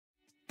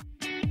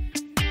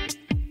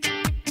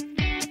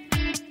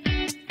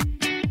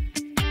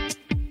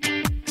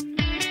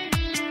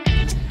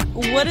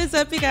What is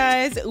up, you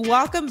guys?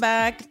 Welcome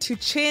back to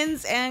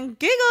Chins and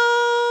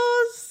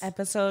Giggles.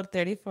 Episode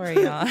 34,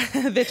 y'all.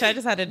 Bitch, I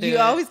just had to do it. You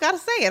always got to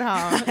say it,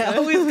 huh? I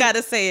always got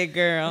to say it,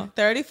 girl.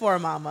 34,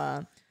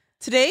 mama.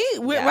 Today,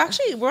 we're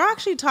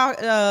actually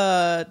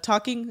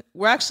talking.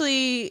 We're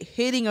actually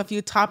hitting a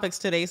few topics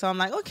today. So I'm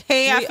like,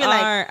 okay,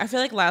 I feel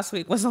like last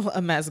week was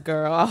a mess,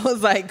 girl. I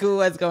was like,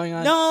 what's going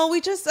on? No,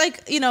 we just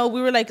we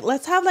were like,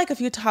 let's have like a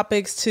few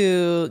topics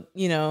to,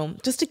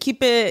 just to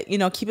keep it,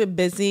 keep it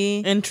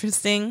busy,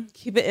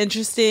 keep it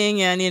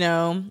interesting,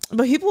 and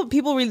but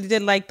people really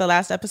did like the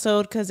last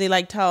episode because they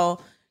liked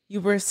how you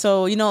were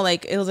so,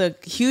 like it was a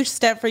huge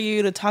step for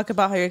you to talk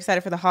about how you're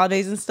excited for the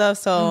holidays and stuff.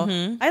 So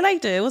I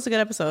liked it. It was a good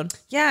episode.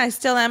 Yeah, I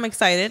still am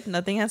excited.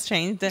 Nothing has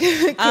changed.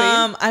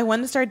 I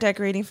want to start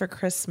decorating for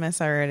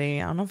Christmas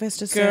already. I don't know if it's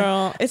just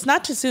girl. It's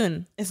not too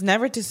soon. It's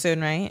never too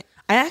soon, right?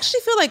 I actually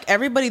feel like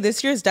everybody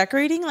this year is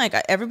decorating. Like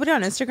everybody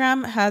on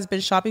Instagram has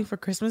been shopping for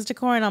Christmas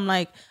decor, and I'm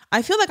like,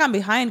 I feel like I'm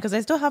behind because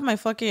I still have my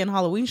fucking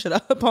Halloween shit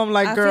up. I'm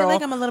like, girl, I feel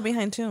like I'm a little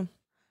behind too.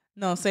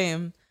 No,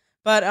 same.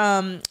 But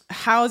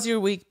how's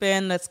your week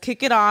been? Let's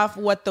kick it off.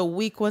 What the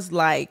week was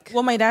like.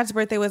 Well, my dad's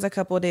birthday was a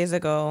couple of days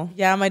ago.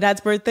 Yeah, my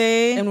dad's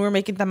birthday. And we were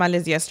making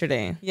tamales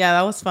yesterday. Yeah,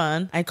 that was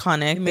fun.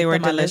 Iconic. They were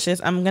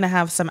delicious. I'm going to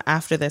have some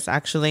after this,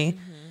 actually.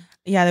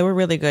 Yeah, they were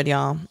really good,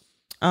 y'all.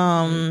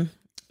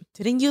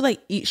 Didn't you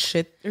like eat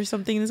shit or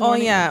something this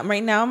morning? Oh, yeah.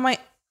 Right now, my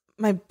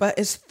butt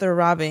is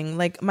throbbing.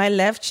 Like my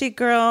left cheek,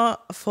 girl,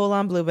 full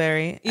on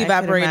blueberry.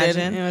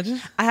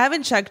 Evaporated. I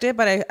haven't checked it,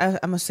 but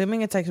I'm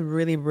assuming it's like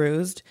really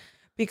bruised.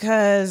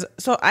 Because,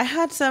 so I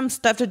had some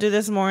stuff to do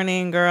this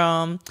morning,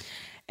 girl.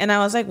 And I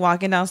was like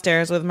walking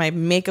downstairs with my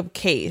makeup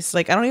case.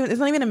 Like, it's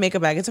not even a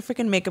makeup bag. It's a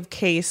freaking makeup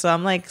case. So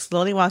I'm like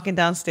slowly walking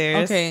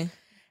downstairs. Okay.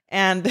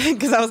 And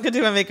because I was going to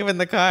do my makeup in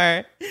the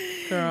car.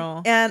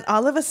 Girl. And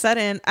all of a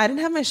sudden, I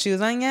didn't have my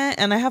shoes on yet.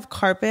 And I have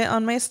carpet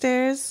on my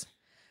stairs.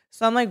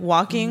 So I'm like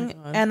walking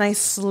and I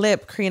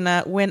slip,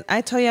 Karina. When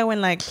I tell you I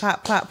went like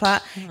plop, plop,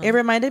 plop, it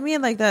reminded me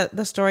of like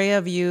the story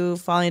of you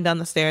falling down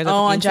the stairs.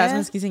 Oh, on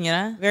Jasmine's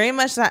quinceañera? Very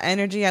much that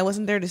energy. I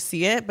wasn't there to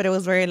see it, but it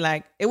was very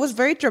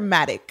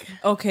dramatic.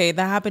 Okay,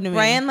 that happened to me.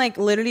 Bryan like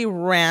literally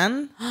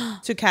ran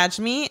to catch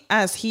me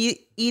as he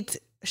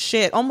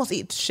almost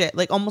eats shit,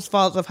 like almost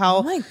falls of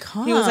how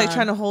he was like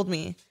trying to hold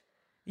me.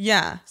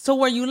 Yeah. So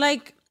were you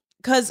like,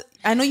 because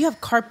I know you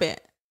have carpet.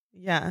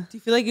 Yeah. Do you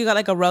feel like you got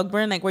like a rug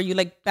burn? Like were you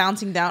like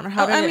bouncing down or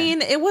how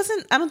did it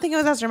wasn't, I don't think it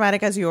was as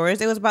dramatic as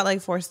yours. It was about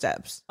like 4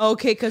 steps.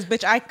 Okay, because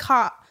bitch, I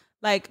caught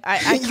like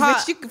I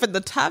caught you from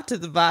the top to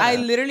the bottom. I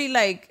literally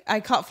I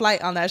caught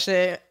flight on that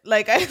shit.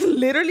 Like I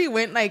literally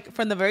went like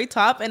from the very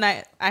top and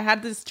I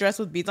had this dress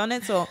with beads on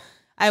it. So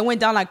I went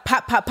down like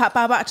pop, pop, pop,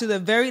 pop, pop to the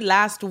very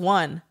last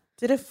one.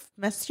 Did it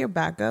mess your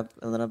back up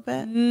a little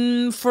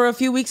bit? For a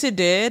few weeks it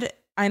did.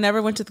 I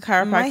never went to the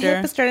chiropractor. My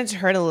hip is starting to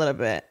hurt a little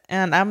bit.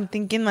 And I'm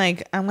thinking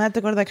like, I'm going to have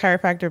to go to the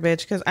chiropractor,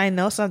 bitch, because I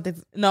know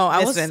something's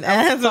missing.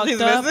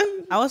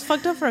 I was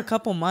fucked up for a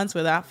couple months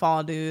with that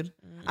fall, dude.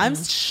 I'm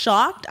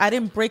shocked I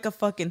didn't break a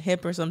fucking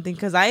hip or something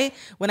because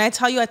when I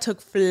tell you I took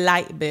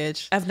flight,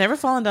 bitch. I've never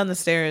fallen down the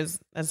stairs.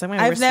 That's like my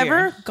worst I've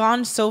never fear.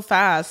 gone so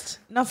fast.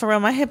 No, for real,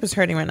 my hip is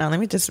hurting right now.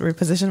 Let me just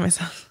reposition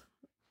myself.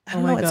 I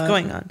don't know what's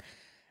going on.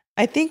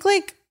 I think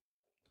like,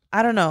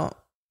 I don't know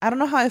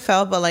how I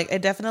felt, but like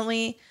it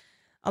definitely...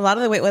 A lot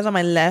of the weight was on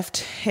my left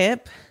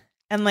hip.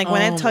 And like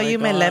when I tell you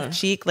my left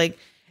cheek, like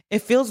it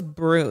feels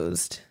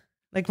bruised.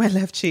 Like my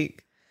left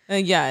cheek.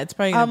 Yeah, it's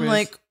probably gonna bruise.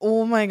 Like,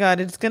 oh my God,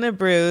 it's gonna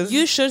bruise.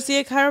 You should see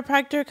a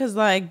chiropractor because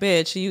like,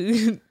 bitch,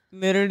 you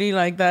literally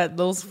like that,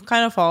 those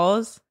kind of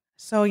falls.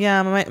 So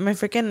yeah, my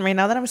freaking, right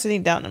now that I'm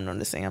sitting down, I'm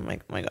noticing, I'm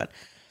like, oh my God.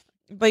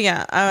 But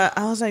yeah,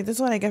 I was like, this is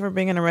what I get for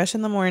being in a rush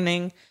in the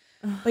morning.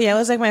 But yeah, it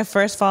was like my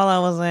first fall. I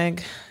was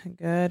like,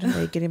 good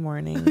wakey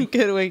morning.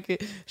 Good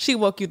wakey. She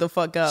woke you the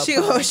fuck up. She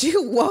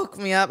woke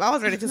me up. I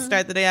was ready to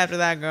start the day after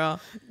that, girl.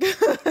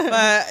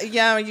 But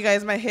yeah, you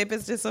guys, my hip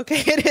is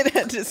dislocated.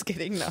 Just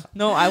kidding.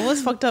 No, I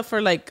was fucked up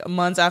for like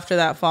months after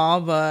that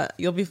fall, but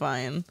you'll be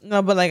fine.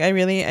 No, but like I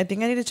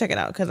think I need to check it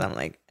out because I'm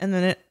like, and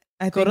then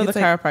I go to the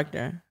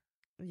chiropractor.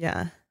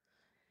 Yeah.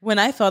 When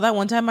I felt that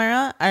one time,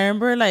 Mayra, I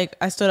remember like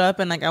I stood up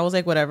and like I was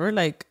like whatever,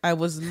 like I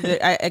was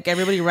like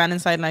everybody ran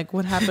inside like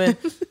what happened,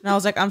 and I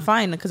was like I'm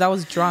fine because I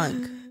was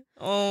drunk.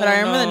 But I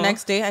remember the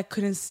next day I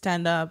couldn't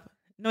stand up.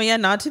 No, yeah,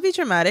 not to be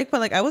dramatic,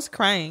 but like I was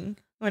crying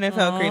when I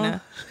felt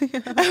Karina.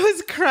 I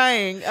was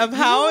crying of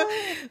how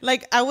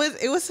like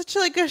it was such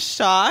like a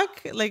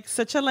shock, like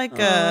such a like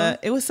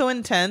it was so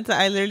intense.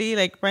 I literally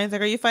like Bryan's like,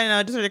 are you fine? And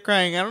I just started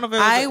crying. I don't know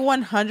if I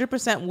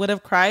 100% would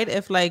have cried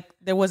if like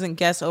there wasn't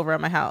guests over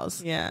at my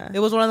house. Yeah, it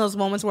was one of those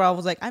moments where I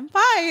was like, I'm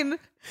fine.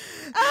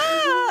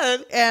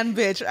 And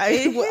bitch,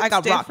 I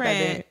got rocked that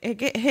day.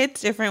 It hits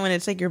different when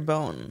it's like your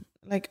bone.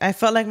 Like I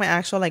felt like my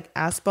actual like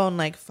ass bone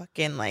like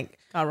fucking like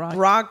got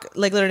rocked.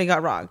 Like literally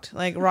got rocked.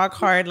 Like rock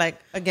hard like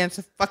against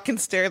a fucking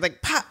stair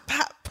like pop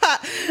pop pop.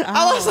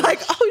 I was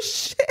like, oh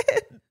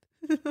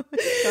shit.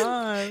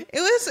 God.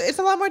 It's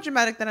a lot more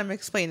dramatic than I'm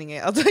explaining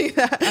it. I'll tell you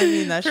that. I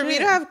mean, that for me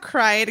to have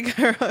cried,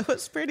 girl, it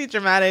was pretty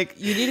dramatic.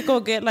 You need to go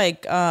get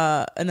like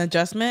an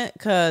adjustment,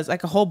 because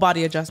like a whole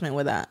body adjustment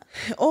with that.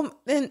 Oh,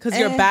 because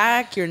your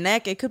back, your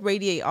neck, it could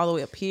radiate all the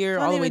way up here,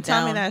 all the way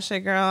down. Tell me that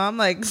shit, girl. I'm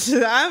like,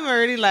 I'm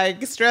already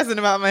like stressing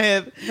about my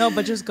hip. No,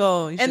 but just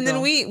go. And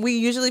then we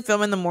usually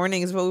film in the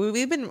mornings, but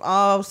we've been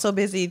all so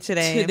busy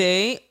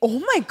today. Oh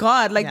my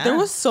God, like there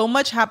was so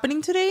much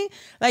happening today.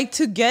 Like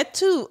to get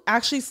to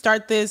actually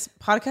start this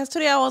podcast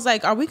today, I was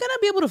like, are we gonna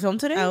be able to film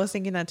today? I was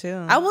thinking that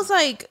too. I was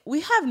like,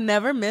 we have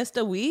never missed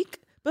a week,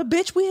 but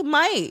bitch, we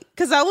might.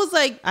 Because I was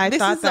like,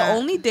 this is the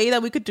only day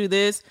that we could do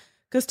this,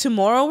 because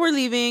tomorrow we're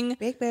leaving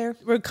Big Bear.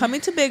 We're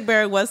coming to Big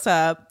Bear. What's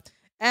up?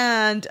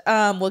 And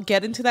we'll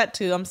get into that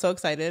too. I'm so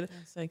excited.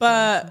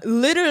 But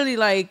literally,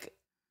 like,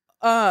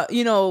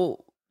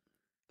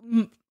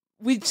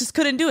 we just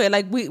couldn't do it.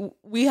 Like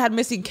we had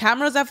missing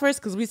cameras at first,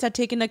 because we said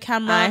taking a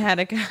camera. I had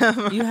a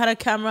camera. You had a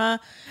camera.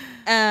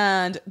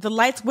 And the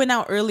lights went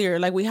out earlier.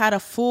 Like we had a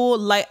full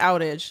light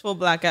outage. Full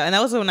blackout. And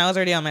that was when I was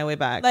already on my way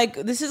back. Like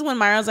this is when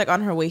Mayra was like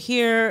on her way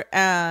here.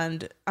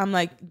 And I'm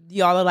like,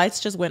 y'all, the lights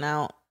just went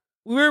out.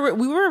 We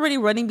were already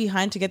running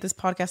behind to get this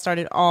podcast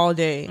started all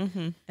day.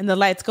 Mm-hmm. And the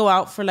lights go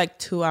out for like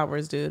 2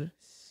 hours, dude.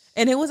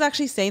 And it was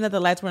actually saying that the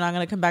lights were not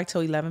going to come back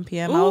till 11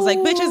 p.m. Ooh. I was like,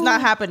 bitch, it's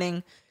not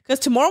happening. Because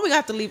tomorrow we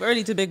have to leave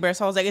early to Big Bear.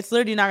 So I was like, it's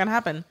literally not going to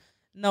happen.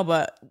 No,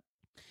 but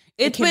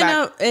it's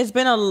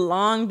been a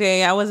long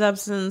day. I was up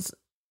since,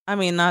 I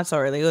mean, not so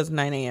early. It was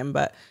 9 a.m.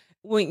 But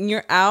when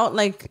you're out,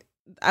 like,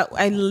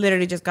 I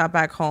literally just got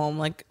back home.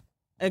 Like,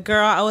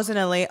 girl, I was in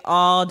LA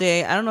all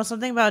day. I don't know,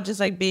 something about just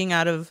like being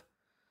out of,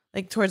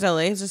 like, towards LA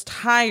is just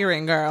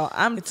tiring, girl.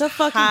 It's a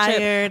fucking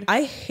tired trip.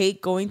 I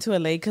hate going to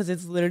LA because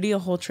it's literally a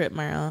whole trip,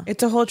 Mayra.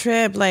 It's a whole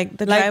trip. Like,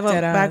 the drive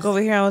back over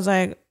here, I was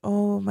like,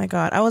 oh my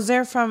God. I was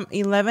there from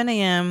 11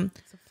 a.m.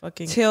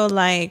 till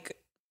like,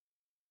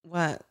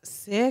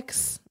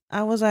 6?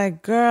 I was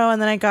like, girl.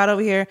 And then I got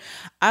over here.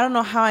 I don't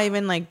know how I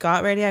even like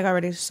got ready. I got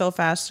ready so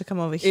fast to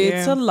come over here.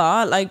 It's a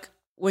lot. Like,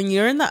 when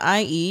you're in the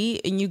IE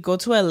and you go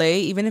to LA,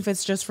 even if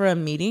it's just for a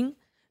meeting,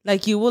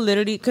 like you will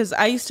literally, because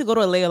I used to go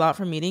to LA a lot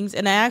for meetings,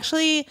 and I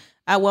actually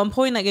at one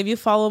point, like if you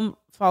followed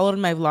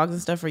my vlogs and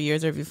stuff for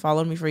years, or if you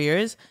followed me for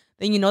years,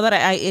 then you know that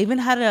I even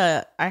had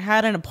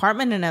an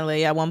apartment in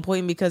LA at one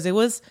point, because it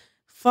was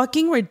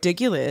fucking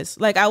ridiculous.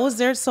 Like I was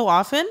there so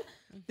often.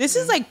 This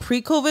is like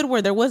pre-COVID,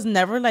 where there was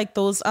never like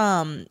those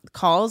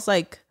calls,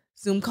 like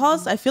Zoom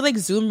calls. I feel like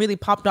Zoom really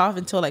popped off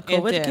until like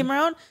COVID came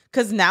around,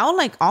 because now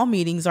like all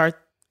meetings are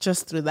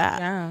just through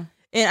that. Yeah.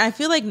 And I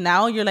feel like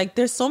now you're like,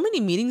 there's so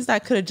many meetings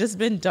that could have just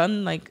been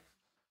done like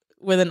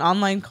with an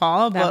online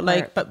call,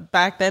 but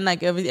back then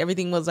like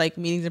everything was like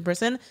meetings in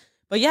person.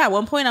 But yeah, at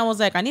one point I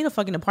was like, I need a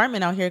fucking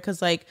apartment out here, because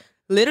like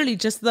literally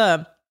just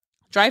the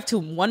drive to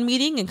one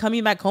meeting and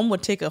coming back home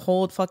would take a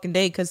whole fucking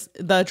day, because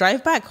the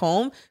drive back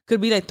home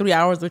could be like 3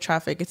 hours with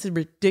traffic. It's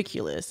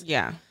ridiculous.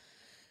 Yeah.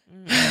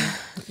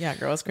 Yeah,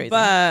 girl, it's crazy.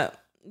 But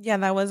yeah,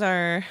 that was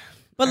our.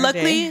 But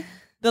luckily,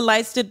 the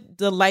lights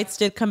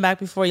did come back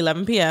before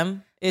 11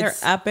 p.m. They're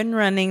up and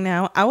running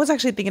now. I was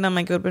actually thinking, I'm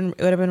like, it would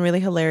have been really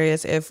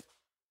hilarious if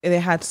they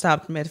had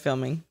stopped mid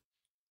filming.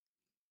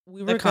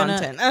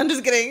 I'm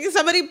just kidding.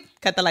 Somebody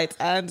cut the lights.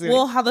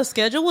 Well, how the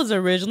schedule was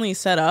originally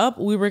set up,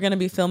 we were gonna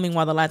be filming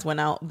while the lights went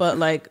out, but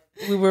like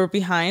we were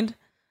behind,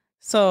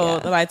 so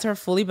the lights are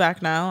fully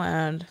back now,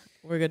 and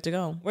we're good to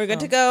go.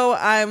 Good to go.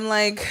 I'm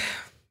like,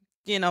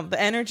 the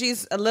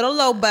energy's a little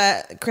low,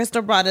 but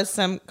Crystal brought us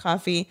some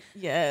coffee.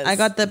 Yes, I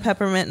got the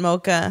peppermint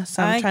mocha,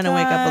 so I'm trying to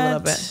wake up a little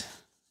bit.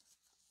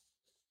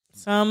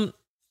 Some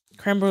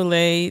creme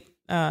brulee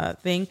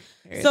thing.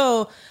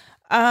 So,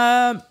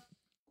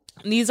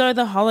 these are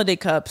the holiday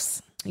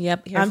cups.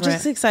 Yep. I'm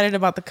just excited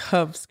about the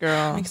cups, girl.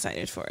 I'm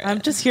excited for it. I'm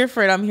just here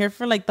for it. I'm here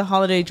for like the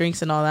holiday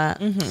drinks and all that.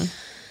 Mm-hmm.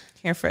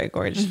 Here for it,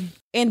 gorge.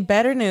 In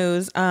better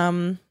news,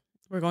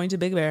 we're going to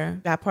Big Bear.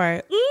 That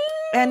part.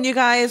 And you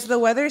guys, the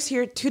weather's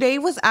here. Today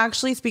was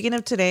actually, speaking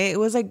of today, it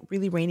was like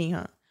really rainy,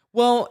 huh?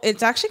 Well,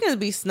 it's actually going to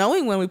be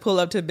snowing when we pull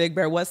up to Big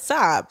Bear. What's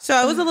up? So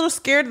I was a little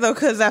scared though,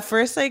 because at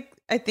first, like,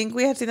 I think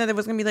we had seen that there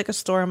was going to be like a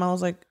storm. I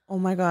was like, oh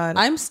my God.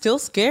 I'm still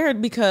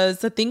scared, because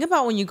the thing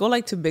about when you go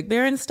like to Big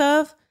Bear and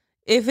stuff,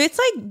 if it's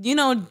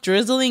like,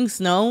 drizzling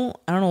snow,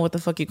 I don't know what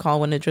the fuck you call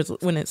when it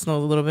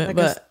snows a little bit, like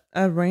but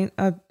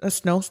a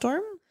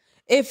snowstorm?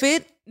 You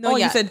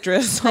said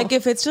drizzle. Like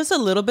if it's just a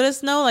little bit of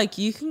snow, like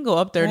you can go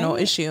up there, no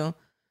issue.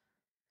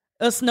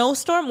 A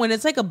snowstorm, when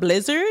it's like a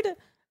blizzard,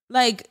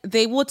 like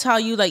they will tell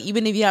you, like,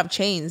 even if you have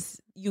chains,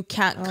 you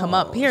can't come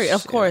up, period. Shit.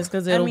 Of course,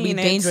 because it'll be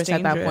dangerous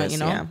at that point,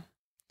 Yeah.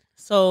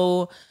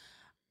 So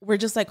we're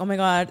just like, oh my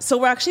God. So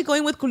we're actually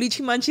going with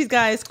Culichi Munchies,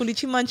 guys.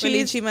 Culichi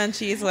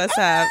Munchies, what's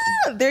up?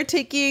 They're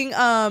taking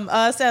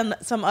us and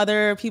some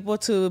other people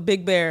to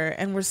Big Bear,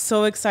 and we're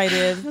so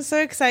excited. I'm so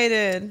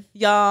excited.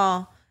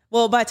 Y'all.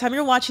 Well, by the time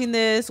you're watching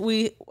this,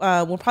 we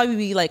will probably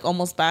be like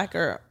almost back,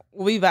 or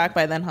we'll be back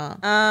by then, huh?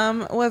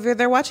 Well, if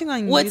they're watching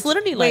on YouTube, it's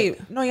literally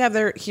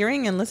they're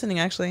hearing and listening,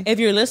 actually. If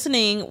you're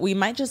listening, we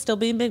might just still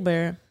be in Big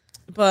Bear.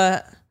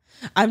 But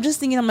I'm just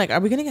thinking, I'm like, are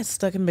we gonna get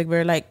stuck in Big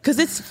Bear? Like, because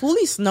it's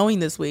fully snowing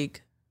this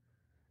week.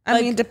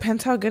 I mean,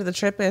 depends how good the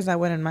trip is. I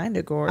wouldn't mind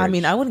a gorge. I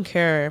mean, I wouldn't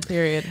care.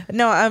 Period.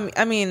 No,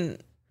 I mean,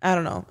 I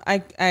don't know.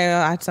 I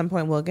at some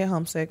point will get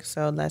homesick,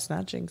 so let's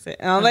not jinx it.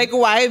 And I'm like,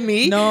 why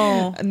me?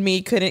 No,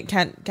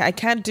 I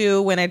can't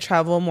do when I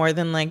travel more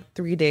than like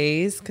 3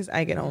 days because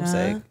I get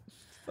homesick.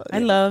 I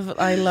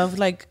love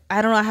like,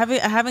 I don't know.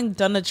 I haven't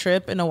done a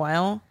trip in a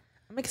while.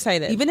 I'm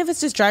excited, even if it's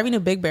just driving to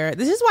Big Bear.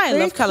 This is why I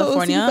love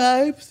California.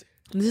 Vibes.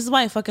 This is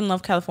why I fucking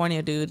love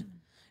California, dude.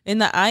 In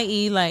the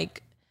IE,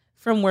 like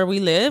from where we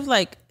live,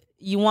 like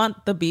you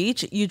want the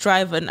beach, you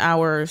drive an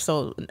hour or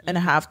so and a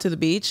half to the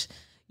beach.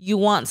 You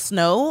want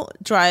snow,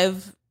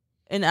 drive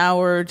an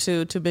hour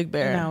to Big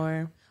Bear. An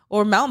hour.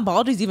 Or Mount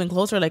Baldy's even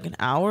closer, like an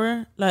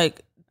hour.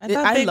 Like I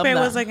thought Big Bear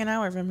was like an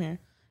hour from here.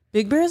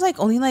 Big Bear is like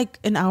only like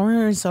an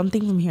hour or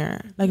something from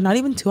here. Like not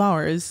even 2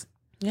 hours.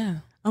 Yeah.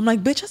 I'm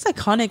like, bitch, that's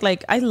iconic.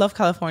 Like I love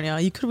California.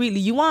 You could really,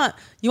 you want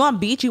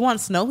beach, you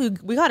want snow.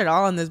 We got it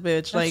all in this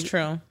bitch. That's like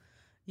true.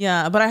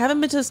 Yeah, but I haven't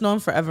been to the snow in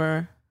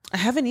forever. I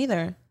haven't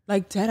either.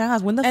 Like dead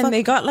ass. When the fuck? And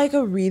they got like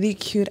a really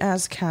cute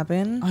ass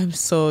cabin. I'm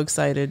so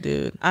excited,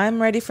 dude.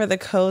 I'm ready for the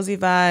cozy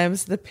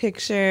vibes, the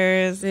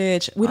pictures.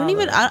 Bitch, we don't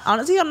even.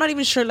 Honestly, I'm not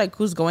even sure like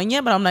who's going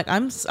yet. But I'm like,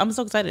 I'm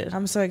so excited.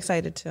 I'm so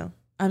excited too.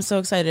 I'm so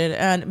excited.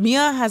 And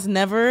Mia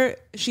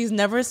she's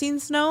never seen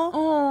snow.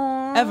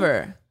 Aww.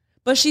 Ever.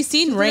 But she's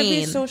seen rain. Gonna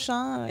be so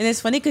shy. And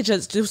it's funny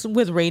because just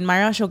with rain,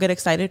 Mayra, she'll get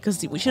excited because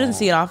she doesn't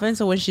see it often.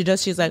 So when she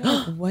does, she's like,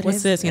 oh,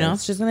 what's this? You know?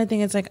 She's going to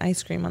think it's like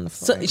ice cream on the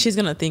floor. So she's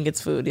going to think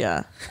it's food,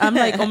 yeah. I'm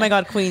like, oh my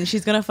God, queen.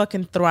 She's going to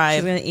fucking thrive.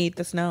 She's going to eat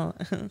the snow.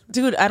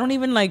 Dude, I don't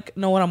even like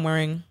know what I'm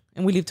wearing.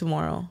 And we leave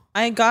tomorrow.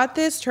 I got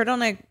this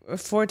turtleneck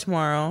for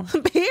tomorrow.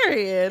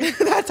 Period.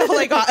 That's all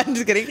I got. I'm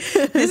just kidding.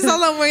 This is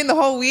all I'm wearing the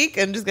whole week.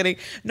 I'm just kidding.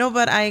 No,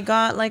 but I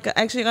got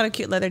actually got a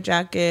cute leather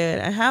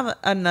jacket. I have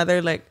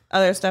another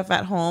other stuff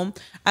at home.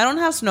 I don't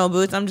have snow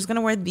boots. I'm just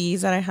gonna wear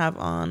these that I have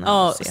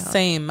on.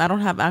 Same. I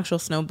don't have actual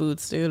snow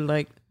boots, dude.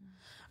 Like,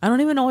 I don't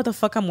even know what the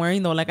fuck I'm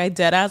wearing though. Like, I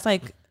dead ass I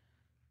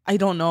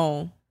don't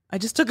know. I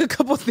just took a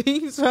couple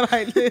things, but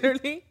I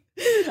literally.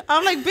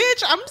 I'm like,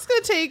 bitch, I'm just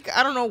gonna take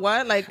I don't know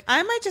what. Like,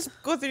 I might just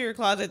go through your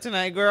closet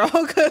tonight, girl,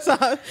 because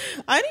I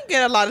didn't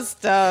get a lot of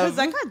stuff. Because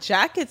I got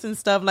jackets and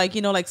stuff, like,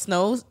 you know, like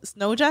snow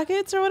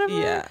jackets or whatever.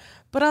 Yeah.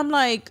 But I'm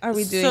like, are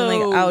we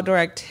doing like outdoor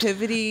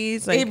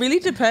activities? Like, it really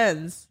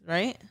depends,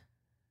 right?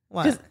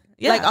 What?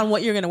 Yeah. Like on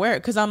what you're gonna wear.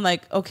 Because I'm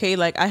like, okay,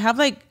 like I have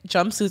like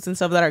jumpsuits and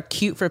stuff that are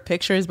cute for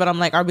pictures, but I'm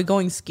like, are we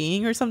going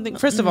skiing or something?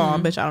 First of all,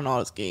 bitch, I don't know how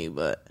to ski,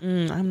 but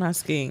I'm not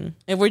skiing.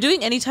 If we're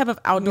doing any type of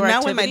outdoor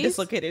now activities, with my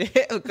dislocated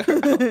hip,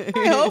 girl,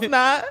 I hope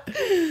not.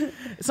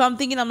 So I'm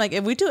thinking, I'm like,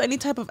 if we do any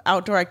type of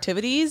outdoor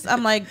activities,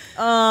 I'm like,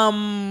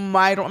 I'm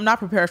not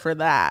prepared for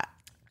that.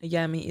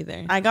 Yeah, me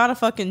either. I got a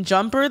fucking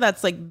jumper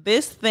that's like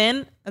this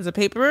thin as a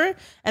paper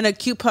and a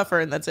cute puffer,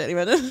 and that's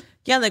it.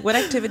 Yeah, like what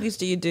activities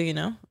do you do, you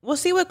know? We'll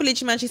see what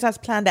Kulichi Manchis has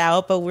planned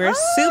out, but we're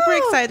super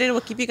excited.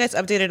 We'll keep you guys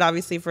updated,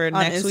 obviously, for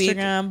next week.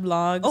 Instagram,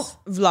 vlogs. Oh,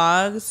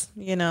 vlogs,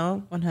 you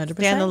know. 100%.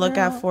 Stay on the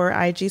lookout for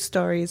IG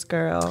stories,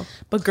 girl.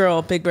 But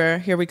girl, Big Bear,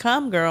 here we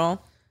come,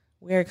 girl.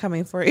 We're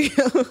coming for you.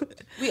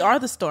 We are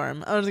the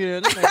storm. I was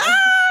gonna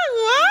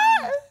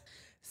What?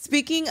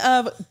 Speaking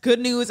of good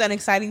news and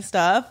exciting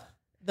stuff,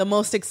 the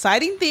most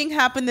exciting thing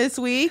happened this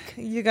week.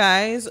 You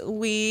guys,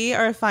 we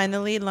are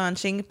finally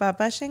launching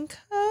Papash &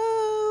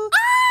 Co.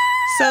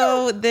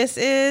 So this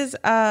is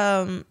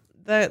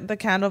the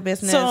candle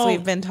business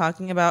we've been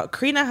talking about.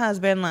 Karina has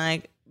been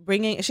like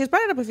she's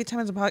brought it up a few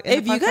times in the podcast.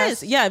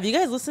 If you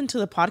guys listen to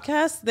the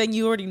podcast, then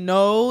you already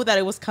know that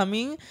it was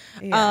coming.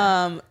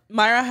 Yeah.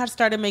 Mayra had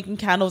started making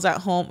candles at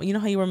home. You know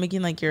how you were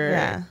making like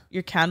your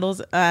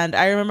candles, and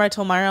I remember I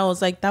told Mayra, I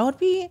was like, that would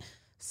be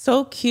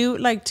so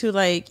cute, like to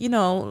like, you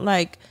know,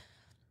 like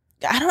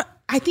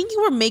I think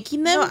you were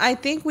making them. No, I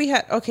think we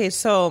had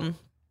so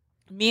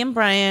me and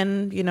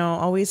Bryan, you know,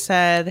 always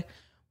said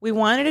we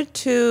wanted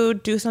to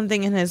do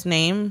something in his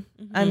name.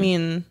 Mm-hmm. I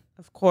mean,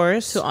 of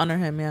course, to honor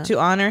him, yeah. To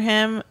honor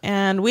him,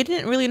 and we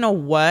didn't really know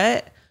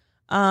what.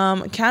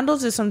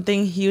 Candles is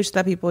something huge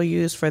that people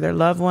use for their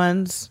loved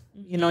ones.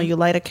 Mm-hmm. You know, you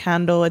light a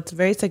candle, it's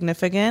very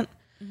significant.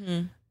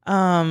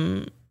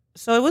 Mm-hmm.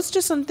 So it was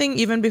just something,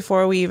 even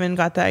before we even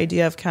got the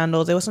idea of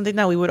candles, it was something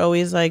that we would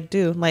always like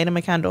do, light him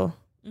a candle.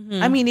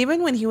 Mm-hmm. I mean,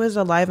 even when he was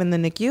alive in the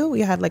NICU,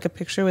 we had like a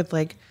picture with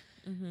like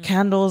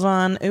candles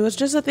on. It was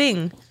just a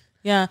thing.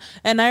 Yeah.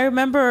 And I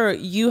remember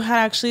you had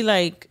actually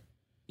like,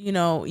 you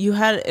know,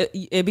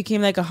 it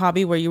became like a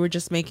hobby where you were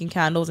just making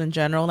candles in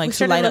general, like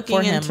to light up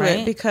for him,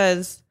 right?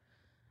 Because,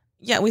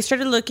 we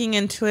started looking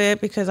into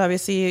it because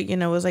obviously, you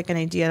know, it was like an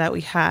idea that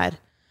we had.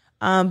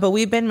 But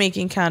we've been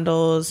making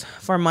candles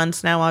for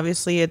months now.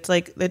 Obviously, it's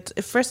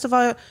first of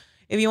all,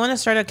 if you want to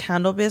start a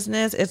candle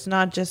business, it's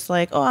not just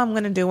like, oh, I'm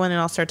going to do one and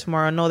I'll start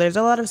tomorrow. No, there's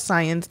a lot of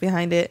science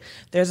behind it.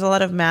 There's a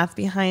lot of math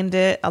behind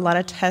it, a lot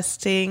of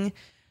testing.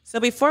 So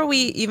before we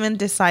even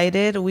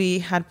decided, we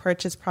had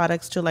purchased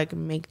products to like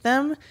make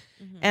them.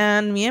 Mm-hmm.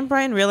 And me and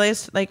Bryan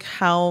realized like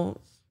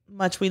how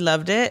much we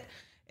loved it,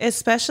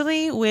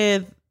 especially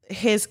with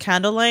his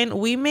candle line,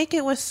 we make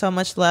it with so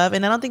much love,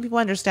 and I don't think people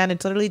understand.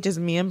 It's literally just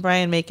me and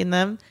Bryan making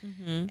them,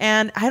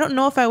 and I don't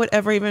know if I would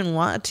ever even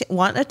want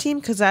a team,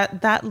 because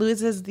that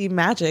loses the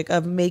magic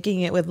of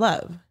making it with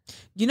love.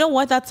 You know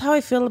what? That's how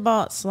I feel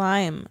about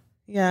slime.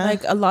 Yeah,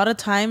 like a lot of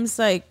times,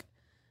 a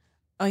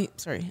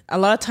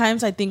lot of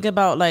times I think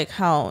about like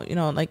how, you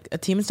know, like a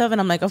team and stuff,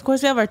 and I'm like, of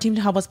course we have our team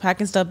to help us pack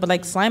and stuff, but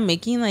like slime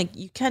making, like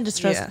you can't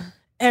just trust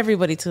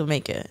everybody to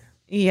make it.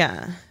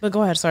 Yeah, but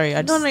go ahead. Sorry,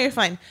 no, you're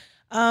fine.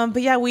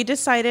 But yeah, we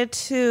decided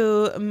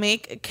to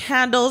make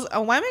candles.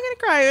 Oh, why am I gonna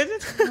cry?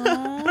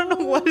 I don't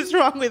know what is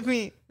wrong with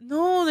me.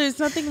 No, there's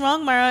nothing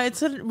wrong, Mayra.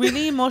 It's a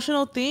really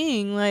emotional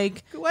thing.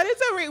 Like, what is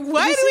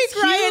why do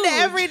we cry in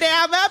every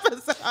damn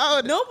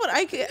episode? No, but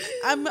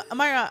I'm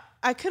Mayra.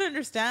 I could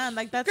understand.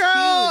 Like, that's girl. Huge.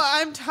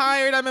 I'm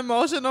tired. I'm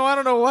emotional. I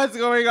don't know what's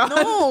going on.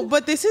 No,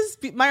 but this is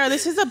Mayra.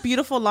 This is a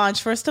beautiful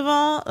launch. First of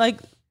all, like,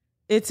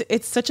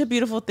 it's such a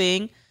beautiful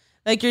thing.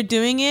 Like, you're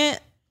doing it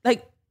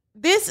like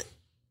this.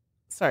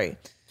 Sorry,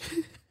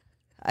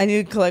 I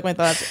need to collect my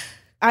thoughts.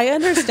 I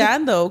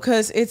understand though,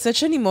 because it's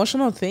such an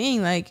emotional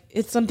thing. Like,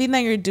 it's something that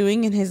you're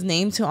doing in his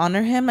name to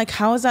honor him. Like,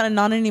 how is that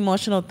not an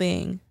emotional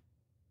thing?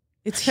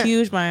 It's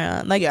huge,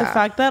 Mayra. Like, the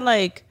fact that,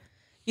 like,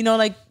 you know,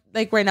 like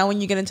right now when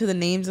you get into the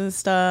names and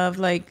stuff,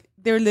 like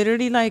they're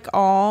literally like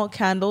all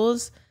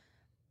candles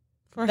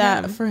for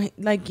him.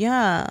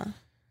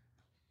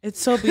 It's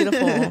so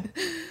beautiful.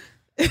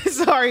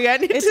 Sorry, I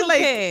need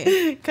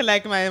to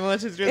collect my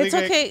emotions really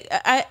quick. Okay.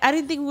 I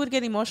didn't think we would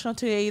get emotional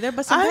today either,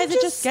 but sometimes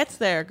it just gets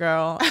there,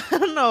 girl. I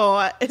don't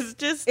know.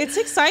 It's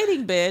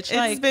exciting, bitch.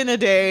 It's been a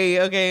day.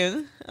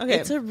 Okay.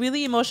 It's a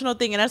really emotional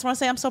thing, and I just want to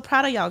say I'm so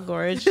proud of y'all,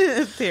 Gorge.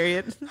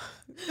 Period.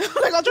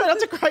 Like, I'll try not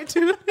to cry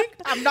too.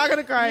 I'm not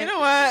gonna cry. You know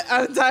what?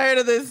 I'm tired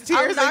of this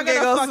tears and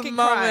giggles moment.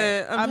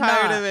 Cry. I'm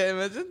tired of it.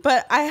 Imagine.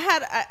 But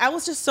I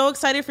was just so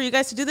excited for you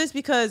guys to do this,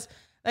 because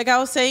like I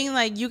was saying,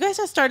 like, you guys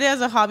have started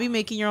as a hobby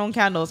making your own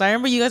candles. I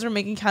remember you guys were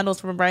making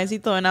candles for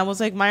Bryancito, and I was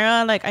like,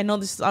 Mayra, like, I know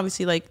this is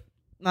obviously like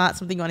not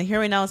something you want to hear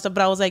right now and stuff,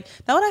 but I was like,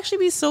 that would actually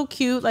be so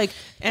cute, like,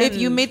 if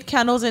you made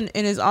candles in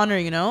his honor,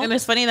 you know. And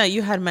it's funny that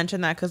you had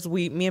mentioned that, because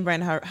me and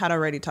Bryan had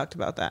already talked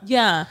about that.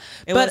 Yeah,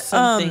 it was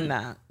something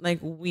that like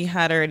we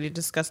had already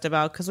discussed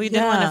about, because we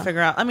did want to figure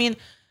out. I mean,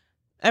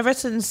 ever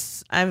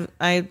since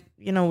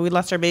we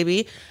lost our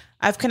baby,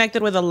 I've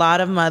connected with a lot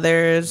of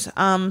mothers.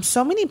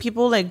 So many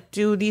people like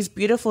do these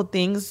beautiful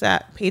things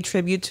that pay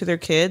tribute to their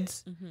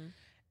kids.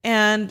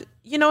 And,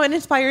 you know, it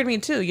inspired me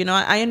too. You know,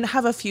 I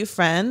have a few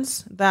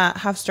friends that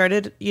have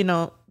started, you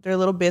know, their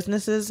little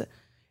businesses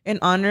in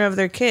honor of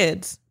their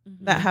kids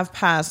that have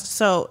passed.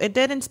 So it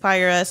did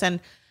inspire us. And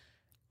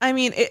I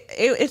mean,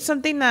 it's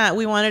something that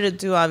we wanted to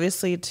do,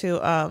 obviously,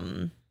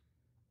 to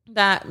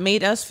that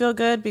made us feel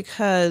good,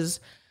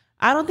 because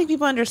I don't think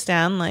people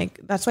understand.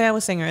 Like, that's why I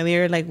was saying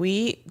earlier, like,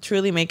 we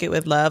truly make it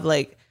with love.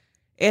 Like,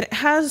 it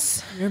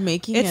has,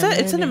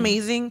 it's an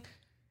amazing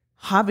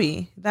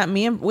hobby that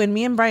when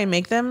me and Bryan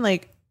make them,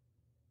 like,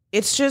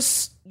 it's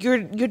just, you're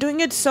doing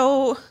it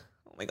so,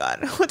 oh my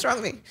God, what's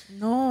wrong with me?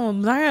 No,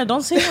 Mayra,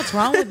 don't say what's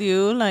wrong with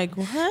you. Like,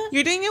 what?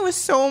 You're doing it with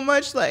so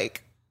much,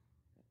 like,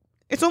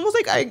 it's almost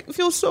like I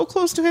feel so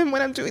close to him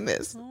when I'm doing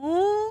this.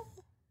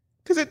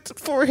 Because it's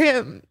for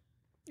him,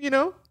 you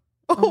know?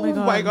 Oh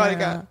my God,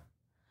 God.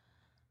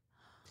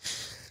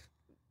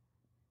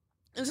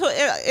 And so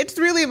it's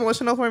really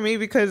emotional for me,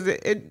 because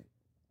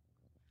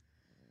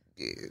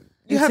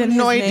you have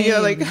no idea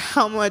like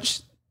how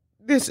much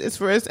this is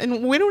for us,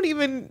 and we don't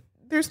even,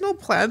 there's no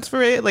plans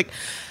for it. Like,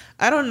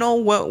 I don't know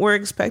what we're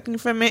expecting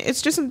from it.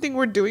 It's just something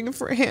we're doing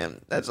for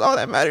him. That's all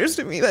that matters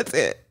to me. That's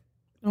it.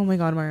 Oh my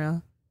God,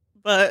 Mayra.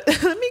 But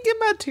let me get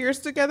my tears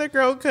together,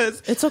 girl,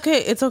 because it's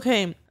okay.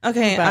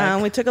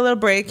 Okay, we took a little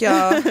break,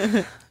 y'all.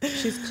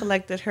 She's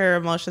collected her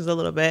emotions a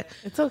little bit.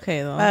 It's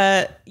okay though.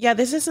 But yeah,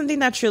 this is something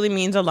that truly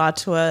means a lot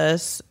to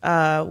us.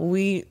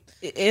 We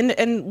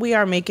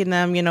are making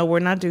them. You know, we're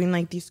not doing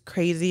like these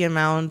crazy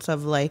amounts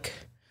of like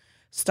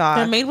stock.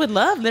 They're made with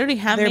love. Literally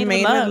handmade. They're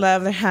made with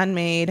love. They're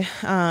handmade.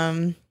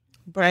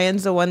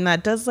 Bryan's the one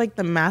that does like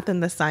the math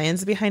and the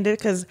science behind it,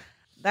 because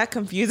that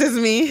confuses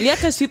me. Yeah,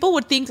 because people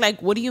would think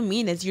like, what do you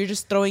mean? Is you're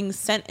just throwing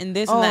scent in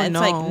this and that? It's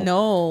like,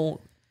 no.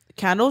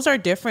 Candles are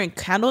different.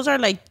 Candles are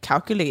like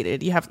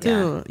calculated. You have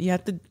to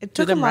It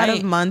took a lot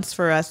of months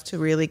for us to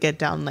really get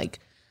down like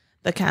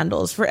the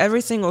candles. For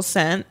every single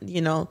scent, you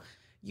know,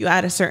 you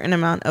add a certain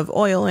amount of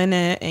oil in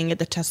it and you get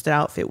to test it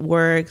out if it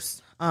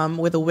works.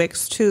 With the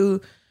wicks too,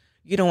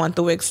 you don't want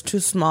the wicks too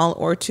small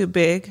or too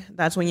big.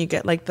 That's when you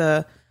get like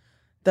the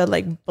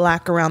like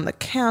black around the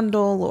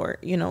candle, or,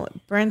 you know,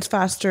 it burns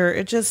faster.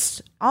 It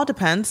just all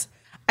depends.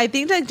 I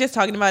think like just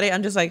talking about it,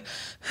 I'm just like,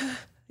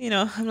 you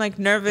know, I'm like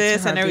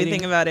nervous and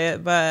everything about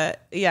it.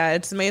 But yeah,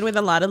 it's made with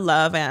a lot of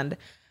love, and,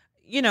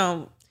 you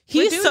know,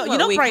 he's so, you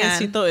know,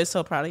 Bryancito is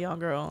so proud of y'all,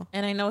 girl.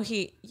 And I know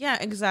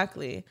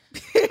exactly.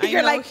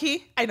 You're like,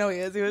 I know he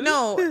is.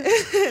 No,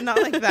 not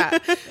like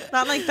that.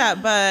 Not like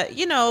that. But,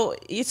 you know,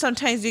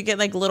 sometimes you get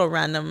like little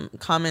random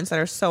comments that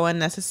are so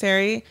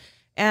unnecessary.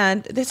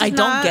 And this is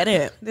don't get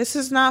it. This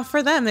is not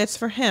for them. It's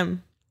for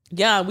him.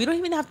 Yeah, we don't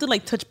even have to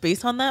like touch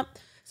base on that.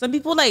 Some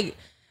people like,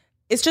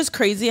 it's just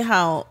crazy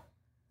how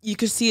you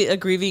could see a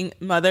grieving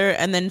mother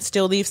and then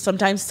still leave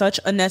sometimes such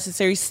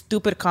unnecessary,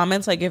 stupid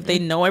comments. Like if they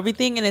know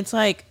everything, and it's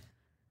like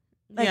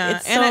yeah,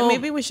 it's and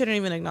maybe we shouldn't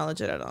even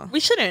acknowledge it at all. We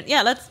shouldn't.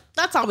 Yeah,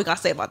 that's all we gotta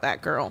say about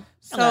that, girl.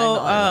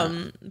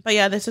 So, but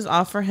yeah, this is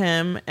all for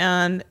him.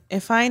 And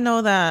if I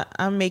know that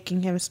I'm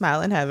making him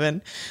smile in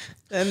heaven,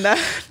 then I'm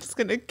just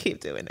gonna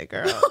keep doing it,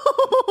 girl.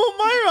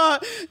 Oh,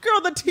 Mayra,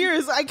 girl, the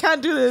tears. I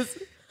can't do this.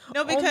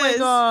 No, because oh my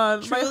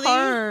God, truly, my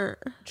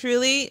heart.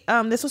 Truly,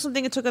 this was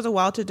something it took us a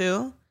while to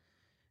do,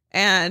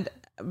 and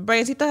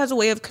Bryancita has a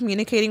way of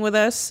communicating with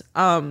us.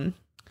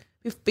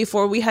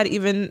 Before we had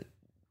even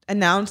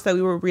announced that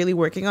we were really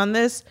working on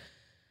this,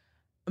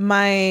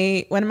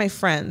 one of my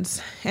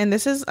friends, and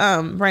this is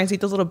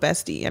Bryancita's little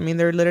bestie. I mean,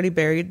 they're literally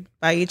buried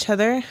by each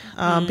other.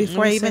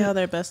 Before I even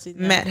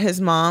met his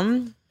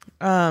mom,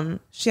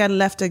 she had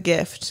left a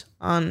gift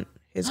on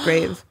his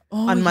grave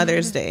on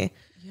Mother's Day.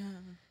 Yeah.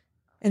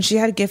 And she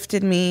had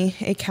gifted me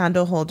a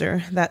candle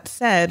holder that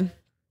said,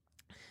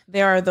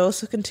 "There are those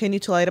who continue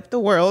to light up the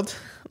world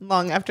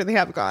long after they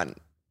have gone."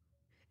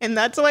 And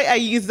that's why I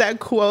use that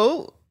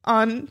quote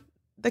on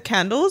the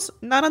candles,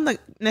 not on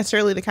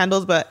necessarily the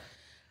candles, but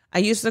I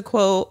use the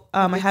quote.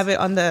 I have it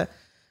on the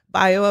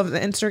bio of the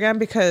Instagram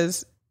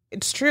because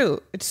it's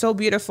true. It's so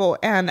beautiful.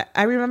 And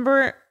I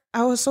remember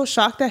I was so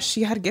shocked that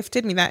she had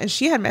gifted me that, and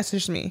she had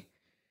messaged me.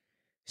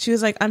 She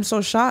was like, "I'm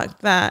so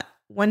shocked that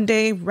one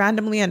day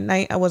randomly at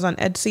night I was on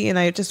Etsy and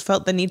I just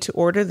felt the need to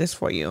order this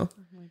for you."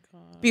 Oh my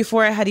God.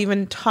 Before I had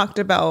even talked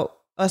about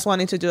us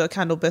wanting to do a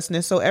candle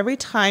business. So every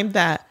time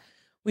that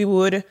we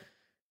would,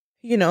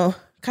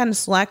 kind of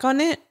slack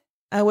on it,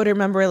 I would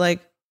remember like,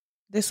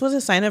 this was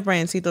a sign of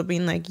Bryancito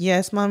being like,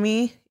 "Yes,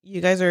 mommy,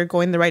 you guys are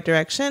going the right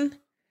direction."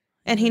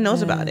 And he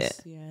knows about it.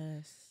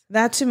 Yes.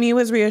 That to me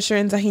was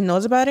reassurance that he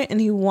knows about it and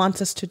he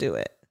wants us to do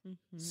it.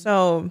 Mm-hmm.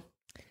 So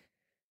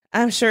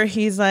I'm sure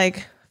he's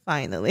like,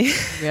 finally.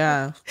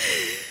 Yeah.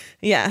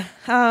 Yeah.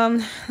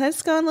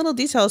 Let's go in little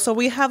detail. So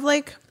we have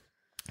like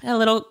a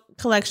little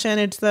collection.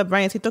 It's the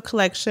Bryancito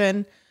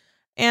collection.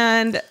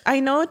 And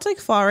I know it's like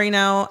fall right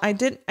now. I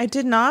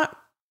did not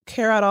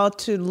care at all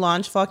to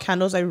launch fall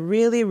candles. I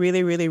really,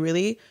 really, really,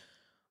 really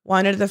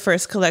wanted the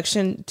first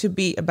collection to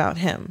be about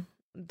him.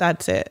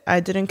 That's it. I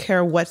didn't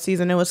care what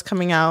season it was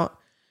coming out.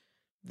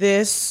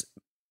 This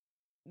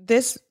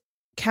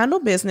candle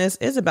business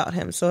is about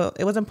him. So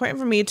it was important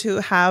for me to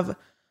have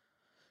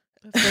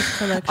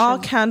all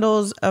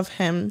candles of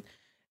him.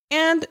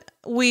 And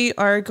we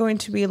are going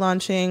to be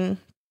launching,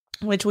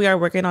 which we are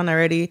working on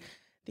already,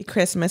 the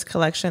Christmas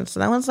collection. So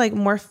that one's like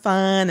more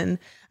fun, and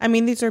I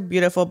mean these are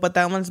beautiful, but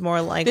that one's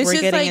more like we're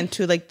getting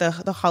into like the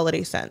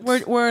holiday sense.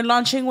 We're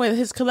launching with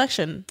his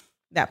collection.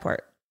 That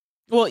part.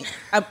 Well,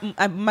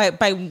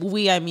 by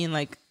we I mean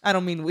like I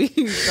don't mean we.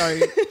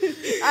 Sorry,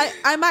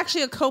 I'm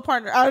actually a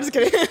co-partner. I'm just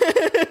kidding.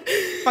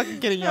 Fucking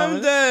kidding y'all.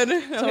 I'm done.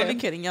 Totally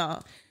kidding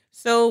y'all.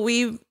 So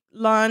we've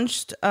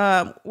launched.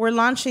 We're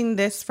launching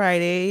this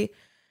Friday,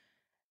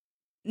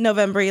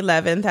 November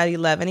 11th at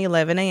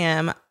 11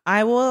 a.m.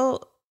 I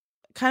will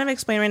kind of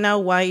explain right now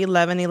why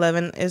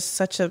 11/11 is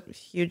such a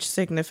huge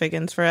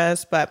significance for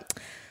us. But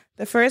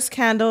the first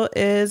candle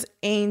is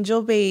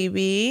Angel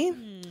Baby.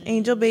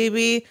 Angel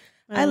Baby.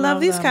 I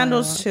love these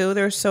candles too.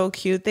 They're so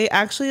cute. They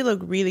actually look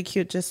really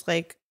cute just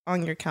like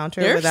on your counter.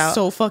 They're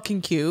so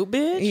fucking cute,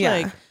 bitch. Yeah.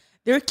 Like,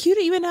 they're cute.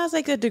 It even has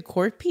like a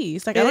decor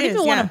piece. Like I don't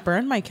even want to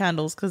burn my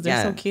candles because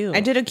they're so cute.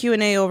 I did a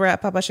Q&A over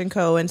at Papash &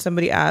 Co. and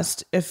somebody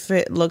asked if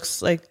it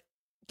looks like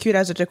cute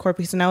as a decor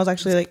piece. And I was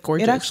actually like,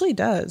 gorgeous. It actually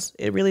does.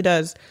 It really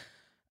does.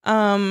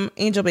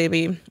 Angel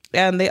Baby,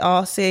 and they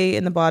all say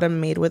in the bottom,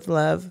 "Made with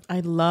love."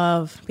 I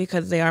love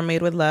because they are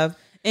made with love.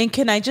 And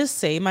can I just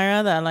say,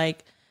 Mayra, that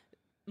like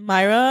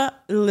Mayra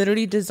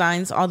literally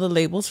designs all the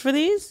labels for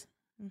these.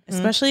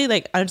 Especially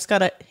like I just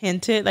gotta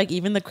hint it, like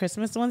even the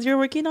Christmas ones you're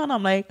working on,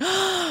 I'm like,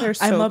 they're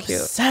so I'm cute.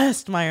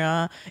 Obsessed,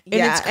 Mayra. And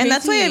yeah, and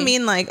that's why I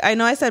mean, like I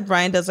know I said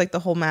Bryan does like the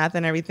whole math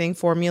and everything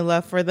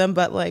formula for them,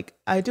 but like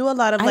I do a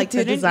lot of like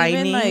the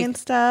designing and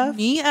stuff.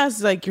 Me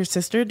as like your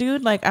sister,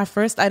 dude. Like at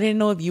first I didn't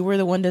know if you were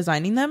the one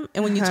designing them,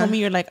 and when you told me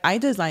you're like I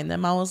designed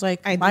them, I was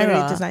like, I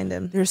literally designed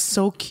them. They're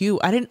so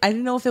cute. I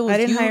didn't know if it was. I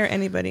didn't hire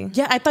anybody.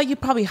 Yeah, I thought you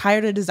probably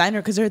hired a designer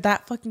because they're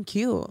that fucking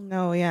cute.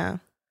 No, yeah.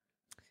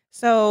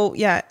 So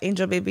yeah,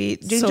 Angel Baby.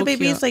 Angel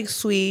Baby is like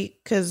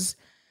sweet because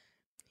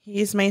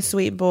he's my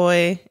sweet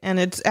boy, and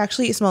it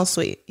smells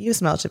sweet. You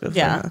smelled it before.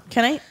 Yeah. Huh?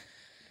 Can I,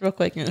 real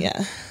quick?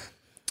 Yeah,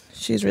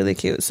 she's really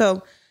cute.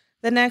 So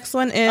the next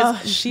one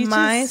is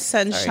My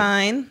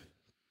Sunshine.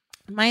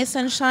 Sorry. My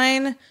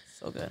Sunshine.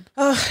 So good.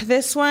 Oh,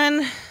 this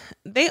one.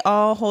 They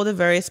all hold a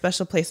very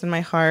special place in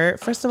my heart.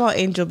 First of all,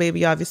 Angel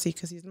Baby, obviously,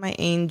 because he's my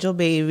angel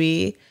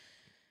baby.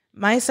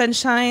 My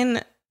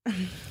Sunshine.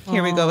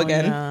 Here we go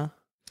again. Yeah.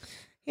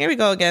 Here we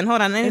go again.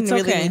 Hold on. I didn't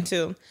really need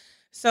to.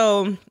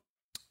 So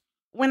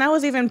when I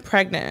was even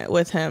pregnant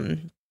with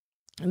him,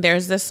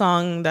 there's this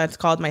song that's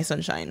called My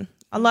Sunshine.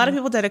 A lot of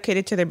people dedicate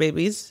it to their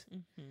babies.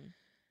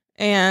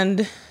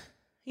 And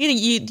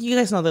you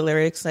guys know the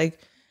lyrics. Like,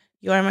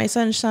 You are my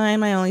sunshine,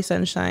 my only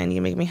sunshine.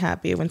 You make me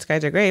happy when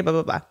skies are gray, blah,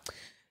 blah, blah.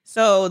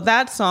 So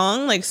that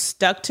song like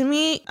stuck to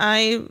me.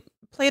 I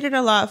played it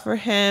a lot for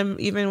him,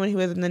 even when he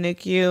was in the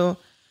NICU.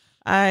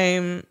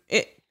 I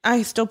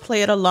still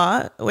play it a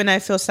lot. When I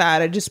feel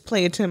sad, I just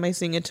play it to him. I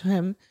sing it to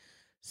him.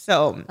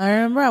 So I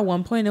remember at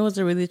one point it was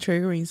a really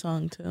triggering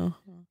song too.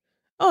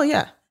 Oh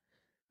yeah.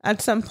 At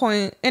some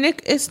point, and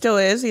it still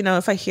is, you know,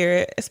 if I hear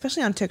it,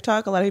 especially on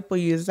TikTok, a lot of people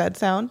use that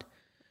sound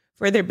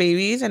for their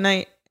babies. And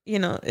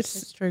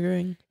it's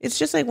triggering. It's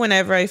just like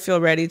whenever I feel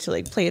ready to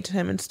like play it to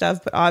him and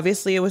stuff. But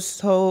obviously it was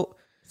so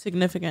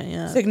significant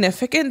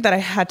that I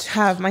had to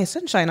have my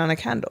sunshine on a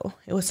candle.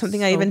 It was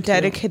something I even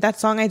dedicated. That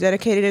song, I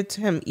dedicated it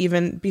to him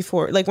even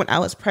before, like when I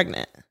was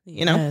pregnant,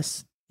 you know?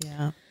 Yes.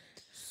 Yeah.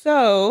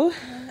 So.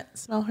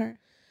 Smell her.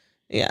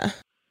 Yeah.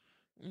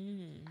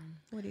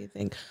 What do you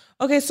think?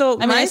 Okay, so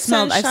I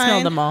smelled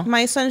them all.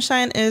 My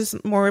sunshine is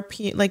more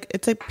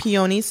it's a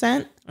peony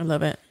scent. I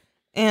love it.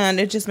 And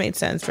it just made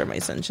sense for my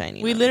sunshine.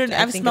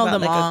 I've smelled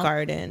them all. A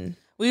garden.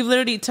 We've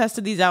literally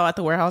tested these out at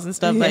the warehouse and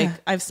stuff. Yeah. Like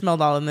I've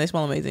smelled all of them. They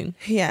smell amazing.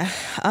 Yeah.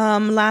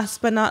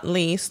 Last but not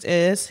least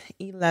is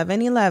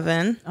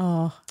 1111.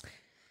 Oh.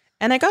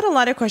 And I got a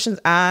lot of questions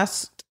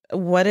asked.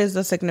 What is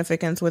the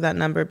significance with that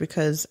number?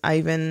 Because I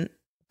even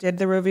did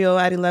the reveal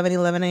at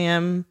 11:11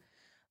 a.m.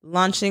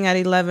 Launching at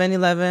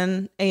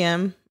 11:11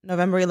 a.m.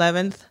 November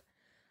 11th.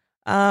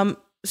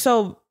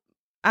 So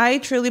I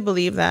truly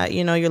believe that,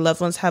 you know, your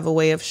loved ones have a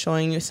way of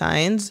showing you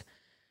signs.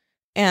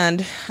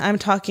 And I'm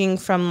talking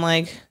from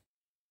like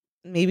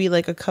maybe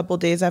like a couple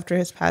days after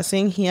his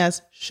passing, he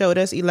has showed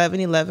us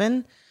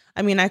 11:11.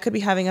 I mean, I could be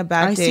having a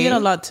bad day. I see it a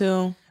lot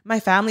too. My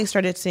family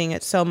started seeing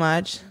it so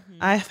much. Mm-hmm.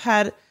 I've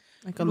had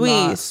like a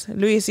Luis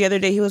the other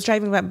day, he was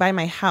driving by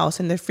my house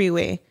in the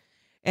freeway.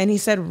 And he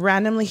said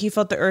randomly he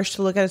felt the urge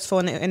to look at his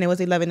phone and it was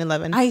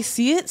 11:11. I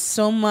see it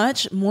so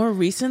much more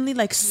recently,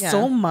 like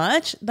so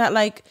much that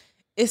like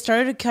it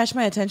started to catch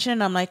my attention.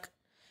 And I'm like,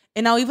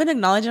 and I'll even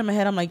acknowledge in my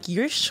head, I'm like,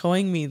 you're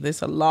showing me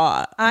this a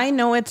lot. I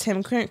know it's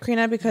him,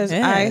 Karina, because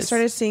I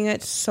started seeing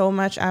it so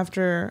much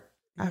after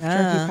he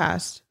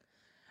passed.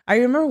 I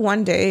remember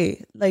one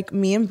day, like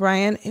me and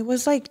Bryan, I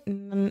was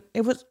going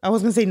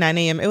to say 9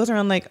 a.m. It was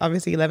around like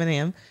obviously 11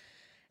 a.m.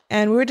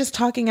 And we were just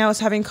talking. I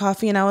was having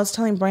coffee and I was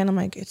telling Bryan, I'm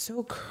like, it's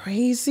so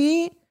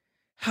crazy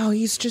how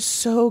he's just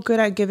so good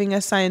at giving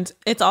us signs.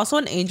 It's also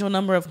an angel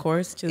number, of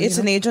course, too. It's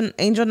an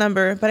angel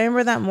number. But I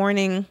remember that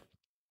morning,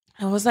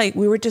 I was like,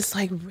 we were just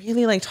like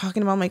really like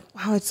talking about, I'm like,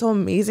 wow, it's so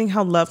amazing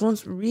how loved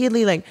ones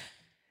really like,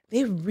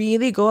 they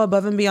really go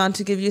above and beyond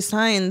to give you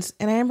signs.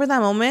 And I remember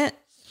that moment,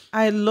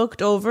 I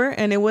looked over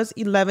and it was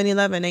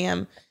 11:11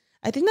 a.m.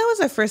 I think that was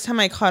the first time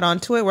I caught on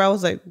to it where I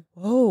was like,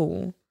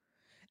 whoa.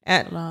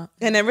 And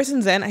ever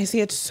since then, I see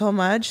it so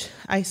much.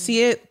 I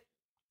see it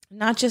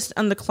not just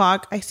on the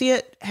clock. I see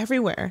it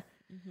everywhere.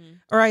 Mm-hmm.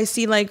 Or I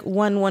see like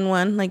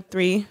 111, like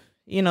 3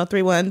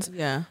 ones.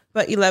 Yeah.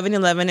 But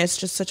 11:11 is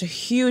just such a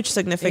huge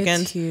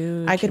significance. It's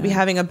huge, I could be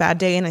having a bad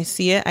day and I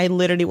see it. I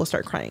literally will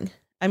start crying.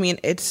 I mean,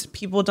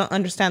 people don't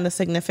understand the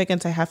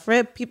significance I have for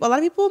it. A lot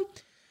of people,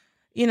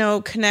 you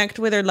know, connect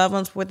with their loved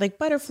ones with like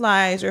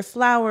butterflies or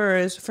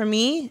flowers. For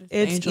me,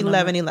 it's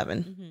 11:11.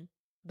 Mm-hmm.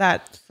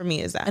 That for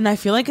me is that. And I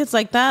feel like it's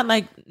like that,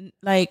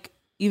 like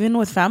even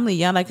with family,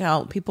 like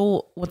how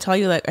people will tell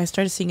you, like I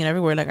started seeing it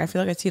everywhere. Like I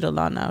feel like I see it a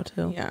lot now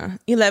too. Yeah,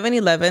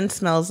 11:11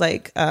 smells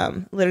like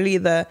literally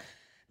the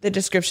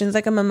description is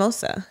like a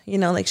mimosa, you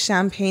know, like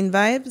champagne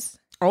vibes.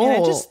 Oh,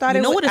 and I just thought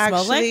you know what it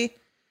smells like?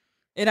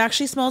 It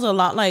actually smells a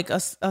lot like a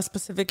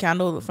specific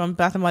candle from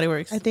Bath and Body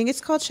Works. I think it's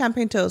called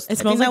champagne toast. It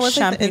smells like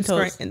champagne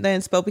toast. The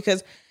inspo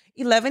because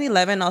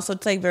 11:11 also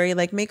it's like very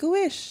like make a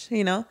wish,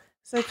 you know.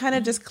 So it kind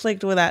of just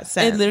clicked with that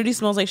scent. It literally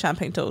smells like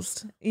champagne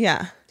toast.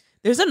 Yeah.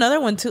 There's another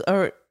one too.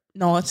 Or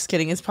no, I'm just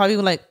kidding. It's probably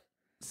like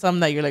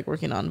some that you're like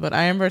working on. But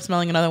I remember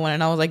smelling another one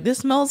and I was like, this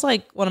smells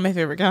like one of my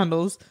favorite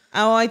candles.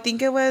 Oh, I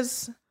think it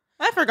was...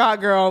 I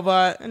forgot, girl,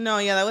 but... No,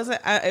 yeah, that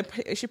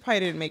was... she probably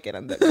didn't make it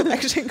on the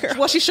collection, girl.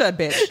 Well, she should,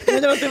 bitch.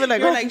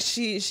 We're like,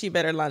 she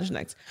better launch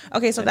next.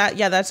 Okay, so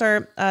that's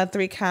our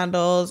 3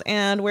 candles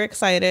and we're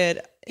excited.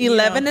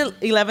 11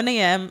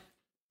 a.m.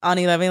 on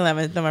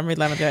 11/11, November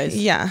 11th, guys.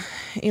 Yeah,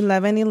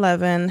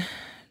 11/11,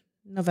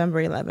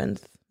 November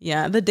 11th.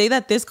 Yeah, the day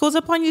that this goes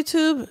up on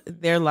YouTube,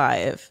 they're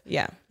live.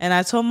 Yeah. And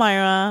I told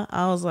Mayra,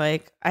 I was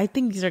like, I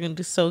think these are going to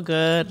do so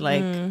good.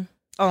 Like,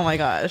 oh my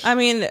gosh. I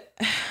mean,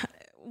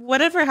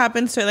 whatever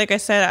happens to it, like I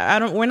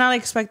said, we're not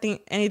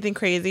expecting anything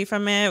crazy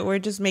from it. We're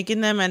just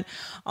making them. And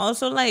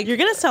also like, you're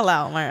going to sell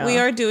out, Mayra. We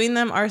are doing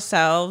them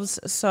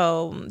ourselves.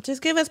 So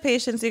just give us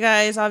patience, you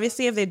guys.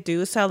 Obviously, if they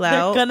do sell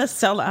out, they're going to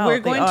sell out. We're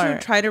going to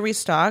try to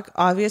restock.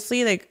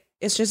 Obviously, like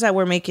it's just that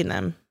we're making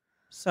them.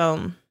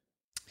 So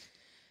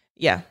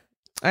yeah,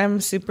 I'm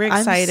super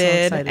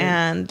excited. So excited.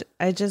 And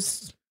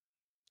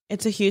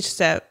it's a huge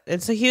step.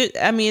 It's just so huge.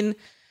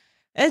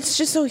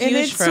 And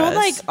it's for so us.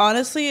 like,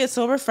 honestly, it's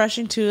so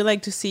refreshing too,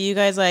 like to see you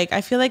guys. Like,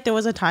 I feel like there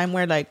was a time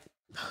where like,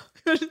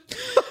 here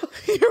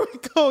we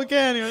go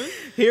again.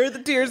 Here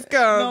the tears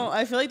come. No,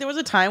 I feel like there was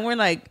a time where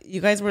like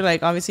you guys were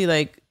like obviously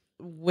like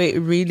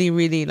really,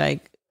 really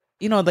like,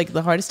 you know, like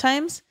the hardest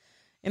times.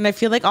 And I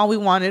feel like all we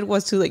wanted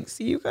was to like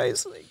see you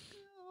guys like.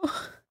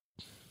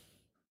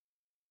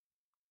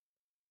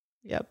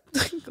 Yep.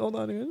 Hold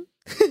on again.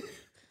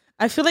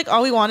 I feel like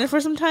all we wanted for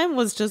some time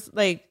was just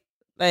like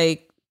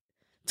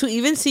to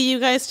even see you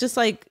guys just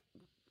like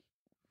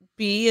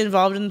be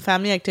involved in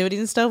family activities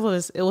and stuff.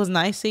 It was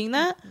nice seeing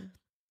that.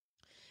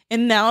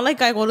 And now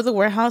like I go to the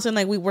warehouse and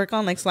like we work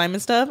on like slime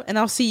and stuff, and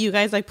I'll see you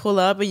guys like pull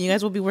up and you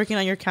guys will be working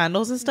on your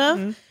candles and stuff.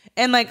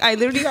 And like I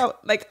literally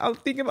I'll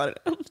think about it.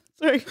 I'm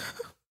sorry.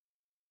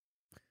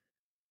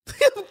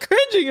 I'm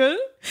cringing.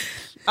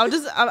 I'll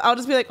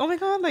just be like, oh my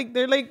god, like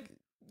they're like,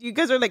 you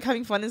guys are like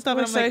having fun and stuff.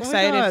 We're and I'm so like,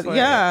 excited for it.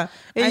 And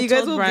I you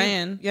guys told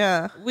Bryan,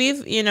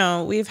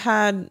 we've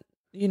had,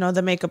 you know,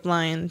 the makeup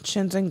line,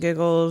 Chins and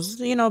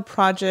Giggles, you know,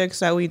 projects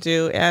that we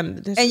do,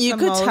 and you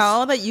could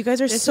tell that you guys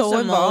are so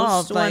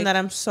involved. One that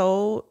I'm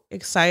so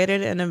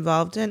excited and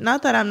involved in.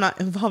 Not that I'm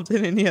not involved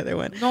in any other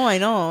one. No, I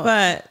know,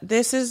 but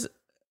this is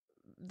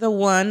the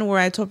one where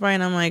I told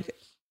Bryan, I'm like,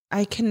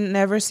 I can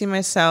never see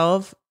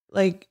myself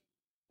like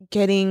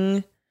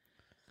getting.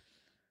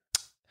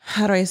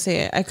 How do I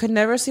say it? I could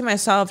never see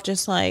myself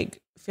just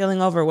like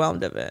feeling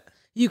overwhelmed of it.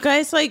 You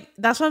guys like,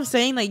 that's what I'm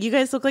saying. Like you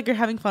guys look like you're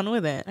having fun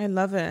with it. I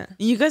love it.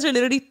 You guys are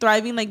literally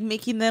thriving, like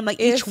making them like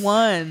each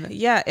one.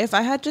 Yeah. If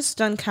I had just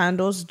done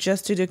candles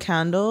just to do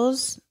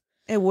candles,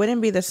 it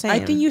wouldn't be the same. I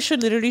think you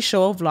should literally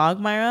show a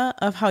vlog, Mayra,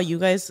 of how you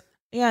guys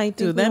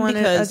do them,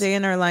 because a day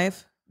in our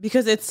life.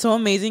 Because it's so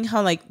amazing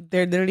how like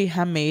they're literally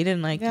handmade,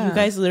 and like you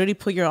guys literally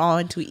put your all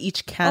into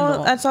each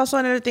candle. Oh, that's also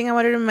another thing I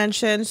wanted to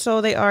mention.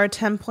 So they are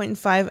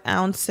 10.5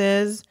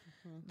 ounces.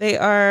 They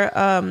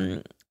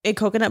are a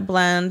coconut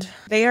blend.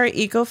 They are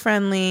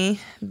eco-friendly.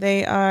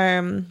 They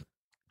are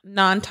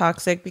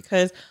non-toxic,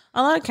 because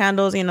a lot of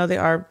candles, you know, they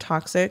are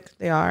toxic.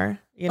 They are,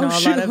 you know, a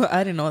lot of.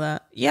 I didn't know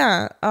that.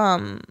 Yeah.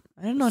 I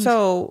didn't know.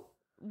 So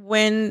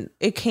when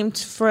it came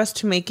for us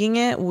to making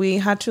it, we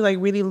had to like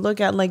really look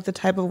at like the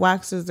type of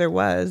waxes there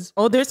was.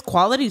 Oh, there's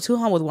quality too,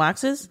 huh? With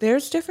waxes,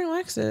 there's different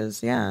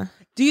waxes. Yeah.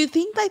 Do you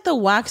think like the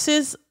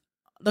waxes,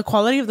 the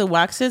quality of the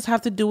waxes,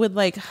 have to do with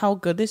like how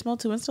good they smell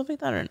too and stuff like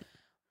that? Or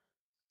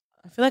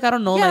I feel like I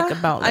don't know like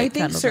about. Like, I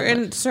think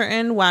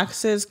certain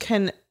waxes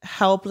can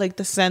help like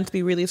the scent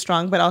be really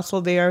strong, but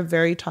also they are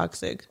very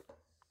toxic.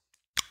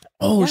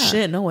 Oh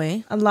shit! No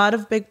way. A lot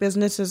of big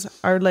businesses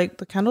are like,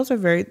 the candles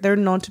are they're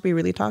known to be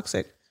really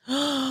toxic.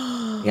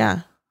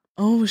 Yeah.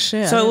 Oh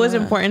shit! So it was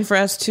important for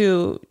us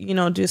to, you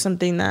know, do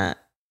something that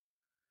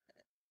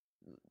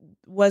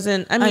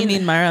wasn't. I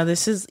mean,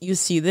 Mayra, you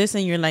see this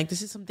and you're like,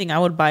 this is something I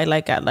would buy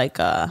like at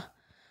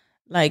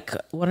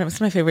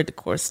what's my favorite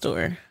decor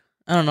store?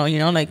 I don't know, you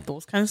know, like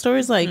those kind of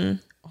stores, like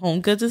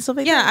Home Goods and stuff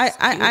like that.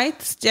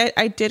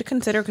 I did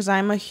consider, because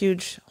I'm a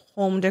huge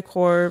home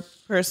decor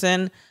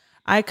person.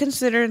 I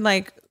considered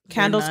like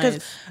candles,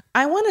 because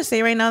I want to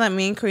say right now that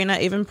me and Karina,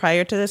 even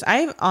prior to this,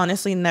 I've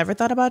honestly never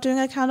thought about doing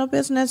a candle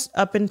business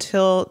up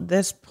until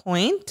this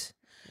point.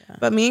 Yeah.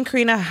 But me and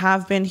Karina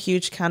have been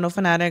huge candle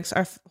fanatics.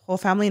 Our whole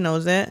family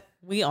knows it.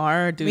 We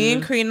are, dude. Me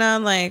and Karina,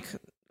 like,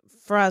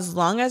 for as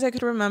long as I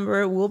could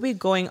remember, we'll be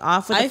going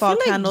off with the fall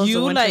candles,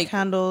 the winter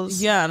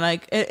candles. Yeah,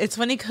 like it's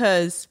funny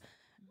because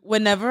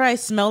whenever I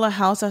smell a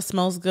house that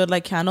smells good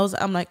like candles,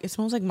 I'm like, it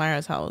smells like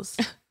Mayra's house.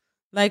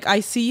 Like I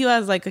see you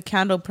as like a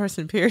candle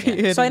person, period.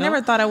 Yeah. So I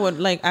never thought I would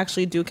like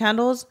actually do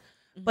candles,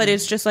 but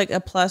it's just like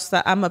a plus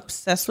that I'm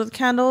obsessed with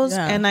candles,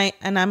 and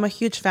I'm a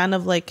huge fan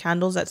of like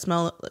candles that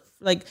smell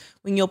like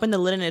when you open the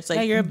lid and it's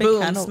like, you're a big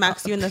boom, candle,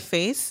 smacks you in the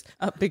face.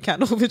 A big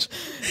candle bitch.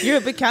 You're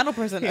a big candle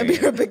person.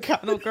 You're a big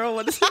candle girl.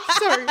 What is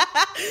sorry?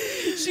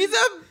 She's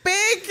a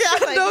big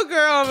candle like,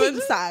 girl,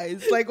 king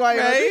size. Like why?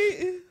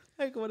 Right?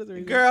 Like what is the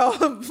reason?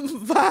 Girl,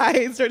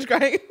 bye. Starts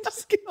crying.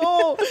 Just kidding.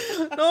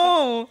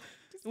 No.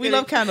 We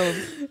love candles.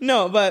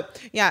 No, but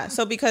yeah.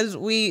 So because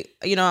we,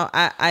 you know,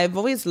 I've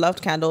always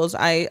loved candles.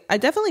 I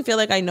definitely feel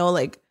like I know,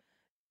 like,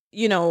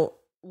 you know,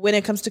 when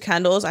it comes to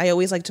candles, I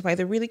always like to buy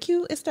the really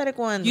cute aesthetic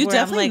ones. You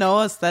definitely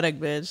know aesthetic,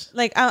 bitch.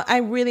 Like I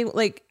really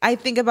like. I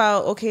think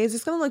about, okay, is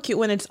this gonna look cute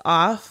when it's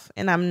off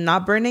and I'm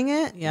not burning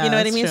it? Yeah, you know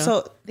what I mean. True.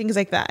 So things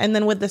like that, and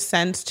then with the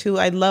scents too.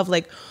 I love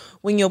like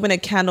when you open a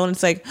candle and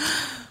it's like,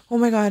 oh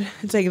my god,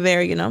 it's like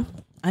there, you know.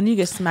 I need to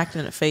get smacked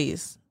in the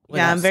face.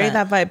 Yeah, I'm very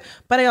that vibe.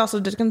 But I also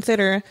did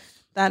consider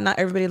that not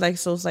everybody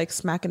likes those like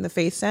smack in the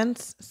face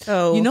scents.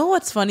 So you know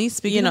what's funny?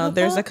 Speaking, you know, of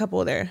there's that, a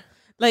couple there.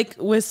 Like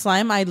with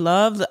slime,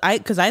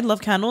 because I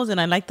love candles,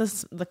 and I like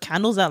the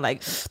candles that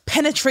like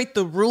penetrate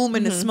the room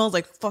and it smells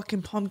like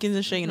fucking pumpkins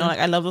and shit. You know, like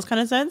I love those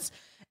kind of scents.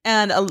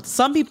 And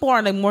some people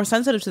are like more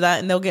sensitive to that,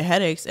 and they'll get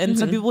headaches. And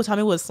some people tell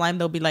me with slime,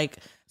 they'll be like,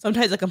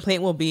 sometimes the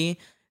complaint will be,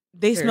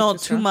 they smell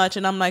too much,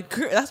 and I'm like,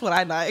 that's what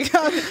I like.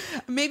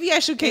 Maybe I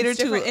should cater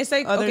to. It's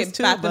like, okay,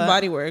 Bath and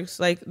Body Works,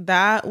 like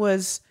that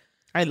was.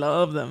 I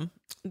love them.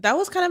 That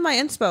was kind of my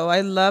inspo. I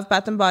love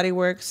Bath and Body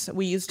Works.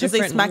 We use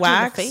different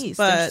wax, face.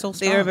 But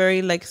they are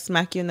very like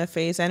smack you in the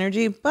face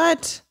energy.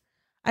 But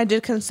I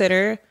did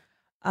consider.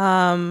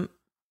 I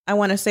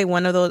want to say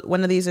one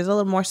of these is a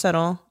little more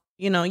subtle.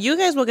 You know, you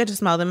guys will get to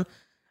smell them.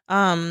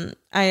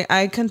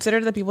 I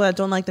consider the people that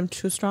don't like them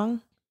too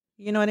strong.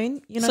 You know what I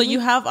mean? You know so you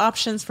have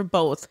options for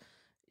both.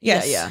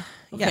 Yes. Yeah.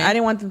 Okay. Yeah. I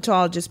didn't want them to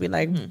all just be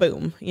like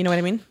boom. You know what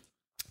I mean?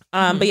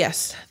 But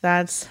yes,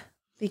 that's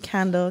the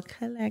candle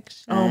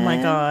collection. Oh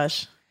my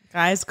gosh,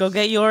 guys, go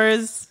get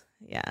yours.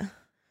 Yeah,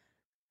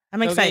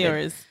 I'm excited.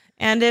 Yours.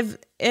 And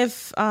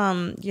if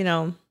you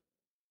know,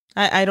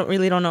 I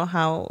don't know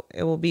how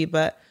it will be,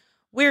 but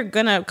we're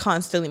gonna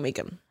constantly make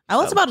them. I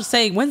was about to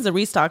say, when's the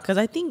restock? Because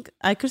I think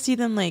I could see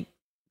them like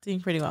doing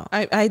pretty well.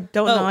 I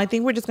don't know. I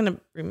think we're just gonna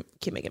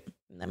keep making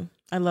them.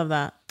 I love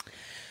that.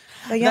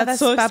 But yeah, that's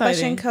so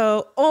Papash &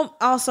 Co. Oh,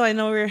 also, I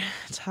know we're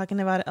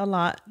talking about it a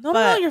lot.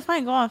 No, you're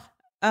fine. Go off.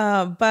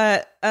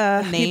 But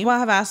people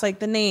have asked like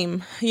the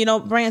name. You know,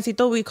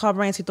 Bryancito, we call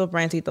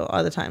Bryancito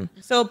all the time.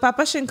 So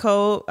Papash &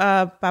 Co.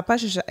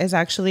 Papash is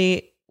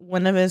actually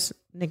one of his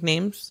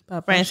nicknames.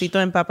 Bryancito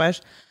and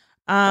Papash.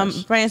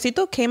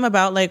 Bryancito came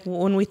about like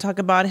when we talk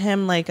about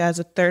him like as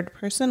a third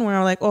person, where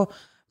we're like, oh,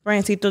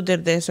 Bryancito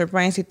did this or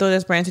Bryancito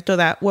this, Bryancito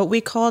that. What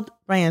we called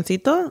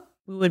Bryancito,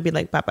 we would be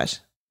like Papash.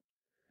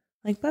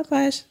 Like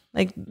Papash,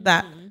 like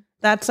that.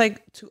 That's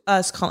like to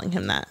us calling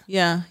him that.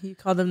 Yeah, you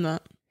called him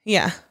that.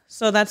 Yeah.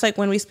 So that's like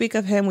when we speak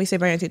of him, we say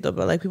Bryancito,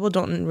 but like people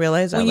don't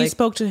realize that. When you like,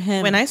 spoke to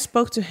him. When I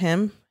spoke to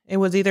him, it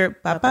was either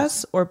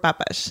Papas or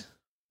Papash.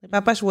 Like,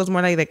 Papash was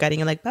more like the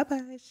cariño, like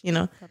Papash, you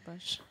know.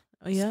 Papash.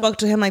 Oh yeah. Spoke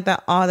to him like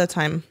that all the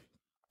time.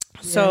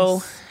 Yes.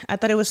 So I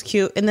thought it was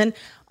cute. And then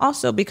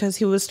also because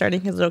he was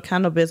starting his little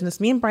candle business,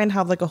 me and Bryan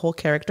have like a whole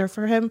character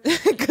for him.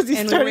 Because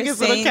he's starting his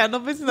little candle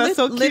business. That's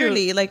so cute.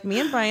 Literally, like me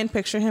and Bryan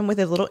picture him with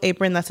his little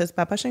apron that says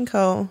Papash &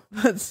 Co.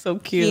 That's so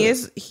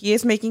cute. He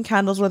is making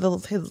candles with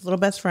his little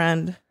best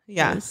friend.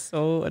 Yeah. That's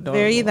so adorable.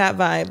 Very that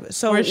vibe.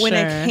 So when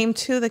it came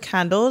to the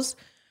candles,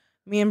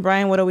 me and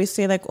Bryan would always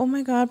say like, oh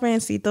my God,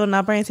 Bryancito,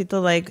 not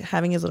Bryancito, like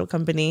having his little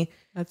company.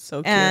 That's so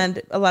cute.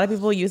 And a lot of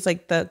people use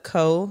like the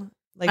co.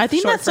 Like I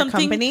think that's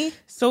something company.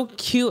 So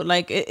cute.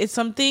 Like it's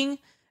something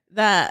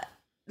that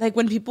like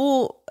when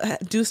people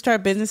do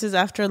start businesses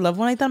after a loved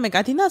one like that, I'm like,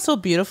 I think that's so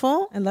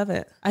beautiful. I love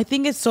it. I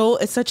think it's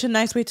such a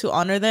nice way to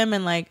honor them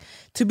and like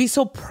to be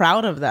so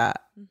proud of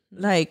that.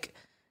 Like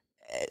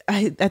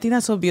I think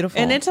that's so beautiful.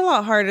 And it's a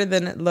lot harder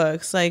than it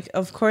looks. Like,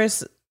 of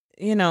course,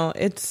 you know,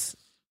 it's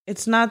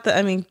not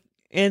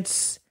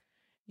it's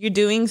you're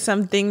doing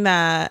something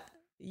that,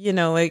 you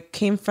know, it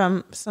came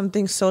from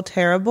something so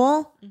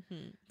terrible.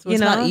 So it's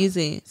not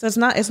easy. So it's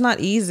not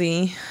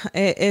easy.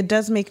 It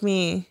does make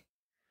me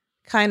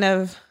kind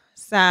of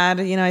sad.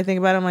 You know, I think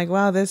about it, I'm like,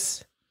 wow,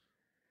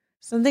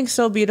 something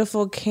so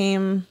beautiful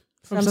came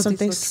from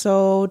something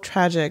so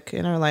tragic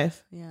in our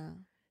life. Yeah.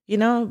 You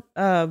know,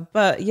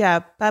 but yeah,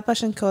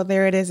 Papash & Co.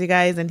 There it is, you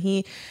guys.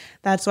 And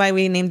that's why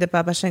we named it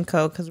Papash &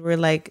 Co. Because we're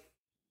like,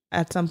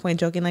 at some point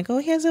joking like, oh,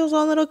 he has his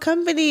own little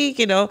company,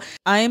 you know.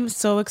 I'm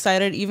so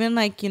excited. Even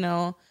like, you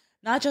know,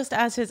 not just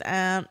as his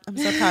aunt, I'm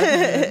so proud of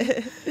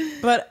him,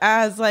 but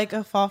as like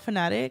a fall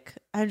fanatic,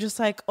 I'm just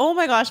like, oh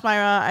my gosh,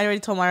 Mayra. I already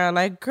told Mayra,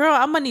 like, girl,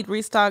 I'm gonna need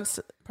restocks,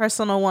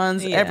 personal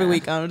ones every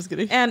week. I'm just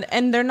kidding.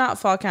 And they're not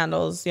fall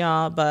candles,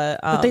 y'all,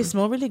 but they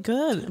smell really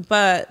good.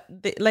 But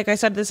like I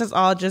said, this is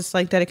all just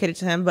like dedicated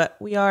to him. But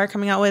we are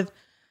coming out with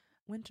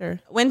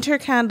winter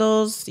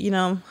candles, you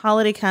know,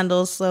 holiday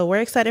candles. So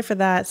we're excited for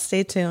that.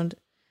 Stay tuned.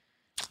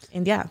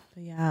 And yeah.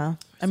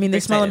 I mean, they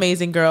smell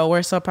amazing, girl.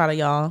 We're so proud of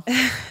y'all.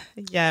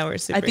 Yeah, we're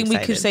super excited. We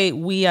could say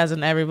we as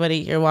in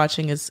everybody here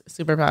watching is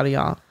super proud of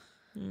y'all.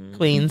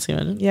 Queens.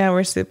 Yeah,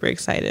 we're super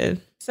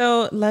excited.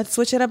 So let's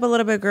switch it up a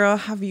little bit, girl.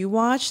 Have you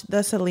watched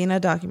the Selena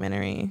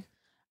documentary?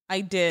 I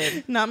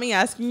did. Not me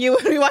asking you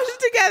when we watched it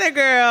together,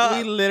 girl.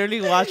 We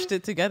literally watched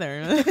it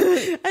together.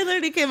 I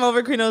literally came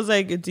over. Queen was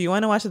like, do you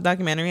want to watch the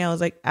documentary? I was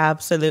like,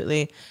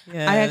 absolutely.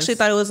 Yes. I actually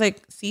thought it was like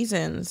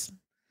seasons,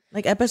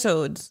 like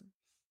episodes.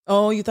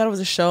 Oh, you thought it was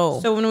a show.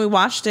 So when we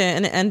watched it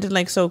and it ended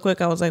like so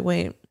quick, I was like,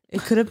 wait. It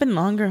could have been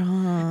longer,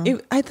 huh?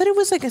 I thought it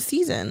was like a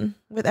season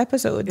with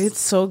episodes. It's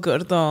so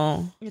good,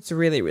 though. It's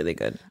really, really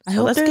good.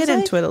 So let's get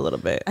into it a little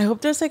bit. I hope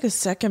there's like a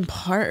second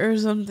part or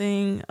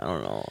something. I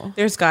don't know.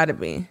 There's got to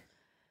be.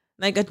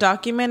 Like a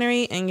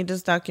documentary and you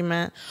just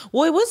document.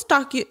 Well, it was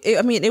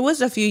it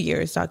was a few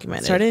years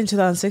documented. It started in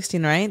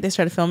 2016, right? They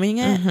started filming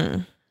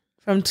it?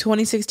 From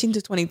 2016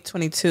 to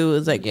 2022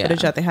 is like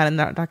footage that they had in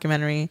that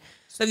documentary.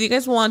 So if you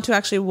guys want to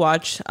actually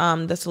watch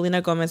the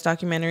Selena Gomez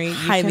documentary, you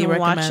highly can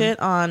recommend. Watch it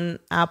on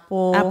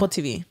Apple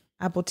TV.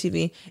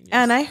 Yes.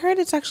 And I heard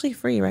it's actually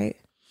free, right?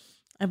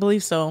 I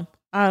believe so.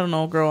 I don't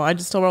know, girl. I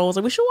just told her, I was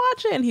like, we should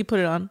watch it. And he put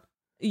it on.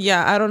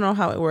 Yeah, I don't know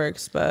how it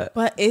works, but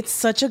it's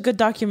such a good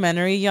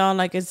documentary, y'all.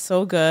 Like, it's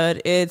so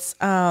good. It's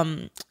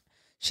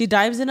she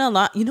dives in a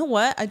lot. You know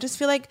what? I just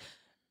feel like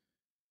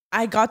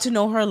I got to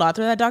know her a lot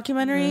through that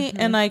documentary.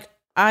 And like,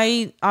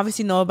 I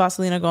obviously know about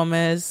Selena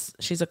Gomez.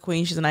 She's a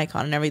queen. She's an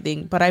icon and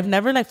everything. But I've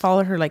never like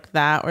followed her like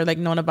that or like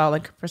known about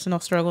like her personal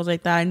struggles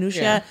like that. I knew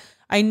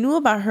I knew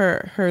about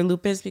her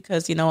lupus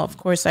because, you know, of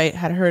course I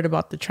had heard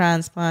about the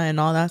transplant and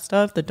all that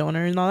stuff, the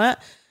donor and all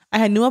that. I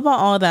had knew about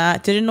all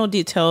that. Didn't know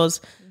details.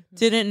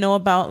 Didn't know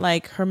about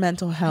like her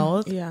mental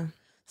health. Yeah.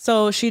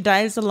 So she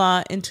dives a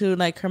lot into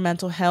like her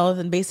mental health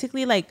and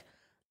basically like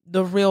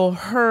the real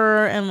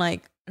her and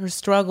like her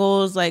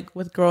struggles like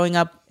with growing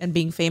up and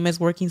being famous,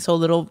 working so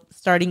little,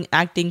 starting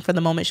acting for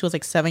the moment she was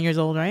like 7 years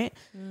old, right?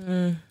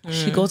 Mm-hmm.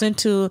 She goes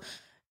into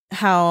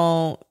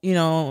how, you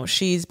know,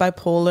 she's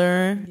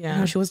bipolar,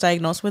 how she was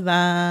diagnosed with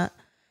that.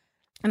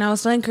 And I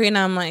was telling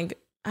Karina, I'm like,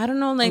 I don't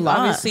know, like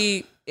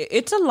obviously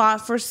it's a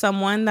lot for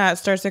someone that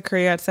starts a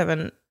career at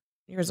 7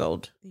 years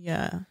old.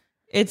 Yeah.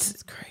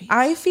 It's crazy.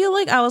 I feel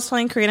like I was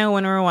telling Karina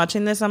when we were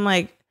watching this, I'm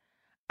like,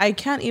 I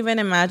can't even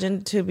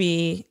imagine to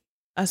be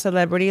a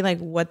celebrity, like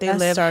what they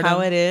live, how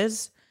it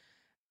is.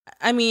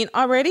 I mean,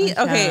 already,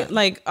 okay,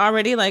 like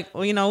already, like,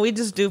 you know, we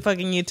just do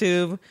fucking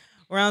YouTube.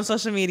 We're on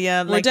social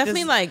media. We're like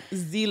definitely like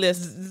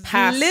Z-list.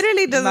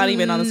 Literally does not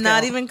even on the scale.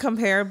 Not even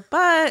compare.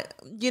 But,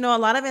 you know, a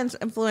lot of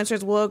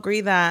influencers will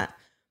agree that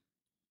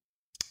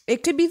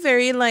it could be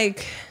very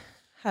like,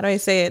 how do I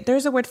say it?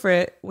 There's a word for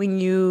it when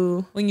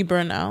you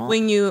burn out.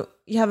 When you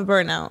have a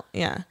burnout,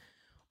 yeah.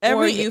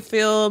 Or you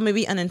feel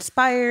maybe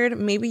uninspired.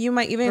 Maybe you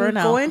might even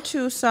go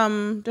into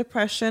some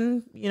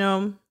depression, you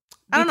know.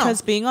 I don't know.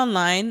 Because being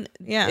online,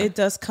 it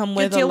does come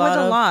with a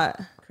lot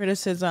of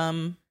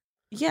criticism.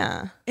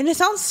 Yeah. And it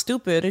sounds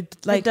stupid.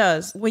 It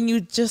does. When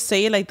you just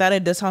say it like that,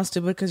 it does sound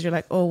stupid because you're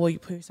like, oh, well, you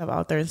put yourself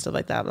out there and stuff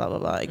like that, blah, blah,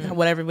 blah. Like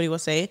what everybody will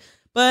say.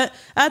 But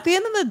at the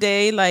end of the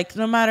day, like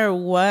no matter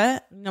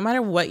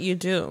what you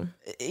do,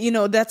 you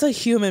know, that's a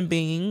human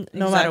being,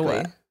 no matter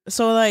what.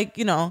 So like,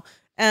 you know,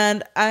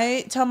 and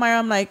I tell Mayra,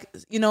 I'm like,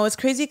 you know, it's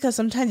crazy because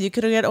sometimes you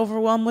could get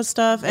overwhelmed with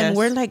stuff and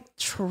we're like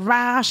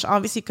trash,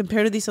 obviously,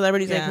 compared to these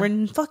celebrities. Like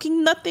we're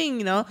fucking nothing,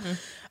 you know?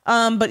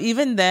 But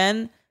even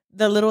then,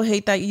 the little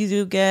hate that you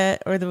do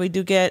get or that we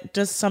do get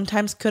just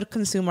sometimes could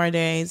consume our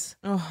days.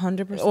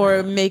 100%.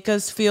 Or make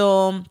us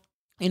feel,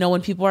 you know,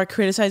 when people are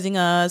criticizing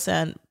us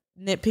and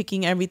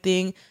nitpicking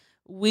everything,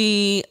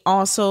 we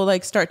also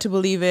like start to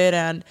believe it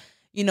and,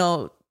 you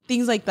know,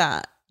 things like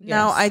that. Yes.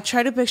 Now, I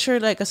try to picture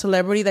like a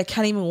celebrity that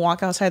can't even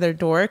walk outside their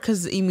door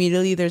because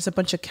immediately there's a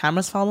bunch of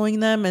cameras following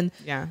them and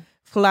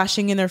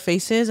flashing in their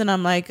faces. And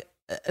I'm like,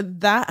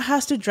 that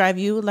has to drive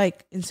you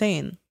like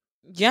insane.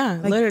 Yeah,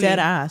 like literally. Dead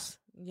ass.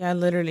 Yeah,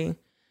 literally.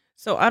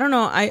 So I don't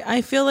know.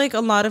 I feel like a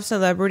lot of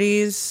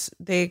celebrities,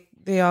 they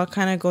all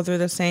kind of go through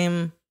the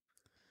same,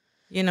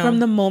 you know. From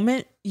the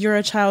moment you're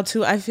a child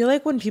too, I feel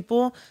like when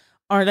people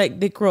are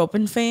like, they grow up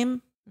in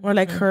fame or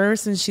like her,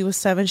 since she was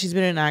 7, she's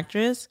been an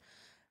actress.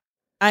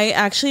 I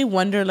actually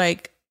wonder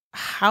like,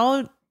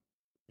 how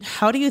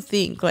do you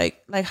think?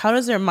 Like how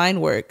does their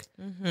mind work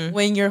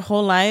when your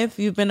whole life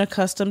you've been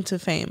accustomed to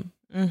fame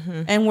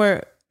and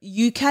where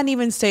you can't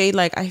even say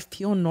like, I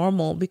feel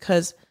normal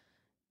because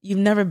you've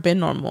never been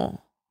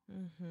normal.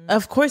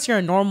 Of course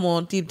you're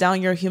normal. Deep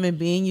down, you're a human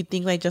being. You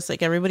think like just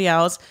like everybody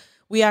else.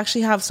 We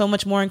actually have so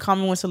much more in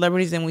common with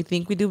celebrities than we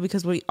think we do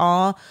because we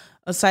all,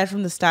 aside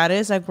from the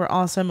status, like we're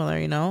all similar,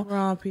 you know? We're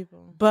all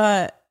people.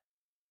 But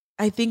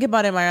I think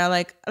about it, Mayra,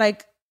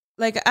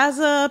 like as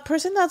a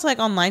person that's like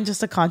online,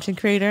 just a content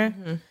creator,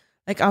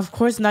 like of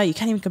course now you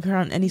can't even compare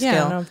on any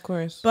scale. No, of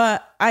course.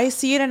 But I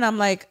see it and I'm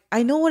like,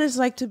 I know what it's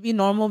like to be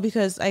normal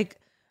because like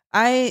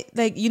I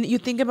like you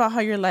think about how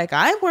you're like,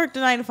 I worked a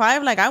 9 to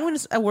 5, like I went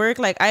to work,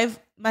 like I've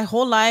my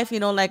whole life, you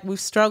know, like we've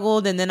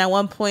struggled, and then at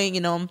one point,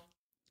 you know,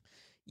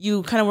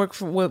 you kind of work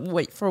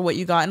for what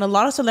you got, and a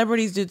lot of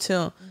celebrities do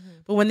too.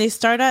 But when they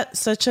start at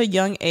such a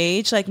young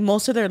age, like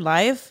most of their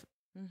life,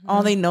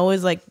 all they know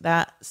is like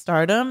that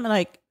stardom,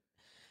 like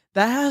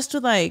that has to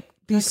like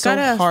be so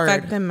hard.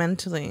 Affect them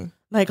mentally,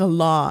 like a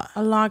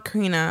lot,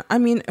 Karina. I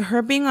mean,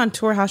 her being on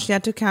tour, how she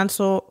had to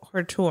cancel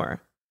her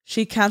tour.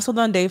 She canceled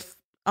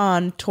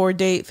on tour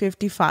date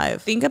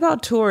 55. Think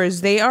about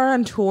tours. They are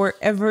on tour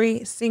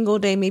every single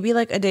day, maybe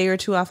like a day or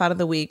two off out of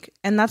the week.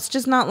 And that's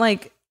just not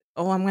like,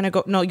 oh, I'm going to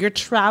go. No, you're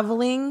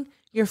traveling,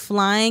 you're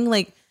flying.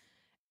 Like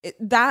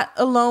that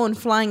alone,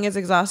 flying is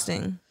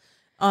exhausting.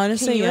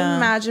 Honestly, can you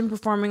imagine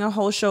performing a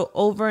whole show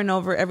over and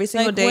over every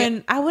single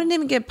day? I wouldn't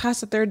even get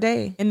past the third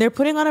day. And they're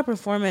putting on a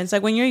performance.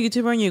 Like when you're a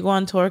YouTuber and you go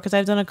on tour, because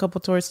I've done a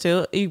couple tours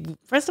too.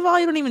 First of all,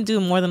 you don't even do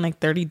more than like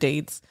 30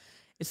 dates.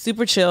 It's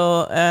super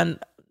chill. And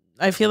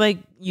I feel like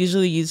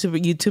usually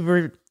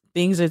YouTuber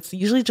things, it's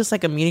usually just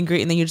like a meet and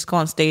greet, and then you just go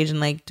on stage and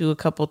like do a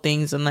couple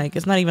things, and like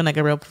it's not even like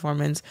a real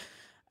performance.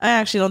 I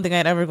actually don't think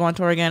I'd ever go on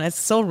tour again. It's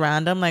so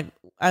random. Like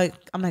I'm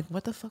like,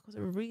 what the fuck was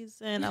the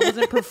reason? I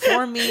wasn't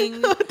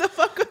performing. What the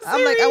fuck was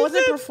I'm like, I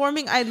wasn't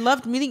performing. I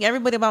loved meeting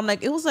everybody, but I'm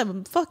like, it was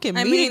a fucking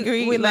meet and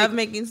greet. We love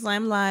making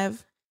slime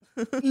live.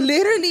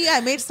 Literally, I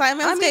made slime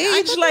on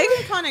stage. Like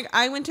iconic.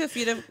 I went to a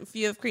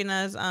few of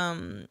Karina's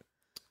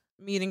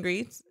meet and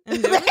greets.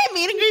 Meet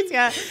and greets,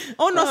 yeah.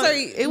 Oh no,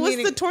 sorry. It was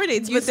the tour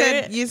dates. You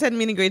said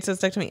meet and greets, so it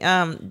stuck to me.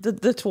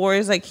 The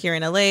tours like here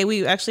in LA,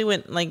 we actually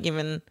went like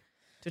even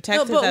to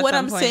Texas. No, but what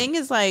I'm saying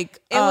is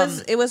like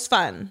it was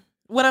fun.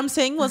 What I'm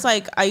saying was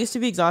like I used to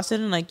be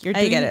exhausted, and like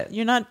I get it.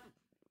 You're not,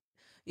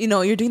 you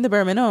know, you're doing the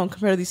bare minimum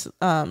compared to these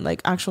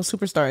like actual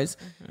superstars,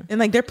 and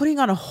like they're putting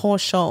on a whole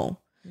show.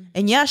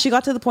 And yeah, she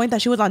got to the point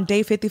that she was on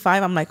day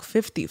 55. I'm like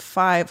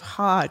 55,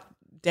 hot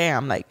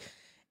damn, like.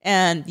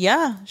 And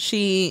yeah,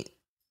 she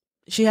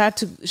had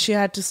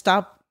to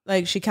stop.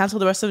 Like, she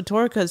canceled the rest of the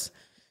tour because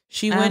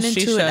she went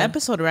into an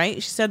episode, right?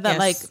 She said that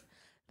like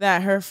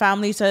that her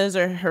family says,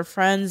 or her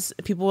friends,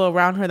 people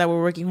around her that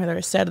were working with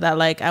her said that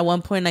like at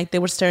one point, like they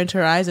would stare into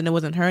her eyes and it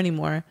wasn't her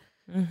anymore.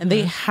 And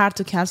they had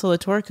to cancel the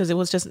tour because it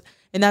was just,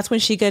 and that's when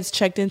she gets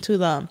checked into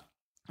the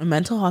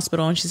mental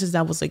hospital, and she says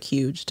that was like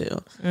huge too.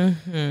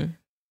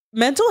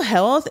 Mental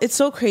health, it's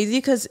so crazy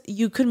because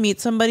you could meet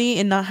somebody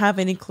and not have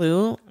any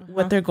clue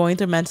what they're going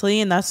through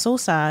mentally, and that's so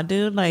sad,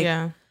 dude.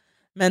 Like,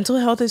 mental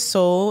health is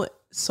so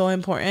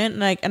important.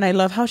 Like, and I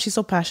love how she's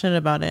so passionate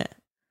about it.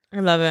 I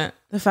love it.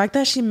 The fact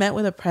that she met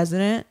with a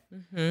president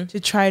to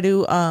try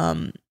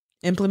to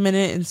implement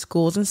it in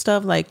schools and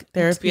stuff, like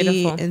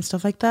therapy and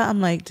stuff like that.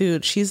 I'm like,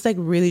 dude, she's like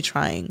really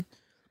trying.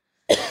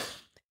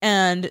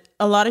 And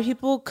a lot of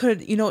people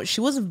could, you know,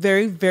 she was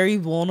very, very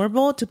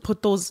vulnerable to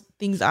put those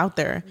things out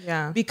there.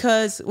 Yeah.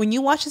 Because when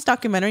you watch this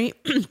documentary,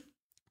 you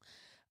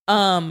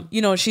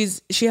know, she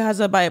has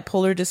a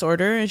bipolar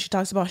disorder, and she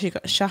talks about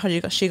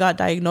she got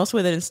diagnosed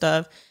with it and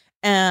stuff.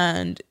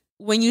 And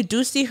when you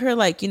do see her,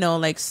 like, you know,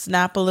 like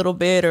snap a little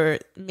bit or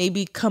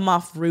maybe come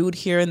off rude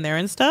here and there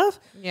and stuff.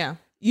 Yeah.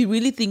 You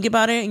really think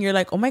about it and you're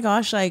like, oh my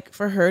gosh, like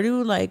for her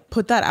to like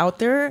put that out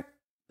there,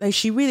 like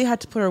she really had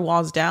to put her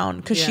walls down,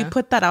 because she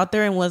put that out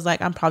there and was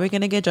like, I'm probably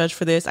going to get judged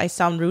for this. I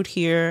sound rude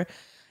here.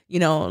 You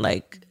know,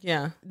 like,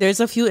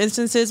 there's a few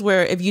instances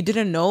where if you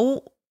didn't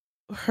know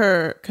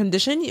her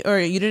condition or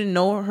you didn't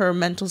know her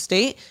mental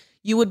state,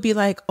 you would be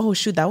like, oh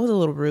shoot, that was a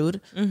little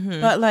rude.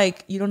 But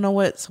like, you don't know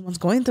what someone's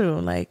going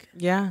through. Like,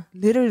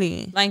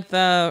 literally. Like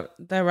the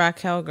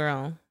Raquel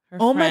girl.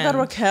 Oh my God,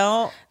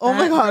 Raquel. Oh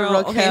my God,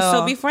 Raquel. Okay,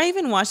 so before I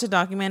even watched the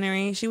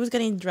documentary, she was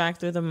getting dragged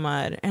through the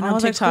mud. And I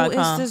was TikTok, like,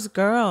 who is this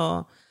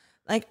girl?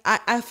 Like,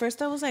 at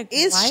first I was like, why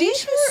is she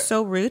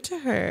so rude to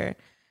her?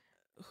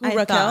 Who,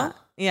 Raquel?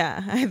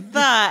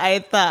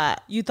 I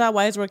thought. You thought,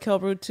 why is Raquel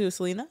rude to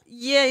Selena?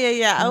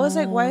 Yeah. I was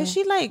like, why is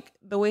she like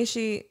the way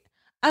she...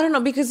 I don't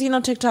know, because, you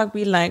know, TikTok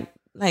be like,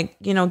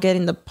 you know,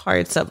 getting the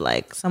parts of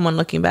like someone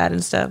looking bad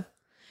and stuff.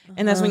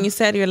 And that's when you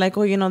said, you're like,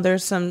 oh, you know,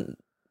 there's some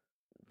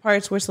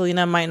parts where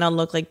Selena might not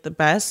look like the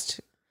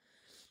best.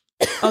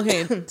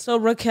 Okay, so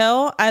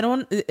Raquel,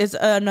 it's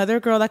another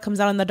girl that comes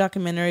out in the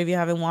documentary if you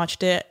haven't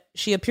watched it.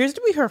 She appears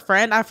to be her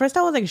friend. At first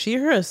I was like, she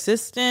her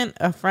assistant,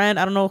 a friend?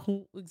 I don't know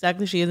who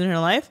exactly she is in her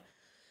life.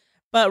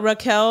 But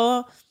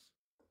Raquel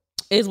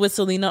is with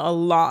Selena a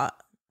lot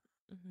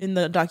in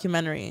the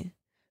documentary.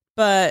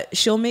 But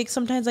she'll make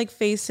sometimes like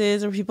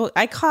faces, or people,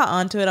 I caught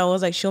onto it. I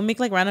was like, she'll make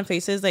like random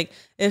faces. Like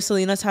if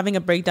Selena's having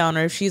a breakdown,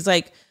 or if she's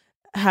like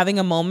having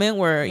a moment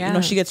where, you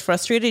know, she gets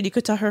frustrated, you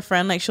could tell her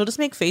friend, like she'll just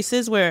make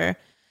faces where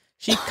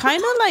she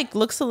kind of like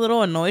looks a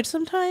little annoyed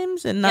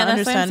sometimes and not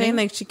understanding. What I'm saying.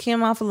 Like she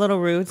came off a little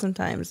rude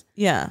sometimes.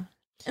 Yeah.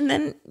 And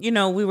then, you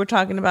know, we were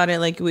talking about it.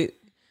 Like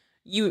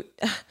you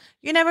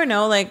never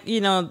know. Like,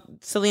 you know,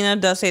 Selena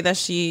does say that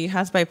she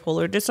has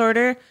bipolar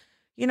disorder.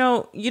 You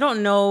know, you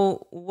don't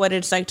know what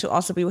it's like to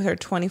also be with her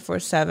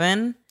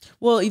 24/7.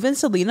 Well, even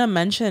Selena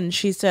mentioned,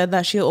 she said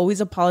that she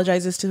always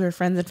apologizes to her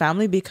friends and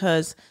family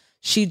because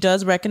she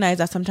does recognize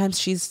that sometimes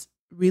she's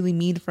really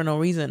mean for no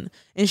reason.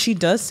 And she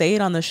does say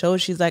it on the show.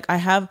 She's like, I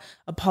have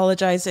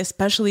apologized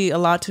especially a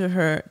lot to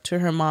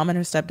her mom and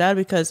her stepdad,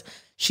 because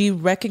she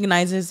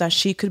recognizes that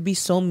she could be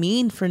so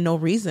mean for no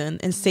reason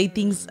and say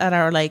things that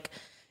are like,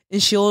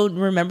 and she'll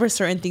remember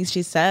certain things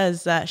she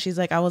says that she's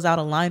like, I was out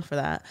of line for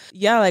that.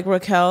 Yeah, like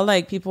Raquel,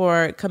 like people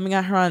are coming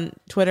at her on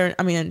Twitter.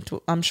 I mean,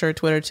 I'm sure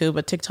Twitter too,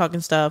 but TikTok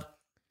and stuff.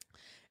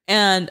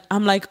 And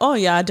I'm like, oh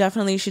yeah,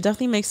 definitely. She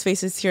definitely makes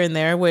faces here and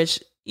there,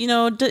 which, you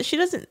know, she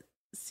doesn't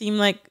seem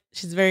like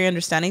she's very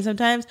understanding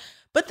sometimes.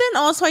 But then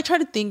also I try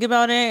to think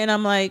about it, and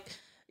I'm like,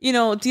 you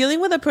know,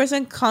 dealing with a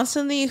person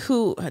constantly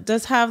who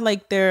does have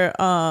like their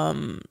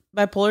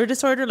bipolar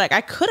disorder, like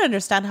I could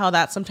understand how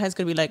that sometimes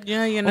could be like,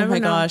 yeah, you never oh my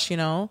know. gosh, you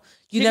know,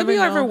 you never could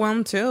be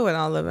overwhelmed too with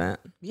all of it.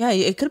 Yeah,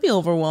 it could be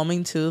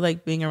overwhelming too,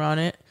 like being around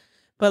it.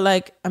 But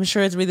like, I'm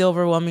sure it's really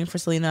overwhelming for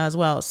Selena as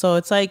well. So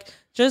it's like,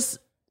 just,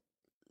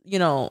 you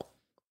know,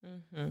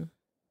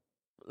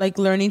 like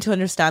learning to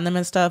understand them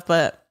and stuff.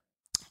 But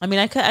I mean,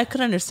 I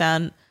could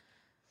understand.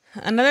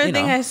 Another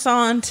thing I saw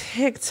on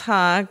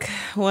TikTok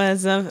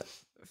was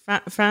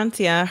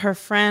Francia, her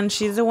friend.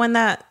 She's the one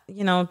that,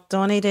 you know,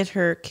 donated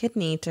her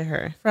kidney to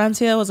her.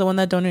 Francia was the one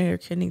that donated her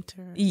kidney to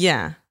her.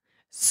 Yeah.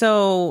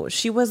 So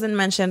she wasn't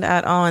mentioned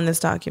at all in this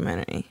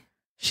documentary.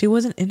 She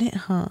wasn't in it,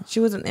 huh? She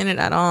wasn't in it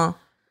at all.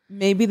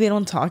 Maybe they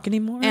don't talk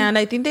anymore? And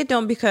I think they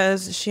don't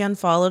because she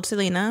unfollowed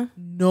Selena.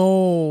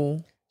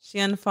 No. She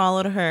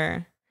unfollowed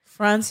her.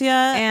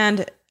 Francia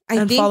and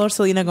unfollowed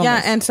Selena Gomez.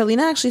 Yeah, and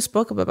Selena actually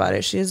spoke up about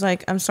it. She's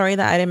like, I'm sorry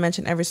that I didn't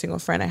mention every single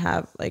friend I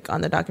have like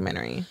on the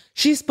documentary.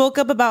 She spoke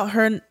up about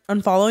her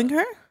unfollowing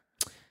her?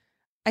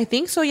 I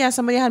think so, yeah.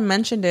 Somebody had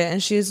mentioned it,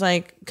 and she's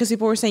like, because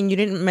people were saying you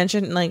didn't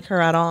mention like her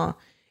at all.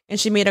 And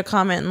she made a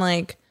comment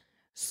like,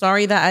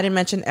 sorry that I didn't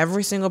mention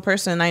every single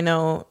person I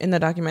know in the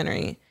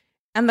documentary.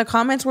 And the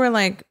comments were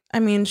like, I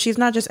mean, she's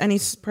not just any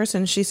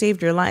person. She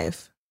saved your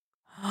life.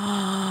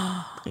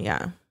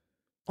 Yeah.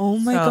 Oh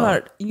my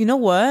God. You know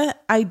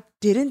what? I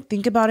didn't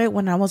think about it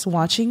when I was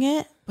watching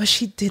it, but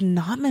she did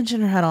not mention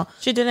her at all.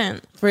 She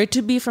didn't. For it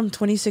to be from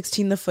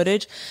 2016, the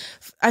footage,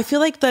 I feel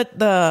like that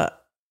the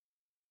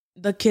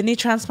kidney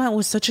transplant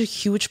was such a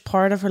huge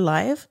part of her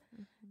life.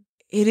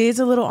 It is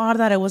a little odd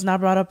that it was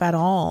not brought up at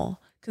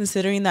all,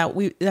 considering that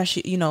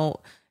she, you know,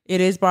 it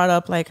is brought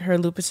up, like her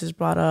lupus is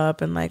brought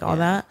up and like all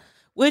that,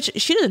 which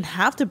she didn't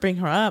have to bring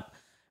her up.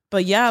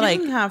 But yeah, she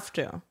didn't have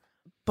to.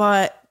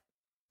 But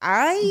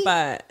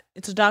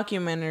it's a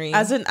documentary.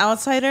 As an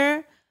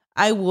outsider,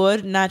 I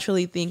would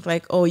naturally think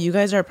like, oh, you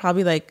guys are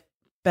probably like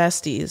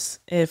besties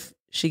if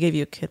she gave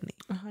you a kidney.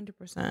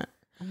 100%.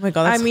 Oh my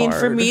God, that's hard.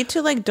 for me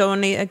to like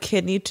donate a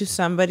kidney to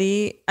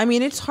somebody, I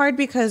mean, it's hard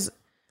because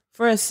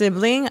for a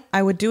sibling,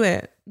 I would do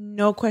it.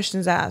 No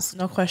questions asked.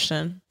 No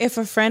question. If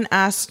a friend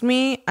asked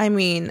me, I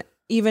mean,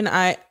 even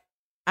I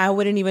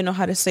wouldn't even know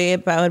how to say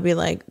it, but I would be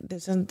like,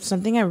 this is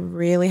something I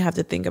really have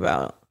to think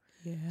about.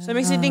 Yeah. So it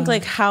makes me think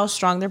like how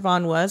strong their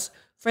bond was.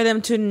 For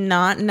them to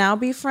not now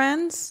be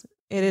friends,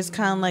 it is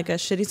kind of like a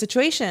shitty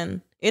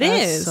situation.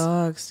 That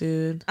sucks,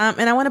 dude.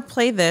 And I want to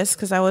play this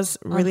because I was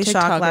really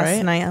shocked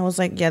last night. I was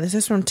like, yeah, this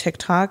is from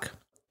TikTok.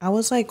 I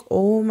was like,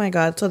 oh my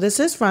God. So this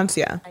is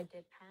Francia. I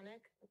did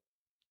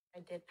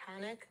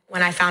panic.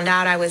 When I found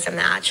out I was a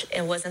match,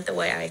 it wasn't the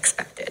way I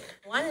expected.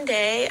 One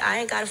day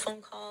I got a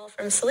phone call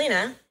from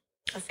Selena,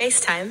 a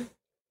FaceTime,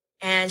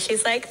 and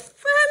she's like,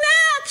 we're a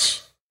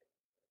match.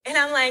 And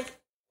I'm like,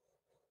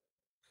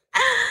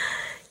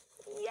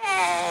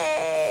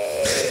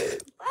 yay.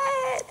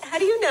 What? How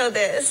do you know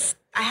this?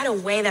 I had a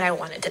way that I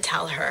wanted to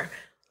tell her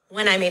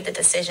when I made the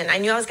decision. I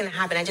knew it was going to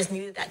happen. I just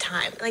knew at that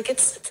time. Like,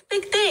 it's a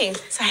big thing.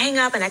 So I hang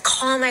up and I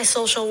call my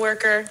social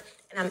worker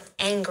and I'm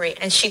angry.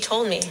 And she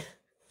told me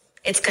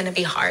it's going to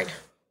be hard.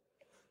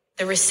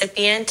 The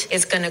recipient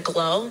is going to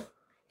glow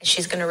and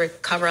she's going to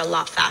recover a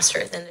lot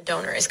faster than the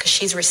donor is because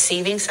she's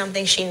receiving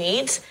something she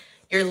needs.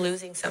 You're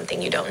losing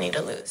something you don't need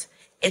to lose.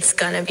 It's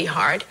going to be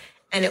hard.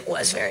 And it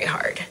was very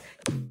hard.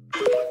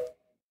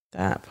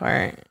 That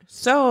part.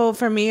 So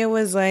for me, it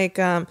was like,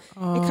 it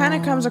kind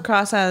of comes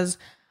across as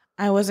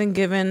I wasn't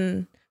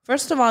given.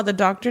 First of all, the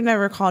doctor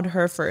never called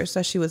her first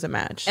that she was a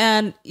match.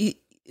 And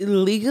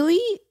legally,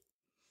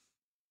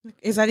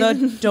 is that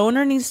the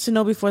donor needs to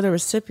know before the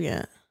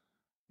recipient.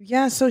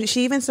 Yeah. So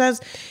she even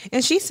says,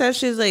 and she says,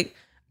 she's like,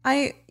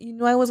 I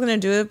was going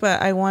to do it,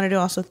 but I wanted to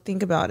also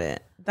think about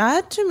it.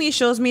 That to me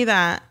shows me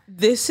that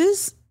this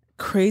is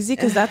crazy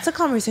because that's a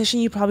conversation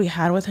you probably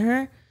had with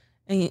her.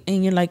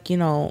 And you're like, you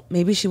know,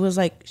 maybe she was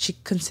like, she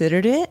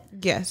considered it.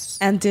 Yes.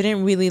 And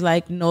didn't really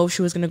like know if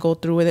she was going to go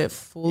through with it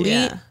fully.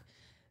 Yeah.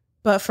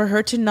 But for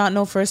her to not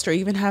know first or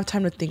even have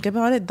time to think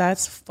about it,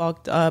 that's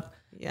fucked up.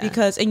 Yeah.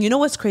 Because, and you know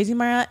what's crazy,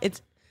 Mayra?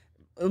 It's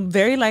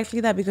very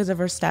likely that because of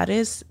her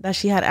status that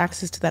she had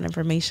access to that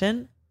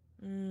information.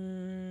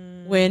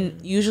 When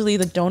usually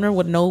the donor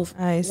would know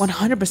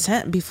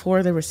 100%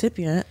 before the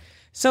recipient.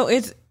 So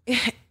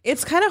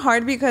it's kind of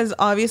hard because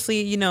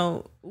obviously, you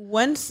know,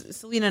 once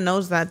Selena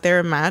knows that they're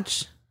a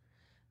match,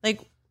 like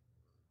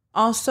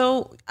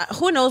also,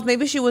 who knows,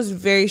 maybe she was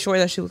very sure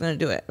that she was going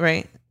to do it,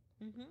 right?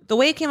 Mm-hmm. The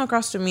way it came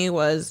across to me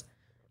was,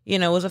 you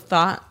know, it was a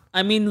thought.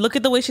 I mean, look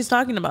at the way she's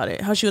talking about it.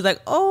 How she was like,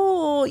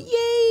 oh,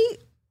 yay.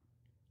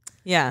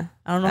 Yeah.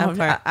 I don't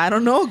know. I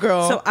don't know,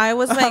 girl. So I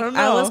was like,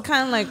 I was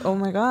kind of like, oh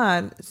my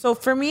God. So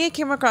for me, it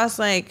came across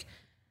like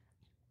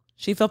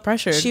she felt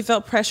pressured. She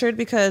felt pressured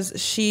because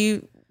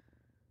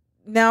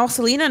now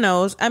Selena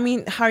knows. I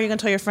mean, how are you gonna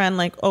tell your friend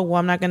like, oh, well,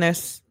 I'm not gonna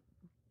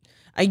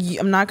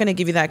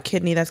give you that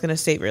kidney that's gonna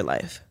save your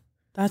life?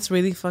 That's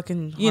really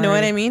fucking hard. You know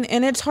what I mean?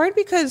 And it's hard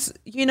because,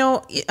 you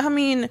know, I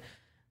mean,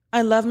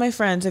 I love my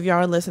friends if y'all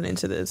are listening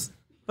to this,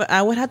 but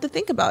I would have to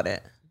think about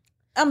it.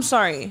 I'm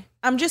sorry.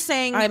 I'm just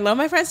saying. I love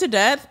my friends to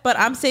death, but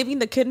I'm saving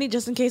the kidney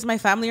just in case my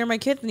family or my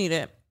kids need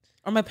it.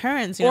 Or my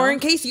parents, or in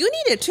case you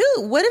need it too.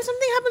 What if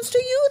something happens to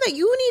you that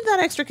you need that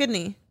extra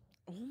kidney?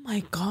 Oh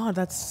my God,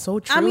 that's so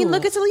true. I mean,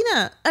 look at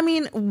Selena. I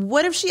mean,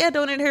 what if she had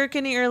donated her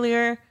kidney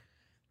earlier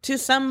to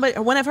somebody,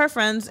 one of her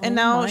friends, and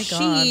now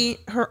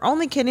her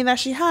only kidney that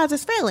she has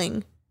is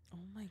failing? Oh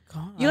my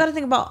God. You got to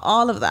think about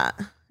all of that.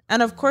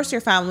 And of course,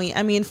 your family.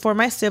 I mean, for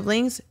my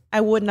siblings, I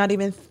would not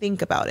even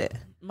think about it.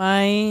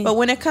 But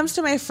when it comes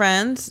to my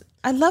friends,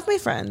 I love my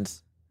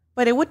friends,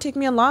 but it would take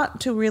me a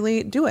lot to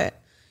really do it.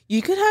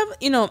 You could have,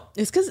 you know,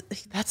 it's because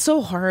that's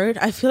so hard.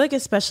 I feel like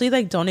especially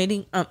like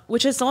donating,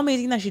 which is so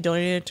amazing that she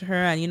donated to her.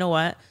 And you know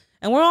what?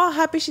 And we're all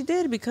happy she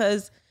did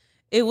because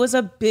it was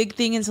a big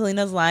thing in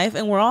Selena's life.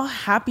 And we're all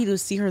happy to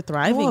see her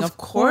thriving. Oh, of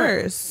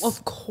course.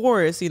 Of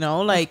course, you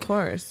know, like. Of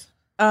course.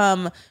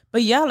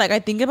 But yeah, like I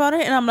think about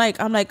it and I'm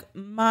like,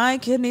 my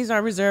kidneys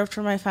are reserved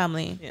for my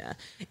family. Yeah.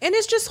 And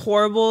it's just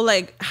horrible,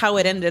 like how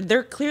it ended.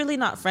 They're clearly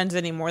not friends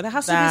anymore. That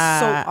has to be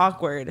so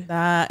awkward.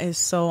 That is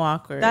so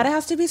awkward. That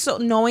has to be so,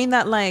 knowing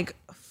that like,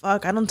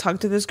 fuck, I don't talk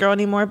to this girl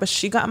anymore, but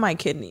she got my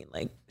kidney.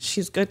 Like,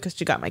 she's good because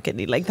she got my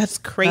kidney. Like, that's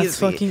crazy. That's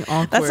fucking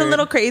awkward. That's a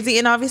little crazy.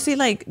 And obviously,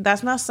 like,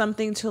 that's not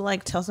something to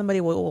like tell somebody,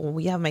 well,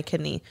 we have my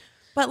kidney.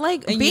 But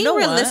like and being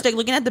realistic,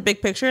 looking at the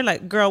big picture,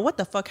 like, girl, what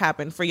the fuck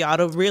happened for y'all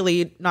to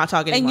really not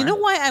talk anymore? And you know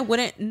why I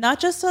wouldn't, not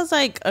just as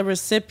like a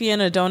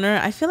recipient, a donor,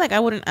 I feel like I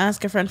wouldn't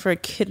ask a friend for a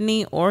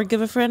kidney or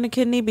give a friend a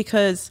kidney,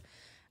 because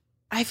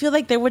I feel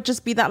like there would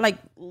just be that like,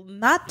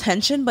 not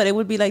tension, but it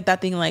would be like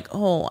that thing like,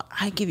 oh,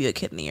 I give you a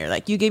kidney, or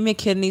like you gave me a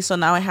kidney, so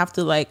now I have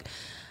to like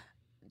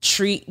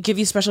give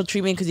you special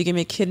treatment because you gave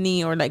me a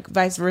kidney, or like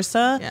vice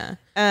versa. Yeah.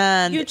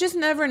 And you just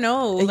never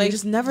know. Like, you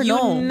just never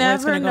know. You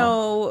never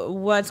know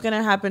what's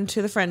gonna happen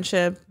to the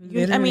friendship.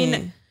 I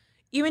mean,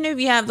 even if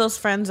you have those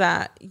friends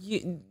that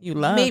you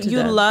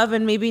love,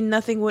 and maybe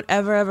nothing would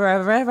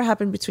ever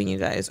happen between you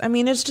guys. I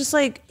mean, it's just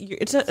like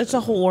it's a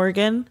whole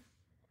organ.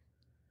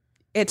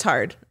 It's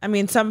hard. I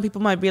mean, some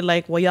people might be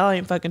like, "Well, y'all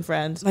ain't fucking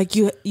friends." Like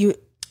you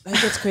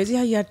like, it's crazy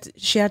how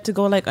she had to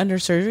go like under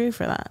surgery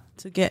for that,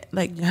 to get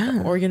like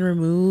the organ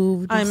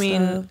removed. I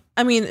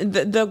mean,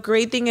 the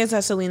great thing is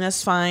that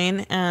Selena's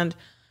fine, and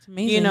it's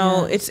amazing,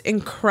 it's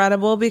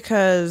incredible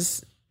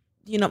because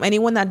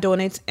anyone that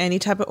donates any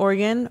type of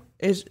organ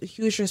is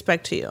huge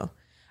respect to you.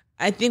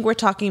 I think we're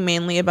talking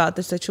mainly about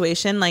the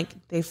situation. Like,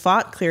 they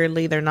fought,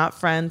 clearly they're not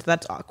friends.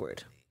 That's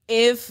awkward.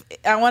 If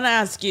I want to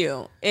ask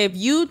you, if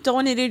you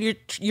donated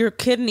your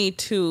kidney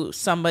to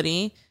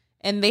somebody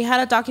and they had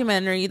a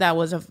documentary that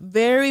was a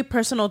very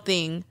personal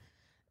thing,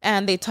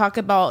 and they talk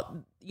about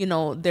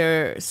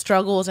their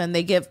struggles, and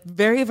they get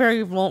very,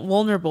 very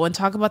vulnerable and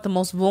talk about the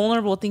most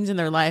vulnerable things in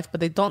their life, but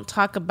they don't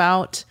talk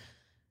about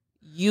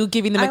you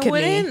giving them a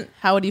kidney,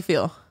 how would you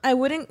feel? I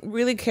wouldn't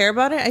really care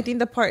about it. I think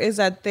the part is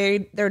that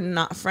they're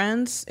not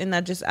friends, and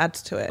that just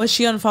adds to it. But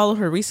she unfollowed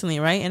her recently,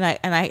 right? And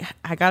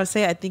I gotta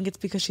say, I think it's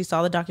because she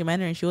saw the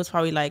documentary and she was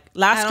probably like,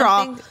 last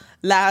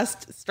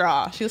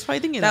straw. She was probably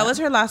thinking that was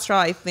her last straw,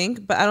 I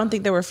think. But I don't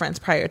think they were friends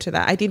prior to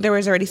that. I think there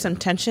was already some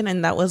tension,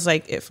 and that was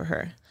like it for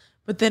her.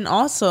 But then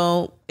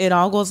also, it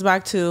all goes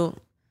back to,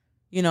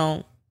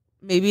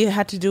 maybe it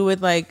had to do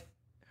with like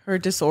her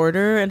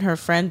disorder, and her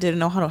friend didn't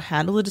know how to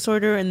handle the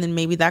disorder, and then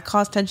maybe that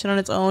caused tension on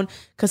its own,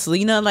 because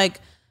Selena like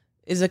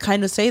is the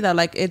kind to say that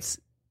like it's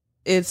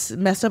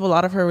messed up a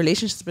lot of her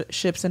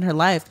relationships in her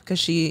life, because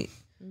she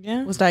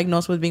was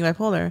diagnosed with being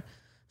bipolar.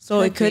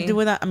 So it could do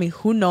with that. I mean,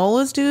 who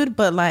knows, dude?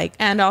 But like,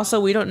 and also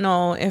we don't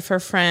know if her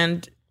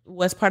friend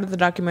was part of the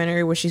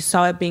documentary where she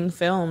saw it being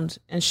filmed,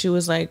 and she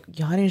was like,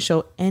 y'all didn't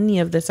show any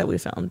of this that we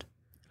filmed.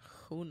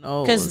 Who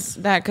knows? Because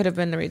that could have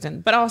been the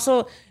reason. But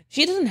also,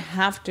 she doesn't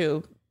have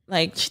to.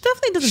 Like, she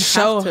definitely doesn't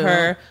show have to.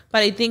 her,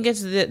 but I think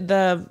it's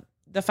the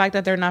fact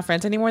that they're not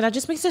friends anymore that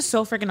just makes it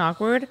so freaking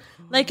awkward.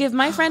 Like, if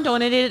my friend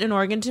donated an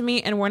organ to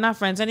me and we're not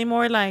friends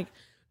anymore, like,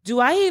 do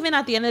I even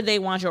at the end of the day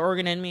want your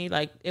organ in me?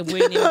 Like, it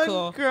wouldn't even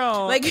cool,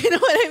 girl. Like, you know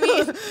what I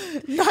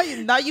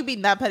mean? not you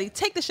being that petty.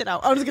 Take the shit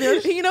out. I'm just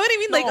kidding. You know what I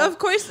mean? No. Like, of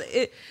course,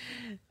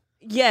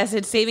 yes,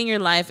 it's saving your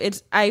life.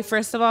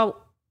 First of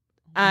all,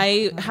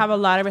 I have a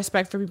lot of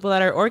respect for people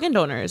that are organ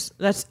donors.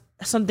 That's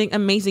something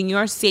amazing. You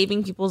are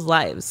saving people's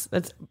lives.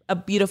 That's a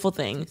beautiful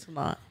thing. It's a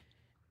lot.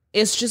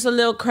 It's just a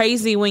little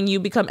crazy when you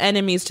become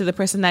enemies to the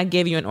person that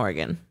gave you an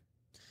organ.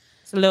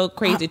 It's a little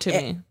crazy to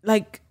me.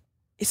 Like,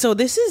 so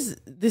this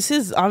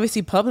is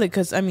obviously public,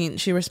 because I mean,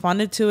 she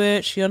responded to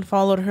it. She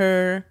unfollowed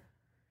her.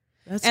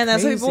 That's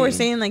what people were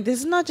saying. Like,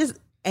 this is not just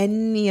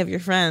any of your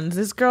friends.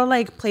 This girl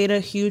like played a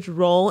huge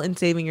role in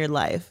saving your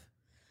life.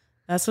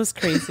 That's what's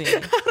crazy. I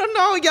don't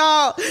know,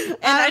 y'all. And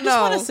I just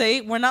want to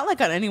say, we're not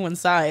like on anyone's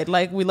side.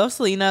 Like, we love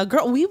Selena.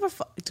 Girl,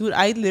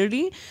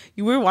 dude,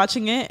 you were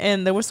watching it,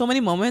 and there were so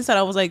many moments that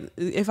I was like,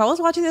 if I was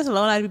watching this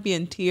alone, I'd be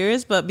in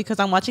tears. But because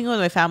I'm watching it with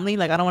my family,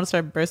 like, I don't want to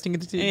start bursting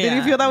into tears. Yeah. Did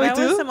you feel that way too?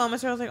 There was some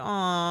moments where I was like,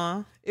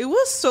 aw. It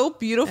was so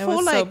beautiful. It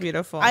was so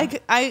beautiful.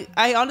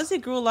 I honestly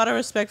grew a lot of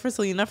respect for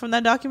Selena from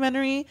that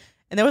documentary.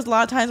 And there was a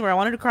lot of times where I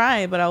wanted to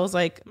cry, but I was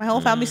like, my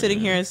whole family sitting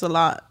here is a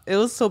lot. It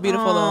was so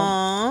beautiful,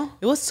 though.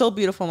 It was so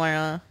beautiful,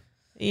 Mayra.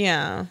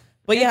 Yeah.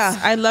 But yeah,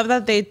 I love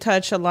that they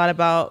touch a lot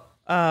about,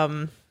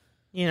 mental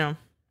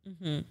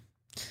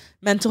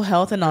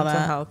health and all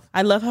that. Health.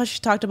 I love how she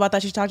talked about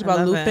that. She talked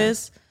about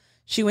lupus.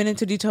 She went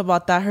into detail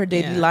about that, her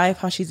daily life,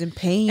 how she's in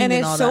pain, and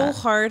it's all so that.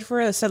 hard for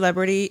a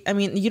celebrity. I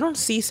mean, you don't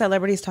see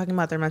celebrities talking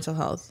about their mental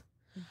health.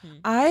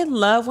 I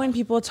love when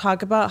people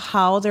talk about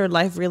how their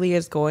life really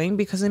is going,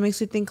 because it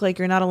makes you think like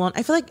you're not alone.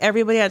 I feel like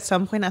everybody at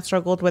some point has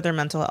struggled with their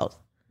mental health.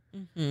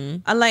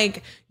 And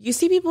like, you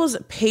see people's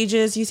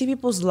pages, you see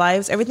people's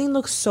lives, everything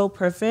looks so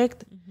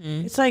perfect.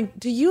 It's like,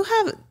 do you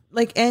have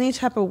like any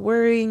type of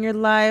worry in your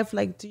life?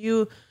 Like, do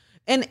you?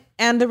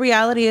 And the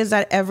reality is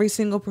that every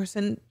single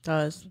person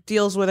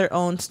deals with their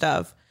own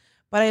stuff.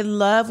 But I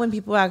love when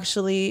people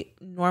actually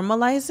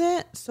normalize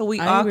it, so we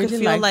all could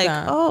feel like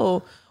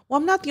oh, well,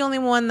 I'm not the only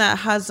one that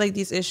has like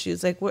these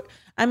issues. Like,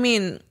 I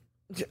mean,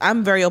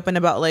 I'm very open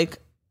about like,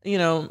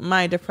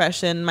 my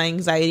depression, my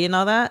anxiety and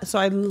all that. So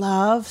I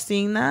love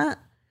seeing that.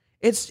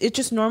 It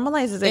just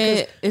normalizes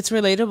it. It's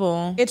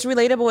relatable. It's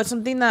relatable. It's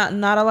something that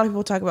not a lot of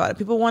people talk about.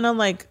 People want to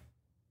like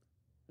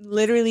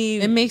literally.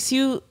 It makes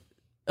you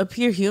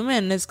appear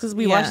human. It's because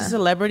we watch the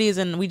celebrities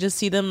and we just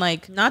see them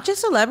like not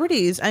just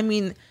celebrities. I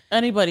mean,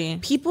 anybody.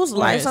 People's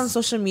lives on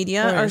social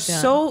media are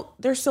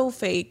they're so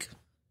fake.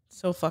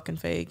 So fucking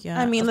fake. Yeah.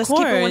 I mean, let's keep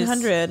it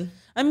 100.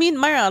 I mean,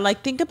 Mayra,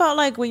 like think about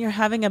like when you're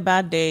having a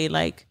bad day,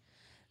 like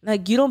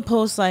you don't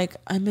post like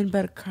I'm in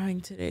bed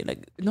crying today.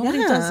 Like nobody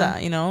does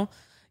that, you know?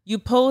 You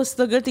post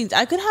the good things.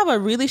 I could have a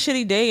really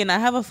shitty day and I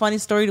have a funny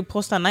story to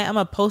post at night. I'm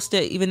gonna post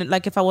it even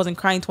like if I wasn't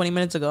crying 20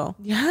 minutes ago.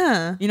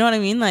 Yeah. You know what I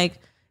mean? Like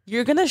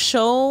you're gonna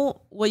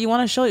show what you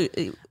want to show.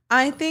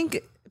 I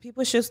think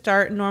people should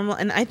start normal,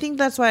 and I think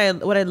that's why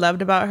what I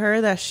loved about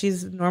her, that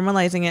she's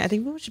normalizing it. I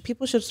think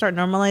people should start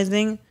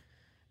normalizing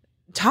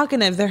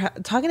talking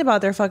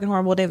about their fucking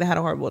horrible day if they had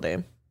a horrible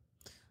day.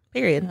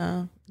 Period.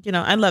 You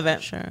know, I love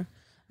it. Sure.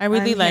 I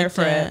really like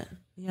it.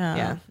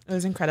 Yeah, it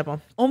was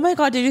incredible. Oh my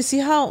god, did you see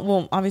how?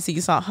 Well, obviously you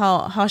saw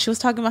how she was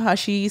talking about how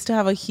she used to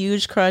have a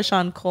huge crush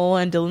on Cole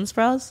and Dylan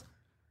Sprouse,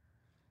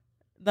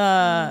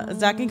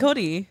 Zach and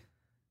Cody.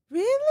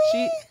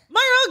 Really?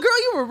 Mayra,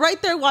 girl, you were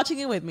right there watching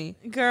it with me.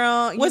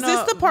 Girl, was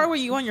this the part where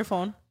you on your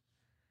phone?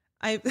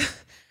 I'm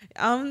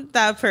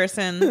that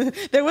person.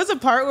 There was a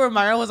part where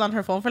Mayra was on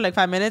her phone for like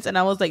 5 minutes, and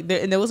I was like,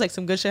 there was like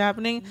some good shit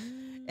happening.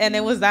 And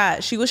it was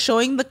that she was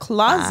showing the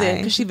closet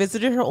because she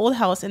visited her old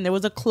house, and there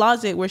was a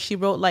closet where she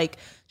wrote like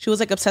she was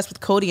like obsessed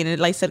with Cody, and it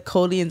like said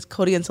Cody and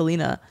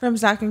Selena from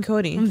Zach and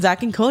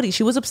Cody.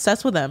 She was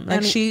obsessed with them.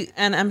 Like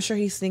and I'm sure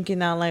he's thinking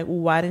now like,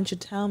 why didn't you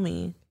tell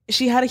me?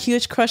 She had a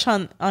huge crush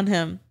on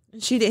him.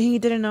 He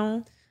didn't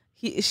know.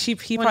 He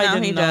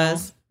probably didn't know.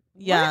 Does.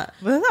 Yeah,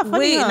 but that's not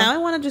funny. Wait, now I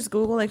want to just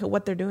Google like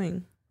what they're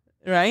doing.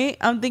 Right?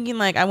 I'm thinking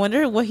like I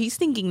wonder what he's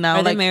thinking now.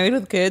 Are they married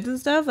with kids and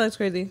stuff? That's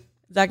crazy.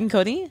 Zach and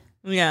Cody.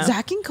 Yeah.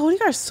 Zach and Cody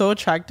are so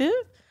attractive.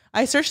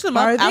 I searched them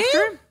up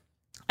after.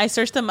 I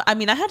searched them. I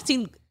mean, I had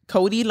seen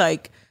Cody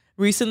like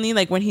recently,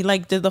 like when he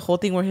like did the whole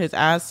thing where his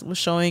ass was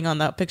showing on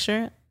that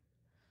picture.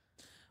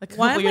 Like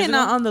why am I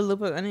not on the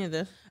loop of any of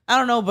this? I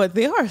don't know, but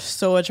they are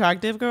so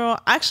attractive, girl.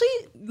 Actually,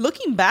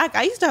 looking back,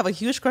 I used to have a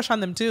huge crush on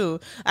them too.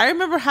 I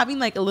remember having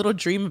like a little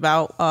dream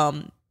about I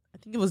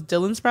think it was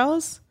Dylan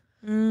Sprouse.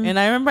 And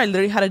I remember I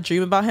literally had a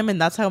dream about him,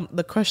 and that's how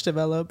the crush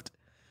developed.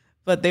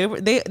 But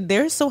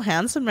they're so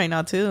handsome right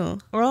now too.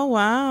 Oh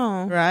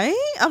wow.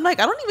 Right? I'm like,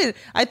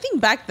 I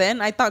think back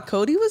then I thought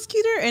Cody was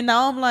cuter, and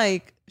now I'm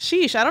like,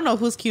 sheesh, I don't know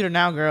who's cuter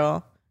now,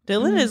 girl.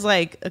 Dylan is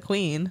like a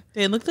queen.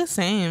 They look the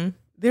same.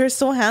 They're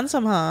so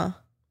handsome, huh?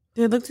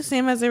 They look the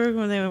same as they were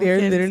when they were They're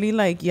kids. Literally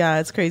like,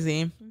 yeah, it's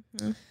crazy.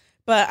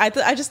 But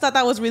I just thought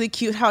that was really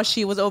cute how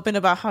she was open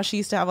about how she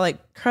used to have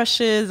like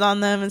crushes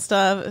on them and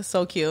stuff. It's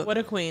so cute. What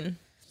a queen.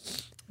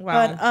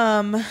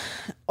 Wow. But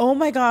oh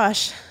my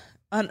gosh.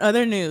 On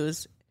other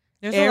news,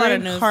 there's a lot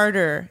of news.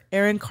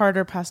 Aaron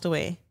Carter passed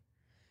away.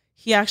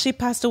 He actually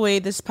passed away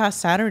this past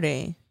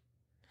Saturday.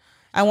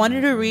 I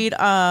wanted to read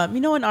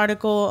an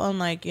article on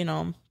like,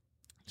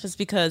 just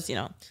because,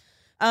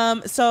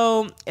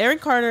 so Aaron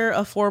Carter,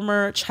 a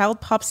former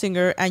child pop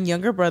singer and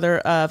younger brother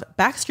of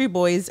Backstreet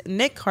Boys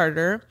Nick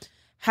Carter,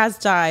 has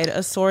died,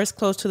 a source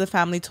close to the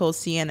family told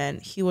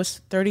CNN. He was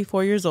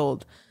 34 years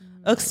old.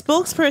 A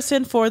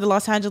spokesperson for the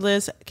Los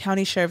Angeles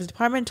County Sheriff's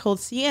Department told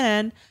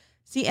CNN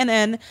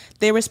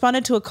they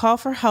responded to a call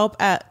for help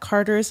at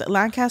Carter's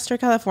Lancaster,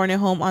 California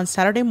home on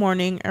Saturday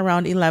morning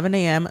around 11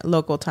 a.m.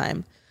 local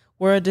time,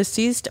 where a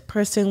deceased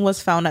person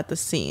was found at the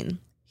scene.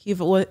 He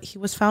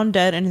was found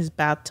dead in his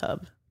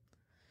bathtub.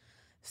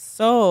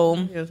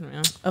 So,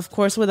 of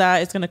course, with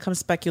that, it's going to come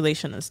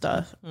speculation and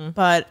stuff.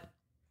 But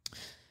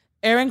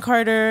Aaron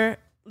Carter,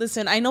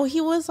 listen, I know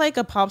he was like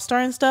a pop star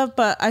and stuff,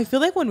 but I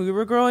feel like when we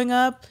were growing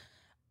up,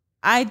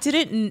 I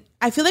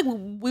feel like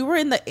we were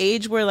in the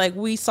age where like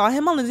we saw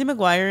him on Lizzie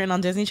McGuire and on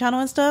Disney Channel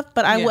and stuff,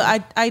 but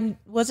I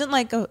wasn't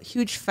like a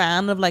huge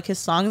fan of like his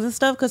songs and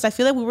stuff because I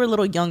feel like we were a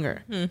little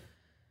younger.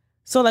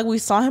 So like we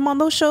saw him on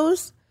those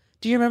shows.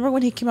 Do you remember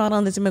when he came out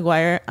on Lizzie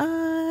McGuire?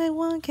 I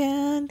want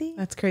candy.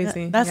 That's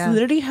crazy. That's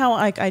literally how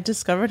I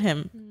discovered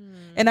him.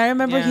 And I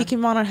remember he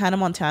came out on Hannah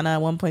Montana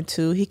at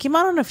 1.2. He came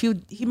out on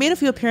he made a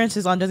few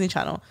appearances on Disney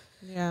Channel.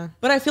 Yeah.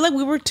 But I feel like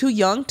we were too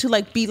young to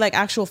like be like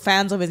actual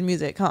fans of his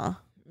music, huh?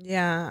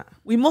 Yeah.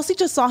 We mostly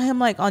just saw him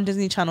like on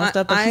Disney Channel and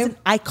stuff, but he's an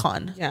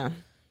icon. Yeah.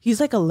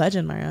 He's like a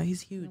legend, Mayra. He's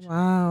huge.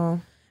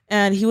 Wow.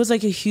 And he was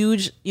like a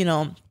huge,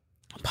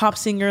 pop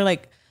singer.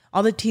 Like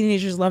all the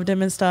teenagers loved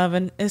him and stuff.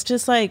 And it's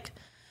just like,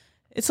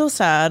 it's so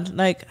sad.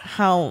 Like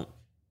how,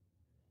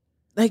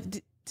 like,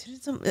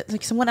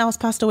 someone else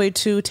passed away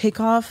too.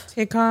 Takeoff.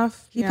 He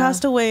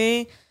passed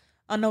away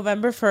on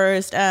November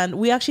 1st. And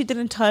we actually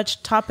didn't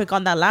touch topic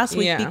on that last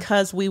week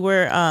because we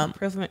were,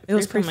 it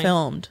was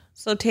pre-filmed.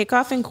 So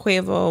Takeoff and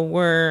Quavo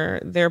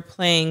were there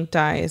playing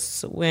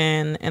dice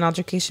when an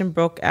altercation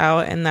broke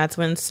out, and that's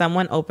when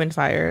someone opened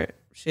fire,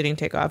 shooting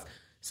Takeoff.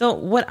 So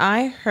what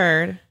I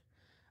heard,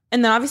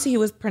 and then obviously he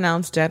was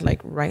pronounced dead like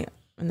right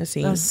in the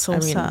scene. That's so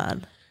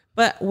sad.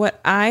 But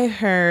what I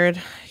heard,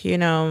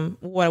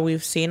 what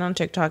we've seen on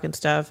TikTok and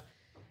stuff,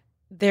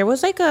 there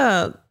was like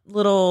a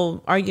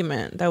little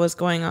argument that was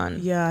going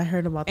on. Yeah, I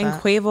heard about that.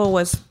 And Quavo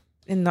was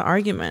in the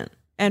argument.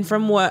 And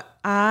from what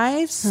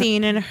I've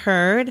seen and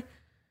heard,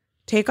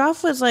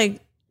 Takeoff was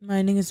like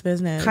minding his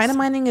business. Kind of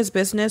minding his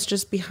business,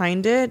 just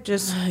behind it,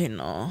 just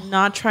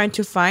not trying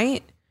to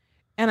fight.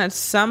 And at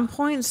some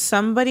point,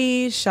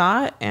 somebody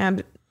shot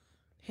and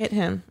hit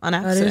him on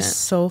accident. That is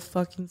so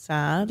fucking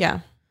sad. Yeah.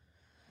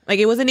 Like,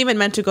 it wasn't even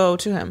meant to go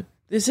to him.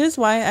 This is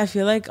why I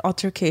feel like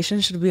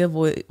altercation should be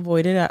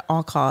avoided at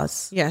all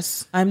costs.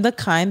 Yes. I'm the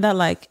kind that,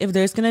 like, if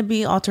there's going to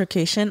be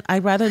altercation,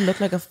 I'd rather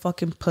look like a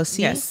fucking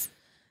pussy. Yes.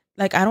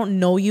 Like, I don't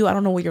know you. I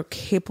don't know what you're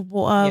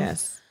capable of.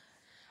 Yes.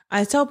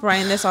 I tell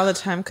Bryan this all the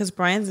time because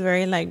Bryan's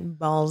very, like,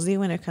 ballsy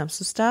when it comes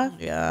to stuff.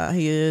 Yeah,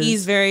 he is.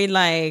 He's very,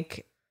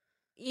 like,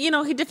 he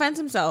defends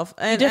himself.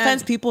 He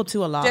defends people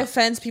too a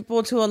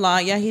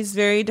lot. Yeah, he's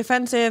very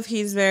defensive.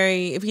 He's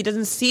very, if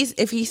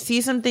he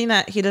sees something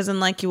that he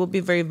doesn't like, he will be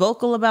very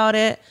vocal about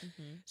it.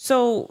 Mm-hmm.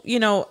 So,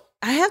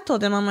 I have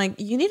told him, I'm like,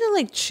 you need to,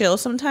 like, chill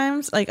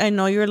sometimes. Like, I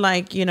know you're,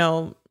 like,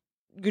 you're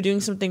doing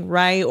something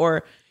right,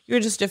 or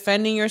you're just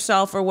defending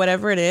yourself or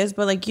whatever it is,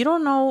 but, like, you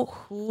don't know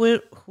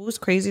who's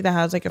crazy that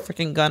has, like, a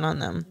freaking gun on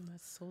them.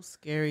 That's so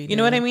scary. You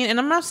know what I mean? And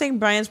I'm not saying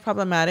Bryan's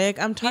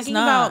problematic. I'm talking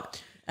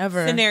about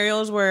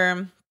scenarios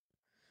where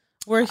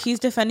he's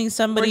defending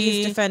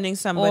somebody,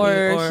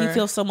 or he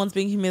feels someone's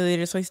being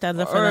humiliated, so he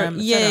stands up for them.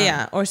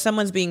 Yeah. Or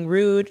someone's being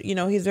rude.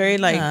 He's very,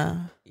 like,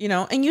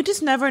 and you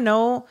just never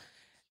know.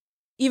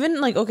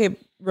 Even, like, okay,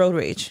 road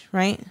rage,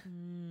 right?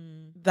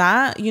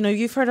 That,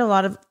 you've heard a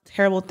lot of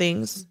terrible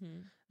things. Mm-hmm.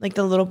 Like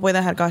the little boy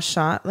that got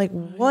shot. Like,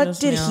 what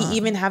did he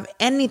even have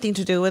anything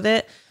to do with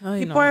it?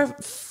 People are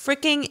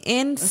freaking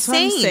insane. That's what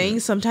I'm saying.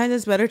 Sometimes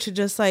it's better to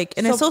just, like,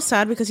 and it's so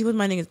sad because he was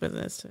minding his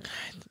business too.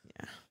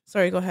 Yeah.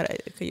 Sorry, go ahead.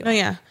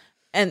 Yeah.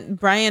 And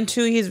Bryan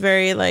too, he's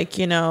very, like,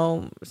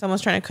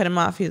 someone's trying to cut him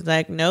off. He's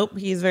like, nope.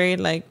 He's very,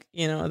 like,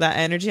 that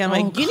energy. I'm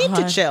like, you need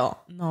to chill.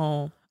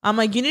 No. I'm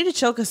like, you need to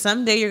chill because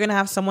someday you're going to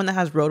have someone that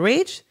has road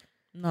rage.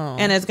 No.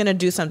 And it's going to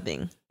do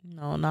something.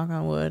 No, knock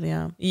on wood,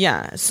 yeah.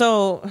 Yeah.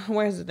 So,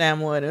 where's the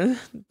damn wood?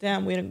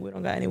 Damn, we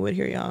don't got any wood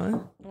here,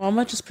 y'all. Well, I'm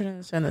not just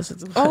pretending this.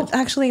 Oh,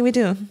 actually, we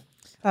do.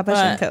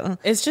 Papash.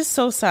 It's just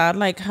so sad,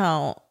 like,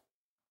 how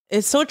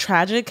it's so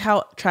tragic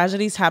how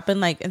tragedies happen,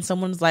 like, and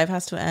someone's life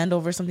has to end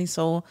over something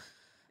so.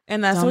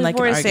 And that's what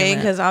people are saying,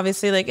 because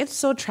obviously, like, it's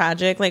so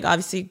tragic. Like,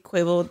 obviously,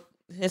 Quavo,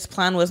 his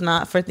plan was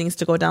not for things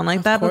to go down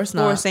like that. Of course, but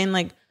people were saying,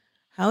 like,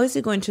 how is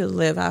he going to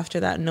live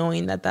after that,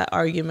 knowing that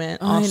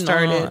argument all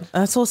started?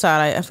 That's so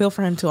sad. I feel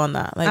for him too on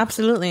that. Like,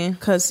 absolutely,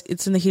 because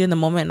it's in the heat of the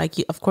moment. Like,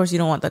 of course, you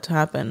don't want that to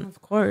happen. Of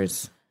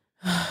course,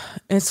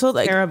 it's so,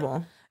 like,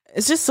 terrible.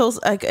 It's just so,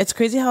 like, it's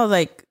crazy how,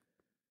 like,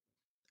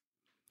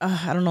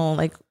 I don't know,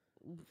 like,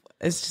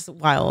 it's just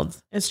wild.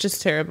 It's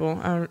just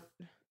terrible.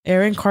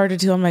 Aaron Carter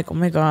too. I'm like, oh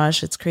my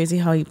gosh, it's crazy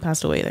how he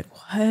passed away. Like,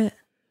 what?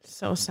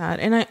 So sad.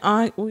 And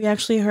we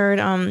actually heard.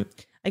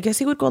 I guess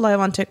he would go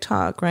live on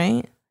TikTok,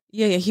 right?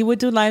 Yeah, he would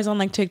do lives on,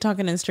 like, TikTok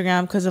and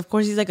Instagram because, of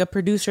course, he's, like, a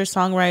producer,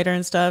 songwriter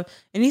and stuff.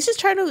 And he's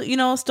just trying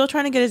to, still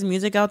trying to get his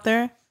music out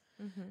there.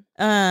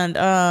 Mm-hmm.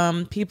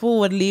 And people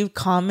would leave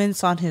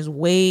comments on his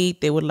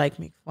weight. They would, like,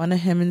 make fun of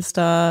him and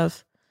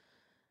stuff.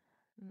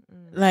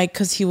 Like,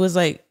 because he was,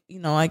 like,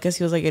 I guess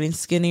he was, like, getting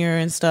skinnier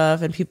and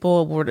stuff. And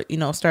people would,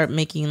 start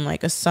making,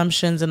 like,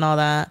 assumptions and all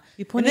that.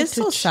 And it's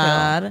so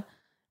sad.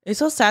 It's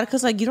so sad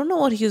because, like, you don't know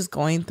what he was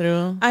going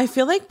through. I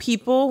feel like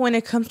people, when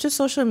it comes to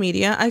social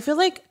media, I feel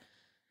like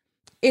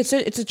it's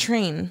a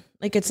train.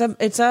 Like, it's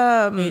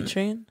a hate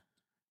train.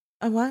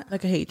 A what?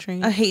 Like a hate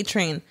train. A hate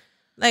train.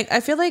 Like,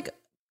 I feel like,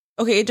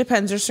 okay, it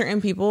depends. There's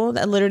certain people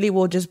that literally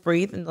will just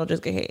breathe and they'll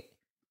just get hate.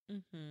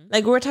 Mm-hmm.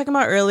 Like we were talking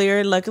about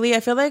earlier. Luckily, I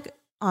feel like,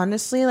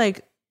 honestly,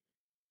 like,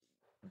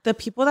 the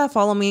people that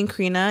follow me and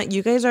Karina,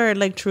 you guys are,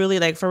 like, truly,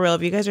 like, for real.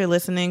 If you guys are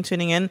listening,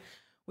 tuning in,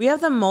 we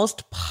have the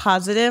most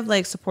positive,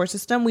 like, support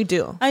system. We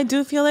do. I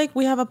do feel like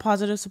we have a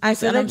positive support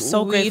system. I'm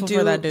so grateful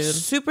for that, dude.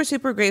 Super,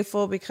 super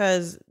grateful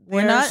because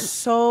we're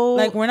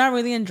not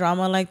really in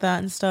drama like that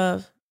and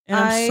stuff. And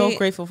I'm so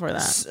grateful for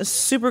that.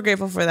 Super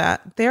grateful for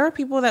that. There are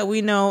people that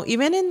we know,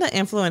 even in the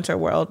influencer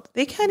world,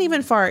 they can't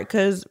even fart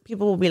because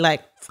people will be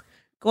like,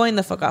 going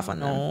the fuck off on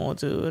them. No,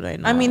 dude, I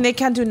know. I mean, they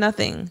can't do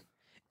nothing.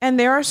 And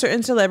there are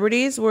certain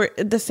celebrities where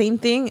the same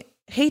thing,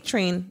 hate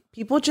train.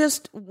 People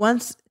just,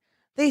 once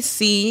they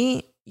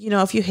see,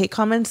 if you hate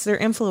comments, they're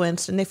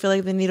influenced and they feel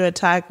like they need to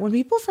attack. When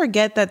people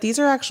forget that these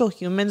are actual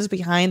humans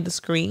behind the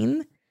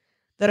screen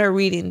that are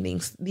reading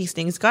these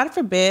things, God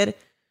forbid,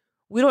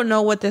 we don't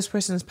know what this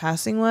person's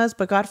passing was,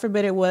 but God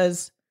forbid it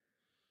was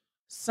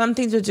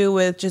something to do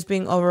with just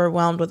being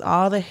overwhelmed with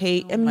all the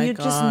hate. I mean,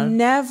 just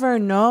never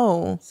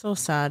know. So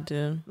sad,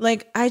 dude.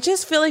 Like, I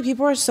just feel like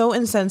people are so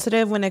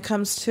insensitive when it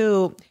comes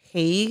to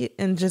hate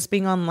and just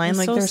being online.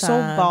 Like, they're so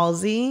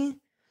ballsy.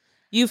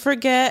 You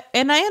forget,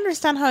 and I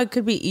understand how it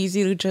could be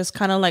easy to just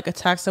kind of, like,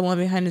 attack someone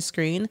behind the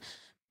screen,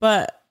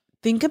 but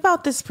think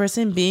about this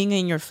person being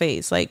in your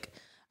face. Like,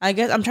 I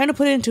guess I'm trying to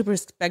put it into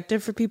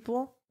perspective for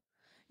people.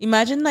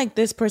 Imagine, like,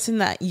 this person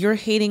that you're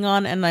hating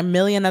on and a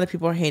million other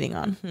people are hating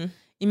on. Mm-hmm.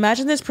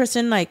 Imagine this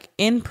person like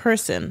in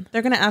person.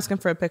 They're gonna ask him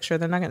for a picture.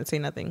 They're not gonna say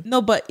nothing.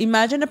 No, but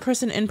imagine a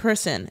person in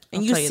person,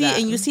 and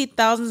you see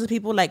thousands of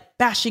people like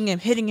bashing him,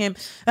 hitting him.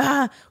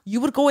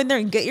 You would go in there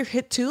and get your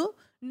hit too.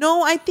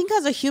 No, I think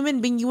as a human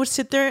being, you would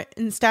sit there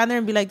and stand there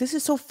and be like, "This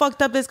is so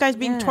fucked up. This guy's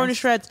being torn to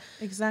shreds."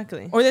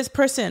 Exactly. Or this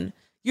person,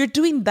 you're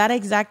doing that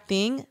exact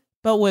thing,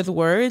 but with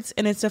words,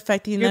 and it's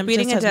affecting them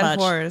beating just a as dead much.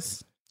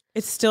 horse.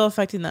 It's still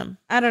affecting them.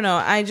 I don't know.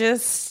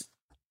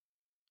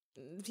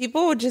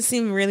 People would just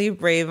seem really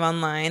brave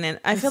online, and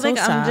I feel like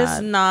I'm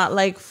just not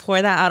like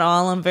for that at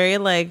all. I'm very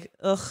like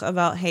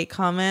about hate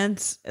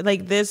comments.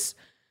 Like this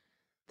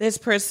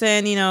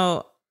person, you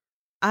know,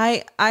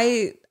 I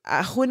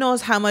who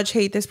knows how much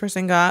hate this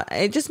person got.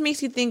 It just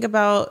makes you think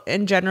about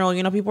in general.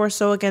 You know, people are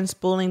so against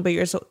bullying, but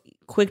you're so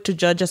quick to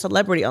judge a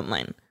celebrity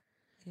online.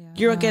 Yeah.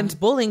 You're against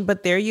bullying,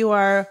 but there you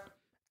are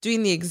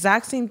doing the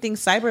exact same thing,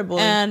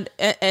 cyberbullying.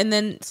 And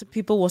then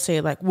people will say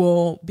like,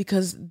 well,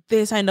 because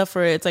they signed up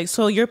for it. It's like,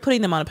 so you're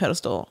putting them on a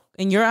pedestal.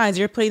 In your eyes,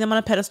 you're putting them on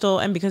a pedestal.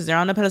 And because they're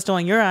on a pedestal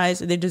in your eyes,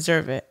 they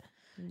deserve it.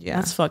 Yeah.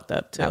 That's fucked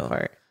up too. That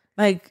part.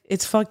 Like,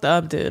 it's fucked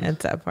up, dude.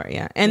 It's that part,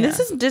 yeah. And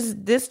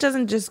this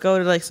doesn't just go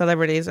to like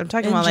celebrities. I'm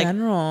talking about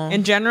general. Like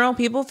in general,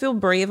 people feel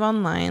brave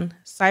online.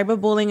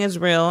 Cyberbullying is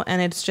real,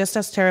 and it's just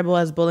as terrible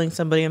as bullying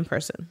somebody in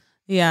person.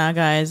 Yeah,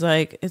 guys,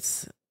 like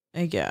it's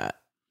like, yeah.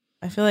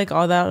 I feel like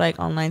all that like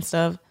online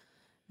stuff,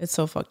 it's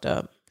so fucked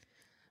up.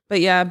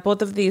 But yeah,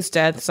 both of these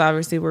deaths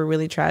obviously were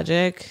really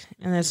tragic.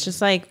 And it's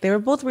just like, they were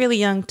both really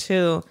young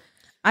too.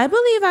 I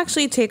believe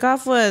actually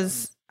Takeoff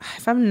was,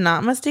 if I'm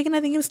not mistaken, I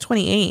think he was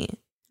 28.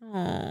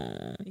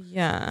 Oh,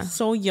 yeah.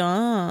 So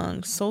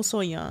young.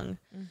 So young.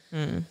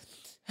 Mm-hmm.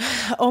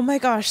 Oh my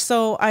gosh.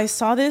 So I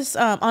saw this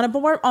on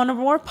a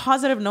more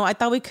positive note. I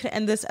thought we could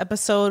end this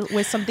episode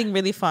with something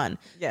really fun.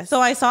 Yes. So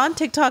I saw on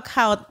TikTok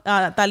how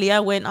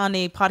Thalia went on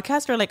a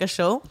podcast or like a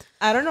show.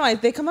 I don't know.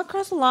 They come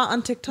across a lot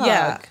on TikTok.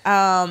 Yeah.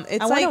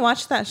 It's I want to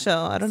watch that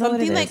show. I don't know what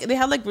it is. Something like they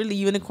have like really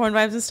unicorn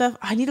vibes and stuff.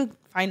 I need to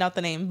find out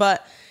the name,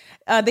 but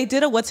they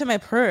did a "What's in My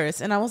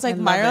Purse," and I was like,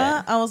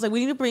 Mayra, I was like,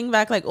 we need to bring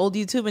back like old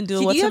YouTube and do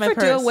a "What's in My Purse."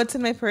 Did you ever do a "What's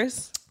in My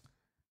Purse"?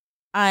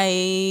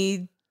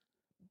 I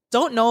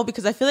don't know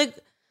because I think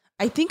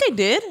I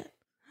did.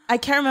 I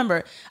can't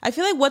remember. I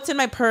feel like "What's in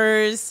My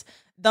Purse,"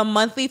 the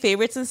monthly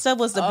favorites and stuff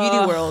was the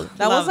beauty world.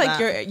 That was like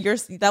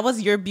that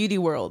was your beauty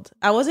world.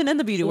 I wasn't in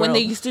the beauty world when they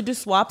used to do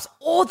swaps.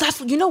 Oh,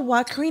 you know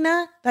what,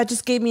 Karina? That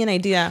just gave me an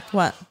idea.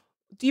 What?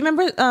 Do you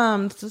remember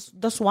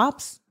the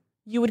swaps?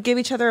 You would give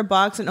each other a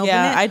box and open it.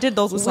 Yeah, I did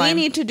those with slime.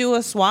 We need to do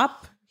a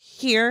swap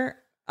here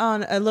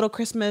on a little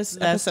Christmas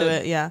episode. Do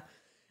it, yeah.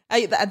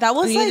 That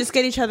was like, you just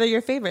get each other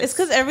your favorites. It's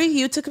because every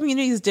YouTube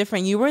community is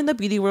different. You were in the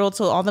beauty world,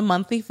 so all the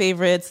monthly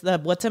favorites, the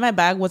 "What's in My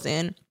Bag" was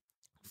in.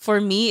 For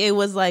me, it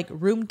was like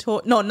room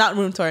tour. No, not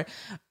room tour.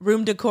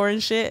 Room decor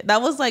and shit.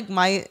 That was like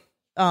my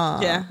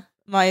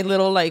my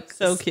little like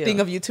so cute thing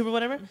of YouTube or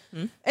whatever.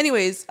 Mm-hmm.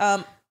 Anyways,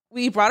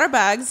 we brought our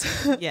bags.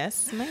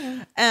 Yes,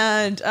 ma'am.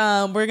 And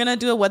we're gonna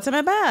do a "What's in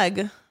My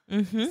Bag."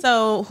 Mm-hmm.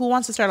 So who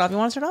wants to start off? You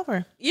want to start off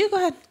or you go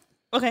ahead?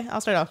 Okay,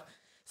 I'll start off.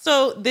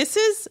 So this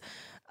is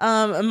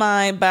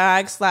my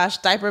bag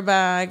 / diaper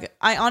bag.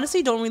 I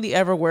honestly don't really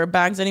ever wear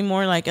bags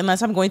anymore. Like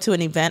unless I'm going to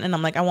an event and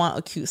I'm like, I want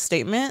a cute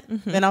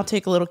statement, then I'll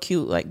take a little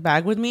cute like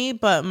bag with me.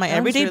 But my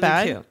everyday really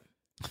bag, cute.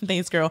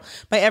 Thanks, girl.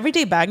 My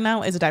everyday bag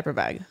now is a diaper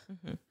bag.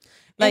 Mm-hmm.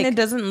 Like, and it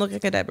doesn't look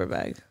like a diaper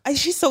bag.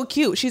 She's so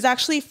cute. She's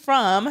actually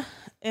from.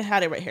 It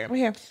had it right here. Right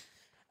here.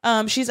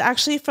 She's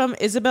actually from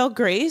Isabel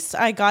Grace.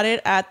 I got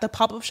it at the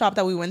pop-up shop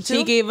that we went to.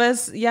 She gave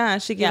us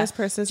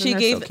purses.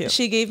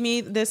 She gave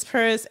me this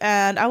purse,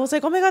 and I was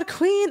like, oh my god,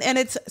 queen! And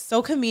it's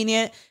so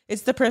convenient.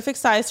 It's the perfect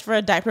size for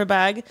a diaper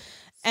bag.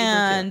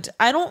 And cute.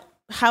 I don't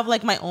have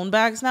like my own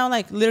bags now.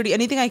 Like literally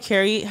anything I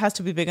carry has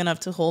to be big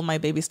enough to hold my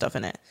baby stuff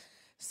in it.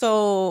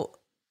 So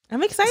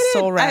I'm excited.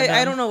 So random.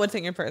 I don't know what's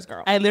in your purse,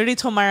 girl. I literally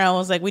told Mayra, I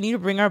was like, we need to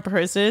bring our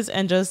purses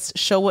and just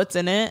show what's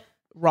in it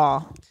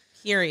raw.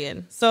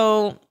 Period.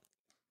 So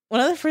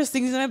one of the first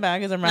things in my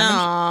bag is a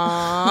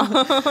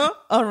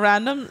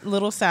random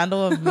little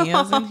sandal of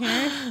Mia's in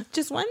here.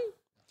 Just one?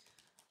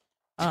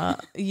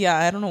 Yeah,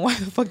 I don't know why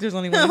the fuck there's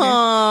only one in here.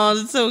 Oh,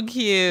 that's so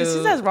cute. This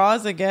is as raw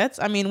as it gets.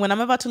 I mean, when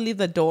I'm about to leave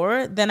the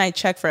door, then I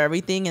check for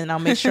everything and I'll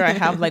make sure I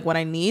have like what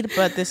I need.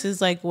 But this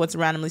is like what's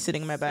randomly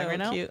sitting in my bag right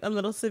now. Cute. A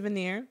little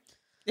souvenir.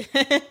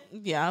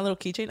 Yeah, a little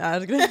keychain.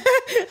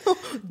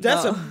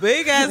 That's a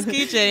big ass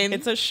keychain.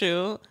 It's a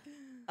shoe.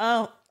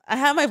 Oh, I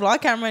have my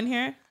vlog camera in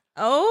here.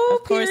 Oh,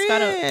 of course.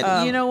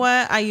 Gotta, you know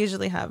what? I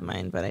usually have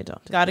mine, but I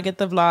don't. Gotta get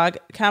the vlog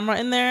camera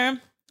in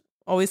there.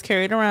 Always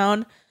carry it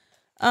around.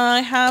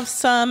 I have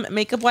some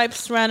makeup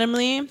wipes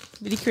randomly.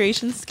 Beauty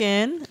Creations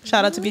Skin.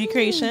 Shout out to Beauty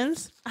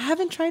Creations. I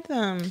haven't tried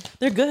them.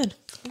 They're good.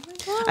 Oh my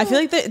God. I feel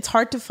like that it's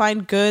hard to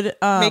find good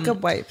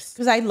makeup wipes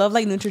because I love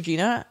like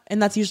Neutrogena,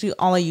 and that's usually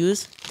all I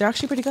use. They're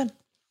actually pretty good.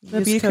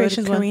 The Beauty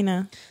Creations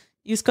Karina.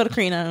 Use code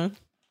Karina.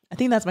 I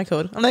think that's my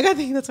code. I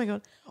think that's my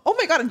code. Oh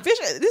my God, and fish.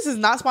 This is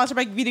not sponsored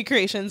by Beauty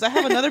Creations. I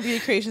have another Beauty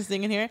Creations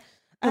thing in here.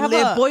 I have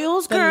lip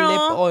oils, girl. The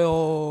lip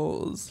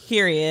oils.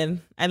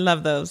 Period. I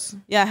love those.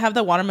 Yeah, I have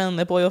the watermelon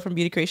lip oil from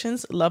Beauty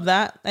Creations. Love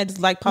that. I just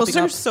like popping Those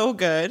are up. so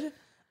good.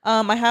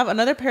 I have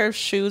another pair of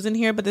shoes in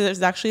here, but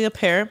there's actually a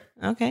pair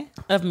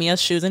of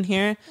Mia's shoes in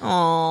here.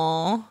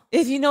 Aww.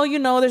 If you know, you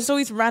know. There's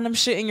always random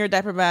shit in your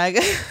diaper bag.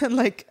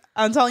 Like,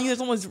 I'm telling you, there's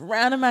always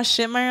random ass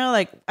shit, Mayra.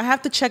 Like, I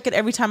have to check it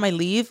every time I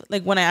leave.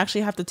 Like, when I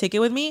actually have to take it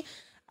with me,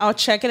 I'll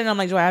check it and I'm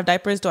like, do I have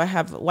diapers? Do I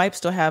have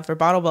wipes? Do I have her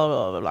bottle? Blah,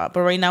 blah, blah, blah. But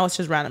right now it's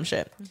just random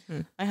shit.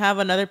 Mm-hmm. I have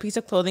another piece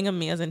of clothing of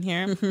Mia's in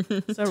here.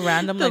 It's a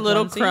random the like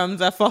little onesie. crumbs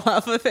that fall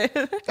off of it.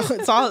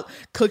 It's all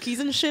cookies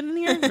and shit in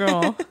here,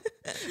 girl.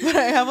 But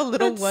I have a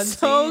little onesie.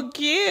 So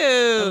cute.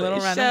 A little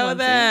random Show onesie.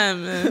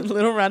 them. A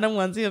little random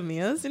onesie of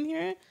Mia's in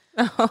here.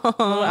 A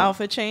little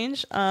outfit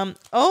change.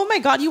 Oh my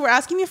God, you were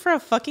asking me for a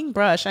fucking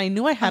brush. I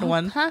knew I had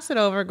one. Pass it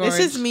over, Gorge.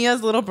 This is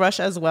Mia's little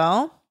brush as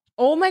well.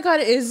 Oh my God,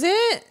 is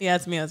it? Yeah,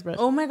 it's Mia's brush.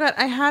 Oh my God,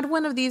 I had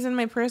one of these in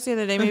my purse the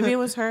other day. Maybe it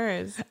was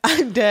hers.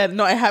 I'm dead.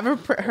 No, I have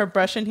her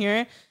brush in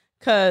here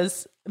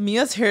because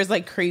Mia's hair is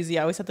like crazy.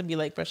 I always have to be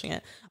like brushing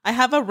it. I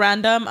have a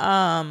random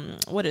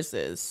what is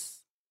this?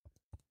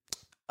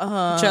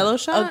 Jello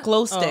shot? A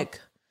glow stick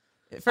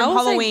from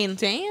Halloween. Like,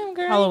 damn,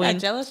 girl. Halloween. You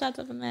got Jello shots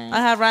up in there. I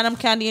have random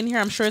candy in here.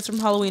 I'm sure it's from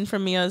Halloween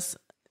from Mia's.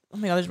 Oh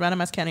my God, there's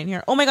random ass candy in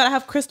here. Oh my God, I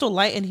have Crystal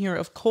Light in here,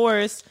 of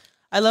course.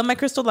 I love my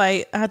Crystal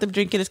Light. I have to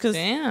drink it. It's because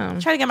I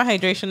try to get my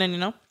hydration in, you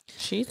know.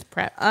 She's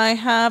prepped. I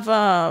have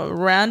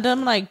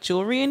random like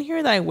jewelry in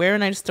here that I wear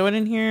and I just throw it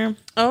in here.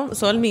 Oh,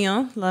 Sol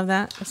Mio. Love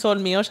that. Sol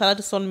Mio. Shout out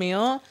to Sol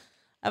Mio. I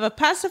have a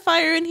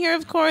pacifier in here,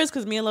 of course,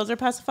 because Mia loves her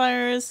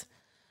pacifiers.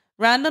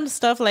 Random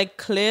stuff like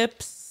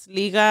clips,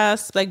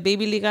 ligas, like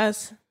baby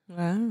ligas.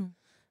 Wow.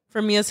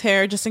 For Mia's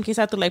hair, just in case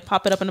I have to like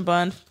pop it up in a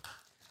bun.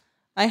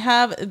 I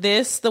have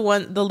the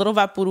little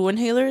Vaporu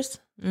inhalers.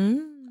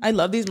 I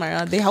love these,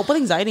 Mayra. They help with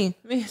anxiety.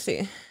 Let me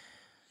see.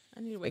 I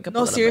need to wake up.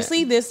 No,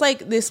 seriously, this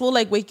will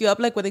like wake you up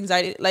like with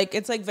anxiety. Like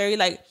it's like very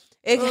like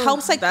it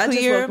helps like that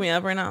clear. just woke me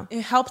up right now.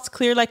 It helps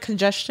clear like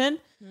congestion,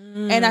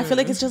 and I feel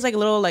like it's just like a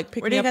little like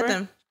pick Where do you get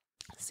them?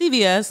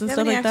 CVS and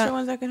stuff like extra that.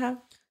 Ones I could have.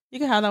 You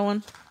can have that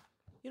one.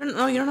 You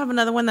don't have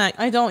another one that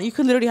I don't. You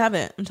could literally have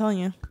it. I'm telling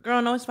you,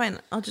 girl. No, it's fine.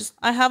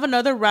 I have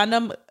another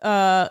random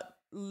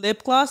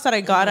lip gloss that I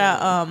got at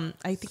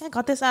I think I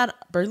got this at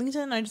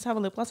Burlington. I just have a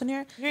lip gloss in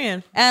here.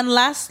 And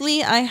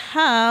lastly, I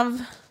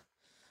have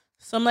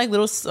some like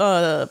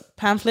little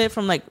pamphlet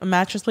from like a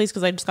mattress place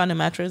because I just got a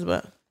mattress.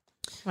 But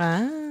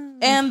wow.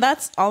 And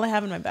that's all I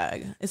have in my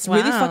bag. It's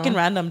really fucking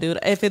random, dude.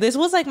 If this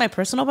was like my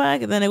personal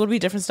bag, then it would be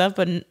different stuff.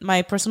 But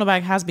my personal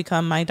bag has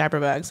become my diaper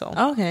bag. So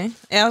okay.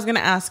 And I was gonna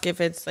ask if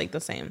it's like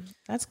the same.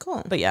 That's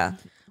cool. But yeah.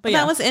 But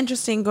that was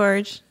interesting,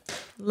 Gorge.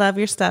 Love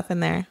your stuff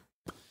in there.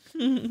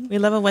 We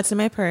love it. What's in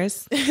my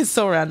purse? It's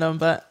so random,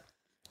 but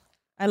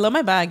I love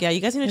my bag. Yeah, you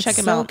guys need to check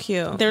them out. So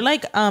cute. They're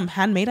like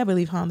handmade, I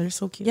believe, huh? They're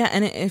so cute. Yeah,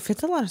 and it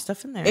fits a lot of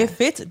stuff in there. It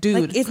fits,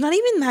 dude. Like, it's not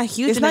even that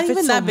huge. It's not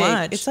even that big.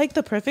 Much. It's like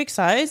the perfect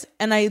size,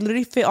 and I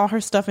literally fit all her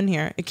stuff in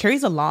here. It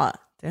carries a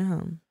lot.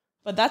 Damn.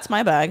 But that's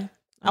my bag. Okay.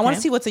 I want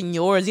to see what's in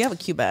yours. You have a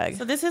cute bag.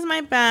 So this is my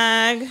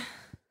bag.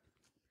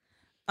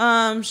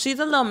 She's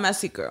a little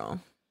messy girl.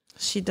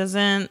 She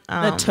doesn't.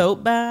 The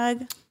tote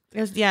bag.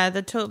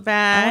 The tote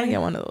bag. I want to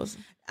get one of those.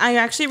 I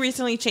actually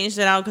recently changed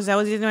it out because I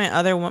was using my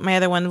other one. My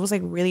other one was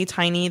like really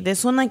tiny.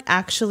 This one like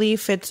actually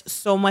fits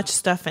so much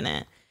stuff in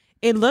it.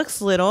 It looks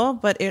little,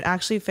 but it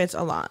actually fits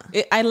a lot.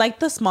 I like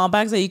the small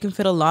bags that you can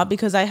fit a lot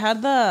because I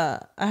had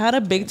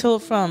a big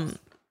tote from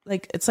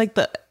like it's like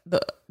the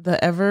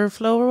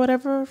Everflow or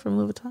whatever from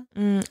Louis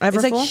Vuitton.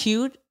 It's like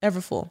huge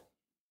Everfull.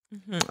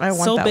 I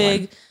want so that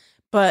big, one.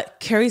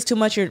 But carries too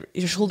much. Your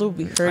shoulder will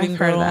be hurting. I've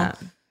heard that.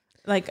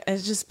 Like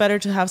it's just better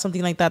to have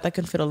something like that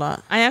can fit a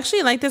lot. I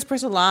actually like this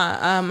purse a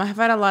lot. I've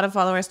had a lot of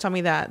followers tell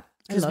me that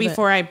because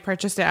before I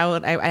purchased it,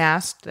 I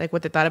asked like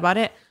what they thought about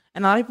it,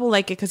 and a lot of people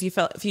like it because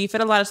if you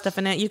fit a lot of stuff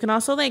in it, you can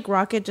also like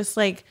rock it just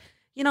like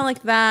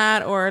like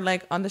that or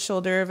like on the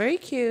shoulder. Very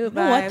cute. You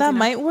know what? That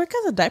might work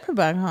as a diaper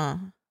bag, huh?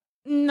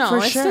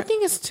 No, I still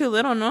think it's too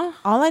little. No,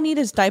 all I need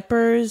is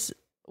diapers,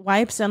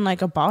 wipes, and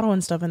like a bottle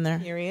and stuff in there.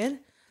 Period.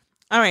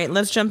 All right,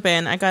 let's jump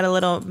in. I got a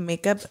little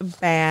makeup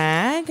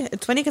bag.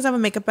 It's funny because I have a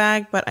makeup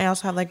bag, but I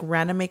also have like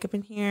random makeup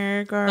in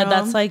here, girl. But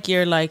that's like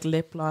your like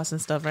lip gloss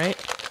and stuff, right?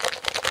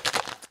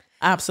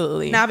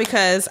 Absolutely. Now,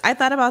 because I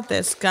thought about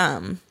this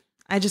gum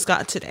I just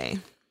got today,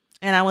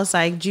 and I was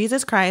like,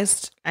 Jesus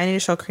Christ, I need to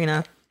show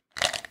Karina.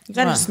 You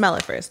gotta just smell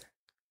it first.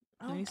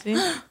 Let me see.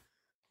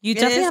 You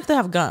definitely have to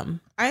have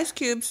gum. Ice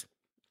cubes,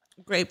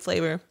 grape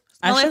flavor.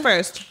 Smell it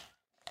first.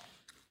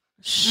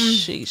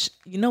 Sheesh.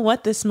 You know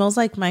what? This smells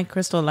like my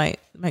Crystal Light,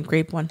 my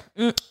grape one.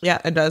 Yeah,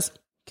 it does.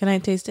 Can I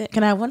taste it?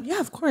 Can I have one? Yeah,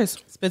 of course.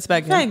 Spits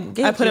back in.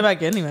 I put it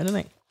back in anyway, didn't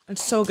I?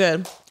 It's so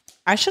good.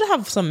 I should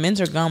have some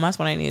mint or gum. That's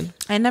what I need.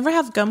 I never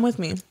have gum with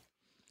me.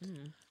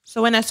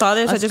 So when I saw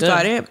this, I just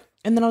got it.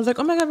 And then I was like,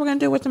 oh my God, we're going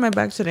to do what's in my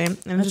bag today.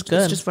 And it's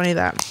just funny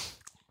that.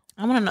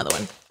 I want another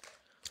one.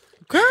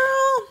 Girl,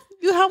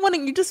 you have one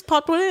and you just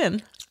popped one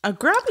in. A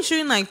girl be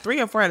shooting like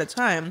 3 or 4 at a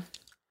time.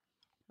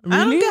 Really?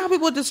 I don't get how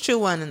people just chew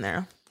one in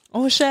there.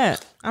 Oh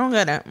shit. I don't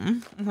get it.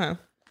 Okay.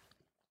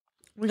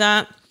 We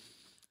got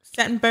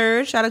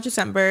Scentbird. Shout out to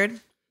Scentbird.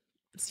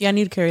 See, I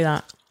need to carry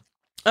that.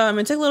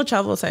 It's like a little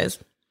travel size.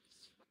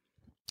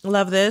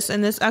 Love this.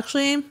 And this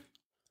actually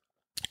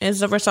is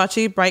the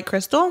Versace Bright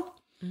Crystal.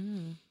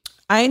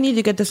 I need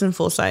to get this in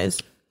full size.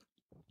 It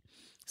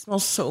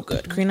smells so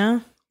good,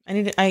 Karina.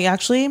 I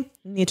actually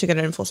need to get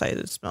it in full size.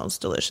 It smells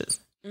delicious.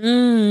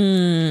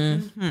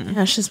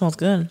 Yeah, she smells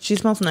good. She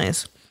smells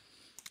nice.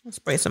 Let's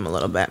spray some a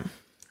little bit.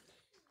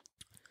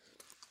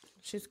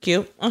 She's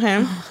cute.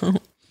 Okay.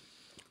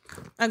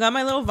 I got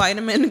my little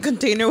vitamin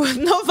container with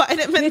no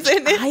vitamins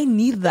in it. I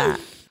need that.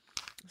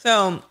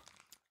 So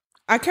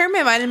I carry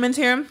my vitamins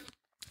here.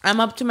 I'm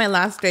up to my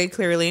last day,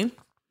 clearly.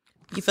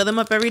 You fill them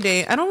up every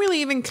day. I don't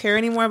really even care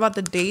anymore about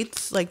the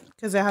dates, like,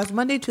 because it has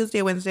Monday,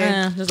 Tuesday,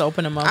 Wednesday. Just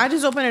open them up. I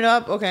just open it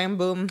up. Okay,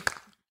 boom.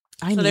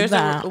 I need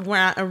that.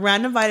 A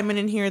random vitamin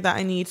in here that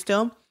I need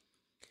still.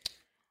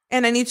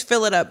 And I need to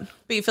fill it up.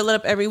 But you fill it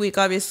up every week,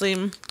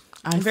 obviously.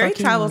 Very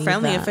travel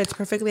friendly. It fits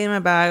perfectly in my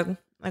bag.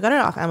 I got it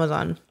off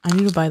Amazon. I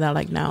need to buy that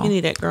like now. You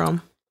need it, girl.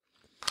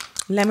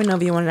 Let me know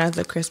if you want it as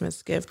a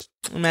Christmas gift.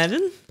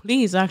 Imagine.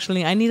 Please,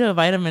 actually. I need a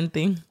vitamin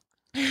thing.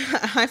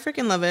 I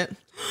freaking love it.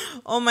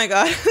 Oh my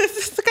God. This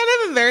is kind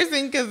of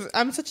embarrassing because I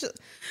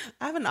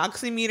have an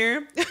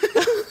oximeter.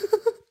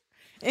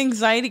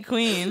 Anxiety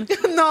queen.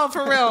 No,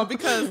 for real.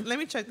 Because let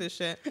me check this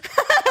shit.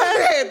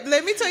 Okay,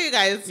 let me tell you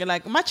guys. You're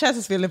like, my chest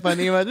is feeling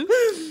funny.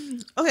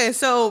 Okay,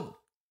 so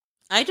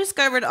I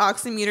discovered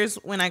oximeters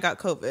when I got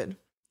COVID.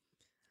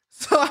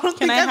 So I don't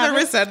think I've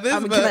ever said this.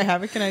 But can I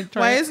have it? Can I try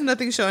Why it? is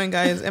nothing showing,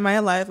 guys? Am I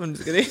alive? I'm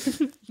just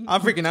kidding.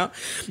 I'm freaking out.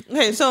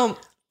 Okay, so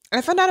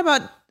I found out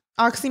about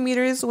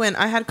oximeters when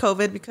I had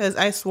COVID because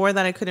I swore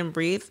that I couldn't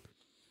breathe.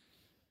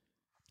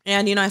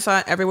 And, I saw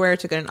it everywhere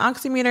to get an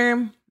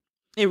oximeter.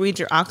 It reads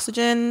your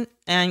oxygen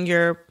and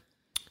your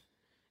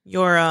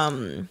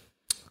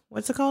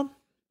what's it called?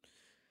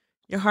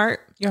 Your heart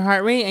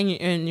rate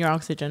and your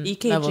oxygen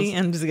EKG. levels.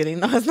 I'm just kidding.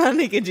 No, it's not an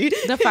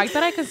EKG. The fact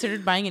that I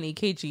considered buying an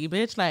EKG,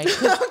 bitch, like.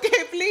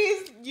 Okay,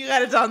 please, you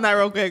gotta tell them that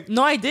real quick.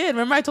 No, I did.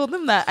 Remember, I told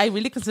them that I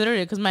really considered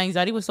it because my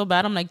anxiety was so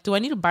bad. I'm like, do I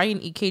need to buy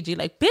an EKG?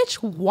 Like, bitch,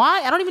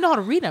 why? I don't even know how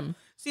to read them.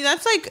 See,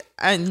 that's like,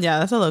 yeah,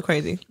 that's a little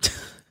crazy.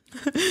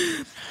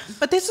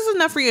 But this is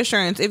enough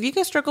reassurance. If you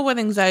can struggle with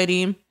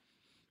anxiety,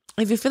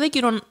 if you feel like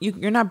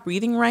you're not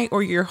breathing right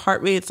or your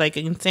heart rate is like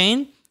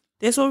insane,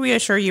 this will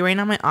reassure you. Right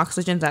now, my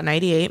oxygen's at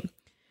 98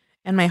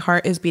 and my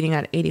heart is beating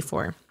at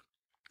 84.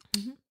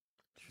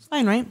 It's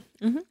fine, right?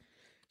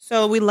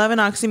 So we love an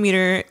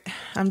oximeter.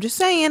 I'm just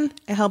saying,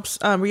 it helps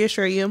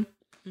reassure you.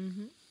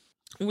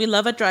 We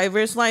love a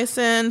driver's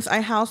license.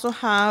 I also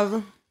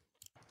have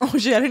Oh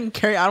shit! I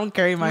don't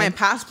carry mine. my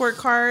passport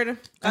card.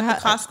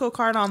 Got the Costco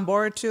card on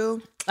board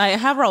too. I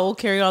have Raul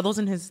carry all those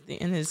in his. You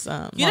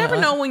never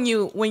know when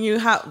you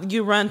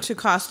run to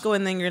Costco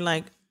and then you're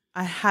like,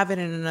 I have it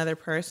in another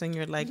purse and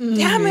you're like,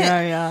 damn it.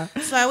 Yeah.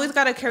 So I always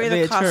gotta carry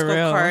the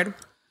Costco card.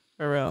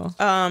 For real.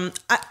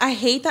 I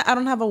hate that I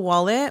don't have a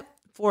wallet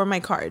for my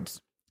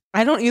cards.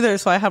 I don't either,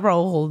 so I have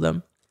Raul hold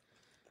them.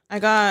 I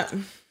got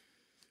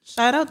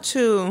shout out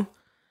to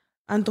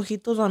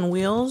Antojitos on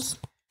Wheels.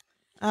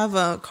 I have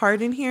a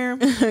card in here.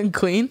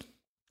 Queen.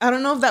 I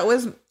don't know if that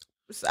was.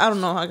 I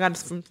don't know. I got it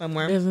from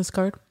somewhere. Business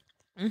card.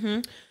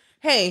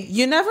 Hey,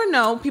 you never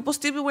know. People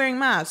still be wearing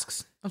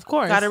masks. Of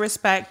course. Gotta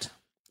respect.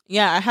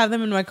 Yeah, I have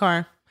them in my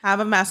car. Have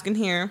a mask in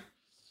here.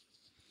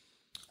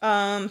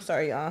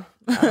 Sorry, y'all.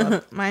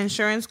 My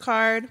insurance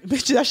card.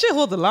 Bitch, that shit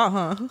hold a lot,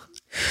 huh?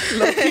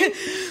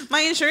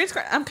 My insurance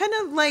card. I'm kind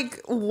of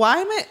like, why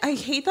am I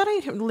hate that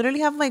I literally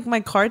have like my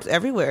cards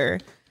everywhere.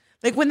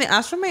 Like when they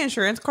ask for my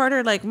insurance card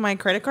or like my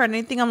credit card or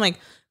anything, I'm like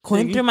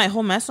going through my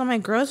whole mess. I'm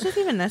like, girl, is this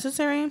even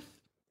necessary?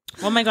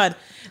 Oh my God.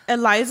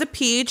 Eliza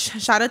Peach.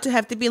 Shout out to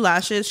Hefty B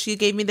Lashes. She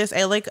gave me this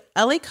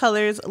LA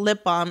Colors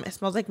lip balm. It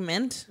smells like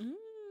mint.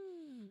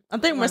 I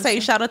think we're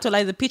saying shout out to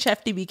Eliza Peach.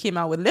 FTB came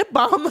out with lip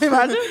balm.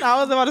 Imagine.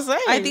 I was about to say.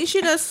 I think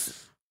she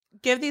does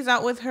give these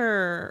out with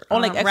her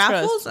like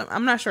raffles.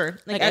 I'm not sure.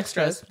 Like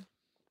extras.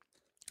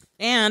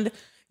 And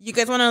you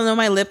guys want to know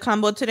my lip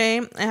combo today?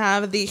 I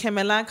have the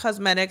Gemela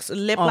Cosmetics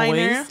lip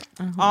liner.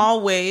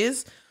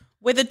 Always.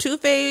 With a Too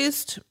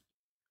Faced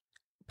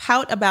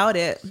Pout About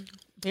It.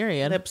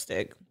 Period.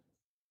 Lipstick.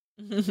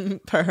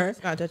 Per.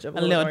 Touch up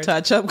a little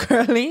touch up,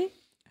 girly.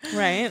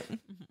 Right?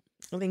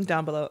 Link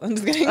down below. I'm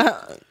just kidding.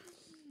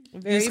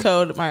 Use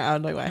code my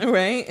like why.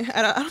 Right?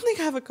 I don't think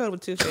I have a code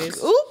with Too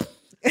Faced. Oop.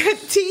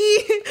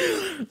 T.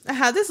 I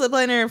have this lip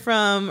liner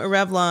from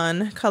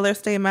Revlon. Color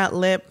Stay Matte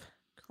Lip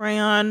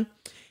Crayon.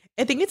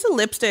 I think it's a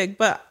lipstick,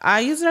 but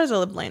I use it as a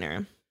lip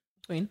liner.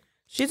 Queen.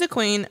 She's a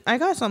queen. I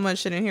got so much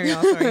shit in here,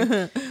 y'all.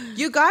 Sorry.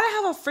 You gotta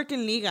have a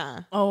freaking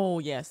liga. Oh,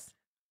 yes.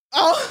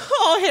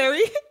 Oh,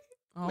 Harry.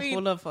 All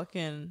full of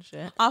fucking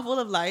shit. All full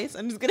of lice.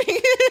 I'm just kidding.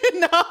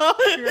 No.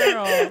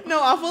 Girl. No,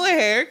 all full of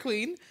hair,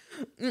 queen.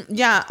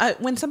 Yeah,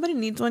 when somebody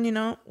needs one,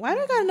 why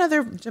do I got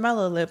another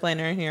Gemela lip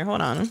liner in here?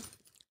 Hold on.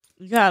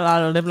 You got a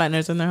lot of lip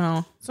liners in there,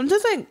 huh?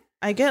 Sometimes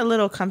I get a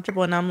little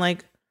comfortable and I'm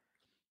like,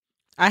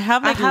 I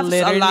have like a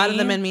lot of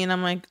them in me, and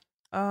I'm like,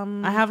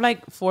 I have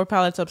like 4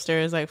 palettes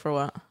upstairs. Like for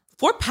what?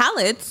 4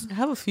 palettes? I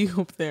have a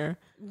few up there.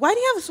 Why do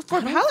you have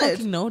 4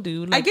 palettes? No,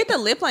 dude. Like, I get the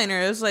lip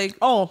liner. It's like,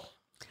 I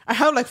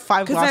have like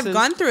 5 because I've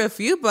gone through a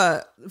few,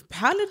 but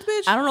palettes,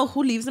 bitch. I don't know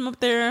who leaves them up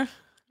there.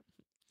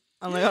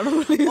 I'm like, I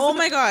don't know. Oh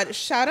my god!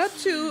 Shout out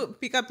to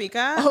Pika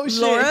Pika. Oh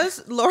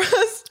shit.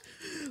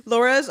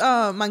 Laura's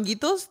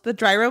manguitos, the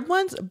dry rub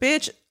ones.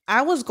 Bitch,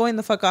 I was going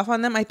the fuck off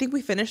on them. I think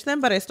we finished them,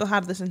 but I still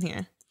have this in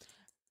here.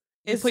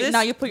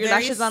 Now you put your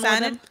lashes on with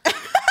them?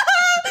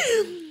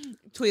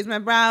 Tweeze my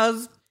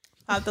brows.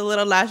 Pop the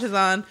little lashes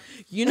on.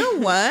 You know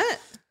what?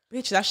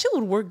 Bitch, that shit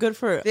would work good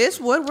for... This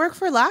would work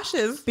for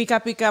lashes.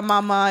 Pika Pika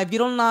mama. If you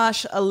don't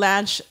lash a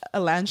lash...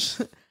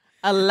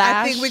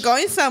 I think we're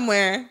going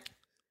somewhere.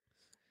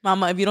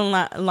 Mama, if you don't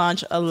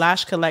launch a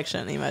lash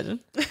collection, imagine.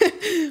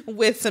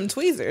 With some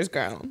tweezers,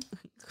 girl.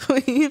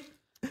 Queen.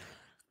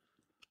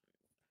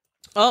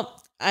 Oh,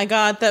 I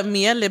got the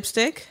Mia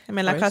lipstick.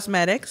 Mela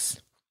Cosmetics.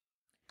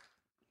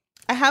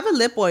 I have a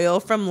lip oil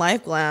from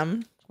Life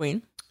Glam.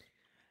 Queen.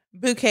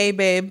 Bouquet,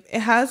 babe. It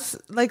has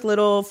like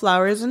little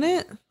flowers in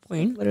it.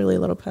 Queen. Literally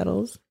little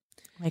petals.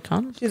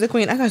 Icon. She's a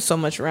queen. I got so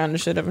much random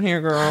shit up in here,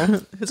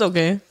 girl. It's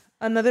okay.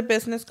 Another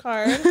business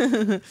card.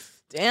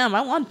 Damn,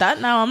 I want that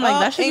now. I'm like,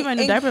 that should be my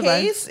new diaper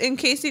bag. In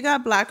case you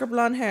got black or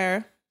blonde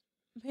hair.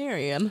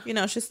 Period. You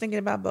know, she's thinking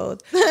about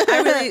both.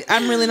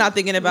 I'm really not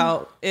thinking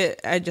about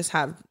it. I just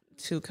have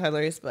 2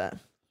 colors, but...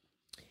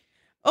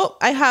 Oh,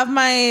 I have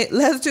my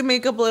Let's Do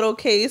Makeup little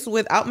case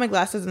without my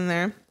glasses in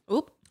there.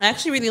 Oop. I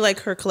actually really like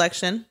her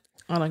collection.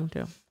 I like them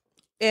too.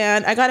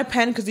 And I got a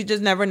pen because you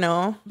just never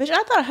know. Bitch,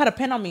 I thought I had a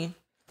pen on me.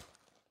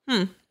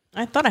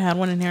 I thought I had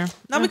one in here.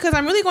 No, because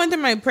I'm really going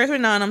through my purse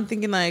right now and I'm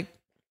thinking like,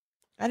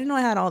 I didn't know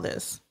I had all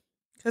this.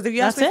 Because if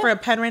you asked me for a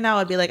pen right now,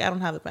 I'd be like, I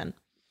don't have a pen.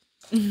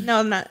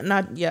 No,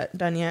 not yet.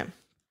 Done yet.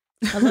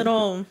 A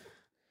little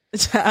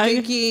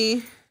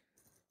stinky.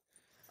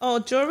 Oh,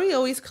 jewelry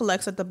always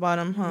collects at the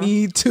bottom, huh?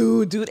 Me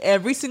too, dude.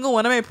 Every single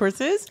one of my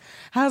purses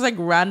has like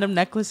random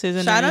necklaces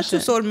and shout out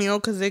to Sol Mio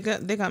because they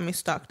got me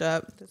stocked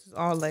up. This is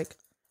all like,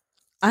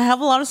 I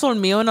have a lot of Sol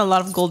Mio and a lot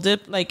of gold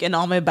dip like in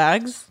all my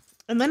bags.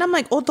 And then I'm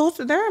like, oh,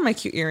 there are my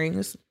cute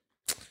earrings.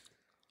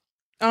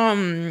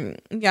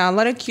 Yeah, a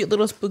lot of cute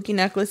little spooky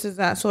necklaces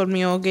that Sol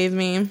Mio gave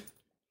me.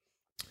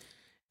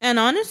 And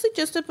honestly,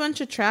 just a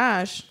bunch of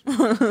trash.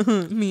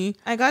 Me.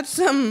 I got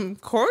some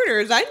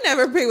quarters. I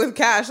never pay with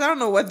cash. I don't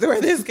know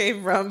where this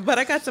came from, but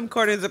I got some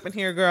quarters up in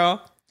here,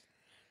 girl.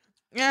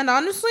 And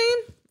honestly,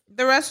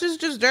 the rest is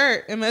just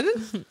dirt.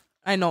 Imagine.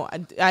 I know. I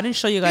didn't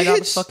show you guys all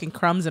the fucking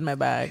crumbs in my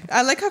bag.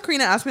 I like how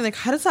Karina asked me, like,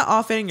 how does that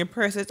all fit in your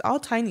purse? It's all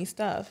tiny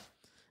stuff.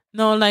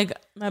 No, like,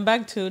 my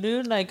bag too,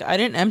 dude. Like, I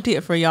didn't empty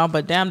it for y'all,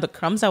 but damn, the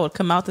crumbs that would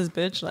come out this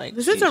bitch. Like,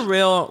 this is a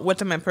real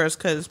what's in my purse,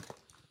 because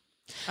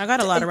I got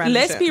a lot of random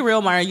Let's shit. be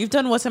real, Mayra. You've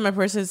done what's in my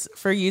purses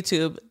for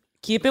YouTube.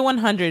 Keep it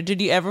 100. Did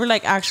you ever,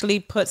 like, actually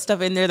put stuff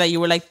in there that you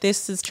were like,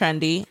 this is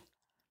trendy?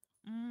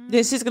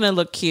 This is going to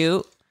look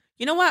cute.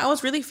 You know what? I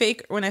was really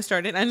fake when I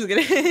started. I'm just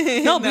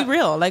kidding. No, be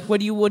real. Like,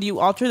 would you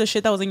alter the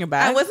shit that was in your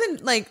bag? I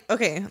wasn't like,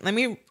 okay, let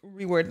me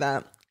reword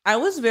that. I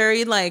was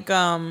very like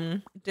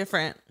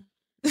different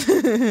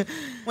when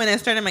I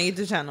started my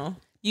YouTube channel.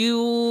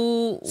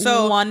 You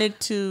wanted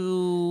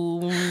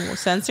to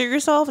censor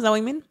yourself? Is that what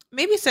you mean?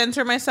 Maybe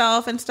censor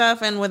myself and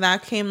stuff. And with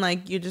that came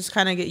like, you just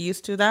kind of get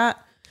used to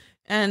that.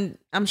 And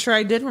I'm sure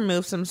I did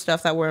remove some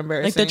stuff that were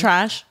embarrassing. Like the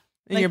trash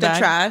in your bag? Like the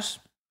trash.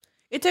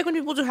 It's like when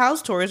people do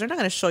house tours, they're not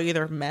going to show you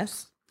their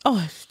mess.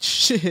 Oh,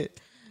 shit.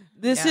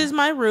 This is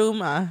my room.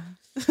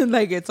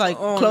 Like, it's like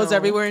clothes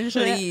everywhere and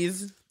shit.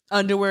 Please.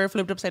 Underwear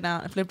flipped upside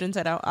down, flipped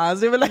inside out. I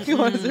was even like,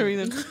 what is the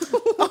reason?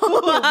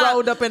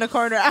 Rolled up in a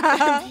corner.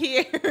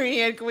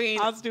 Period, queen.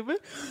 How stupid.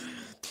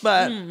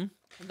 But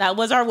that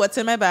was our what's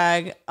in my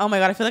bag. Oh my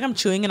God, I feel like I'm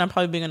chewing and I'm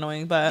probably being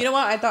annoying. But you know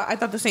what? I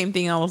thought the same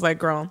thing. I was like,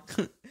 girl.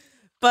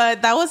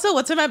 But that was the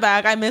what's in my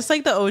bag. I missed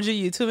like the OG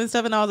YouTube and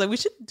stuff. And I was like, we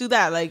should do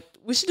that. Like,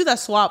 we should do that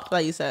swapped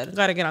that you said.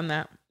 Gotta get on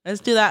that. Let's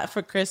do that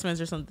for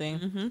Christmas or something.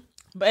 Mm-hmm.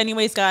 But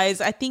anyways,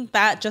 guys, I think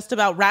that just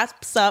about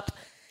wraps up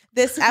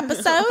this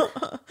episode.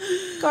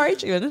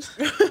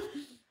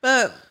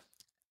 But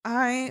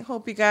I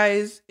hope you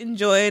guys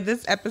enjoyed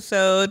this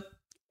episode.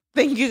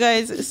 Thank you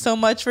guys so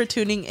much for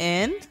tuning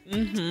in.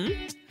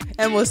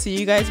 And we'll see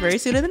you guys very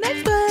soon in the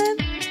next one.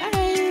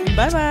 Bye.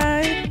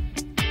 Bye-bye.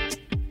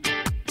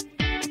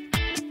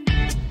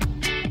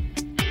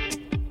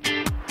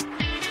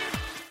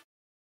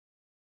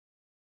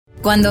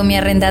 Cuando mi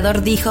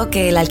arrendador dijo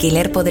que el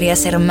alquiler podría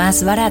ser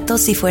más barato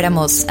si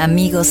fuéramos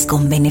amigos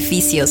con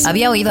beneficios.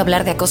 Había oído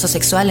hablar de acoso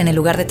sexual en el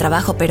lugar de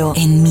trabajo, pero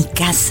en mi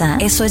casa,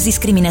 eso es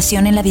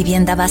discriminación en la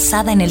vivienda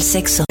basada en el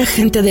sexo. La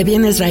gente de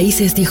bienes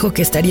raíces dijo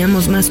que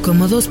estaríamos más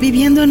cómodos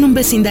viviendo en un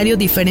vecindario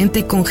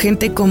diferente con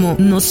gente como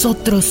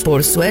nosotros.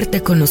 Por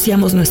suerte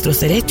conocíamos nuestros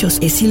derechos.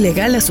 Es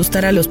ilegal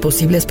asustar a los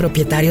posibles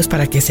propietarios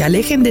para que se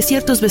alejen de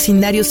ciertos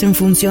vecindarios en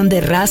función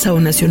de raza o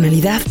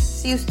nacionalidad.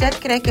 Si usted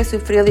cree que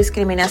sufrió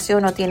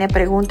discriminación o tiene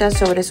preguntas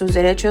sobre sus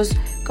derechos,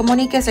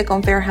 comuníquese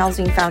con Fair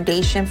Housing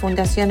Foundation,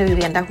 Fundación de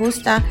Vivienda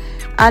Justa,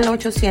 al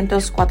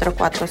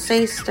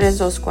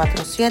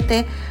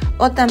 800-446-3247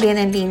 o también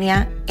en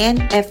línea en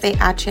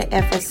fhfca.org.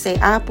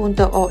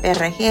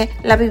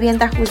 La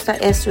vivienda justa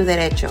es su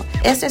derecho.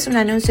 Este es un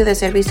anuncio de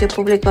servicio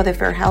público de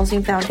Fair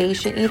Housing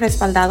Foundation y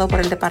respaldado por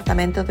el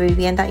Departamento de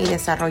Vivienda y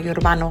Desarrollo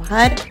Urbano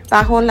HUD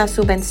bajo la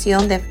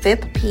subvención de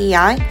FIP-PI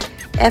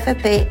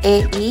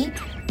FPEI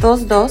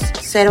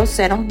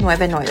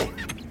 220099.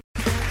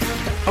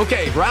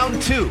 Okay,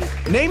 round two.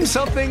 Name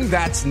something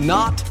that's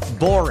not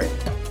boring.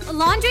 A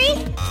laundry?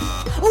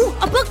 Ooh,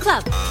 a book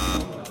club.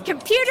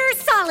 Computer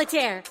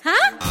solitaire,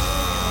 huh?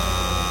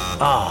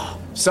 Ah,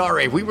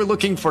 sorry, we were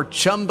looking for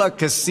Chumba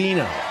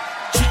Casino.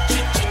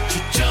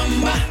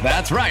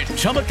 That's right,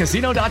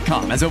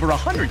 ChumbaCasino.com has over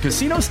 100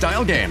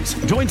 casino-style games.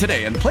 Join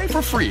today and play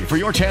for free for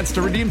your chance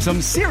to redeem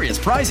some serious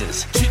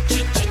prizes.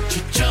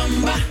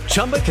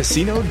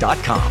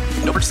 ChumbaCasino.com.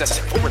 No purchase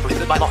necessary. Void where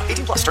prohibited by law.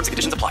 18+ terms and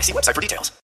conditions apply. See website for details.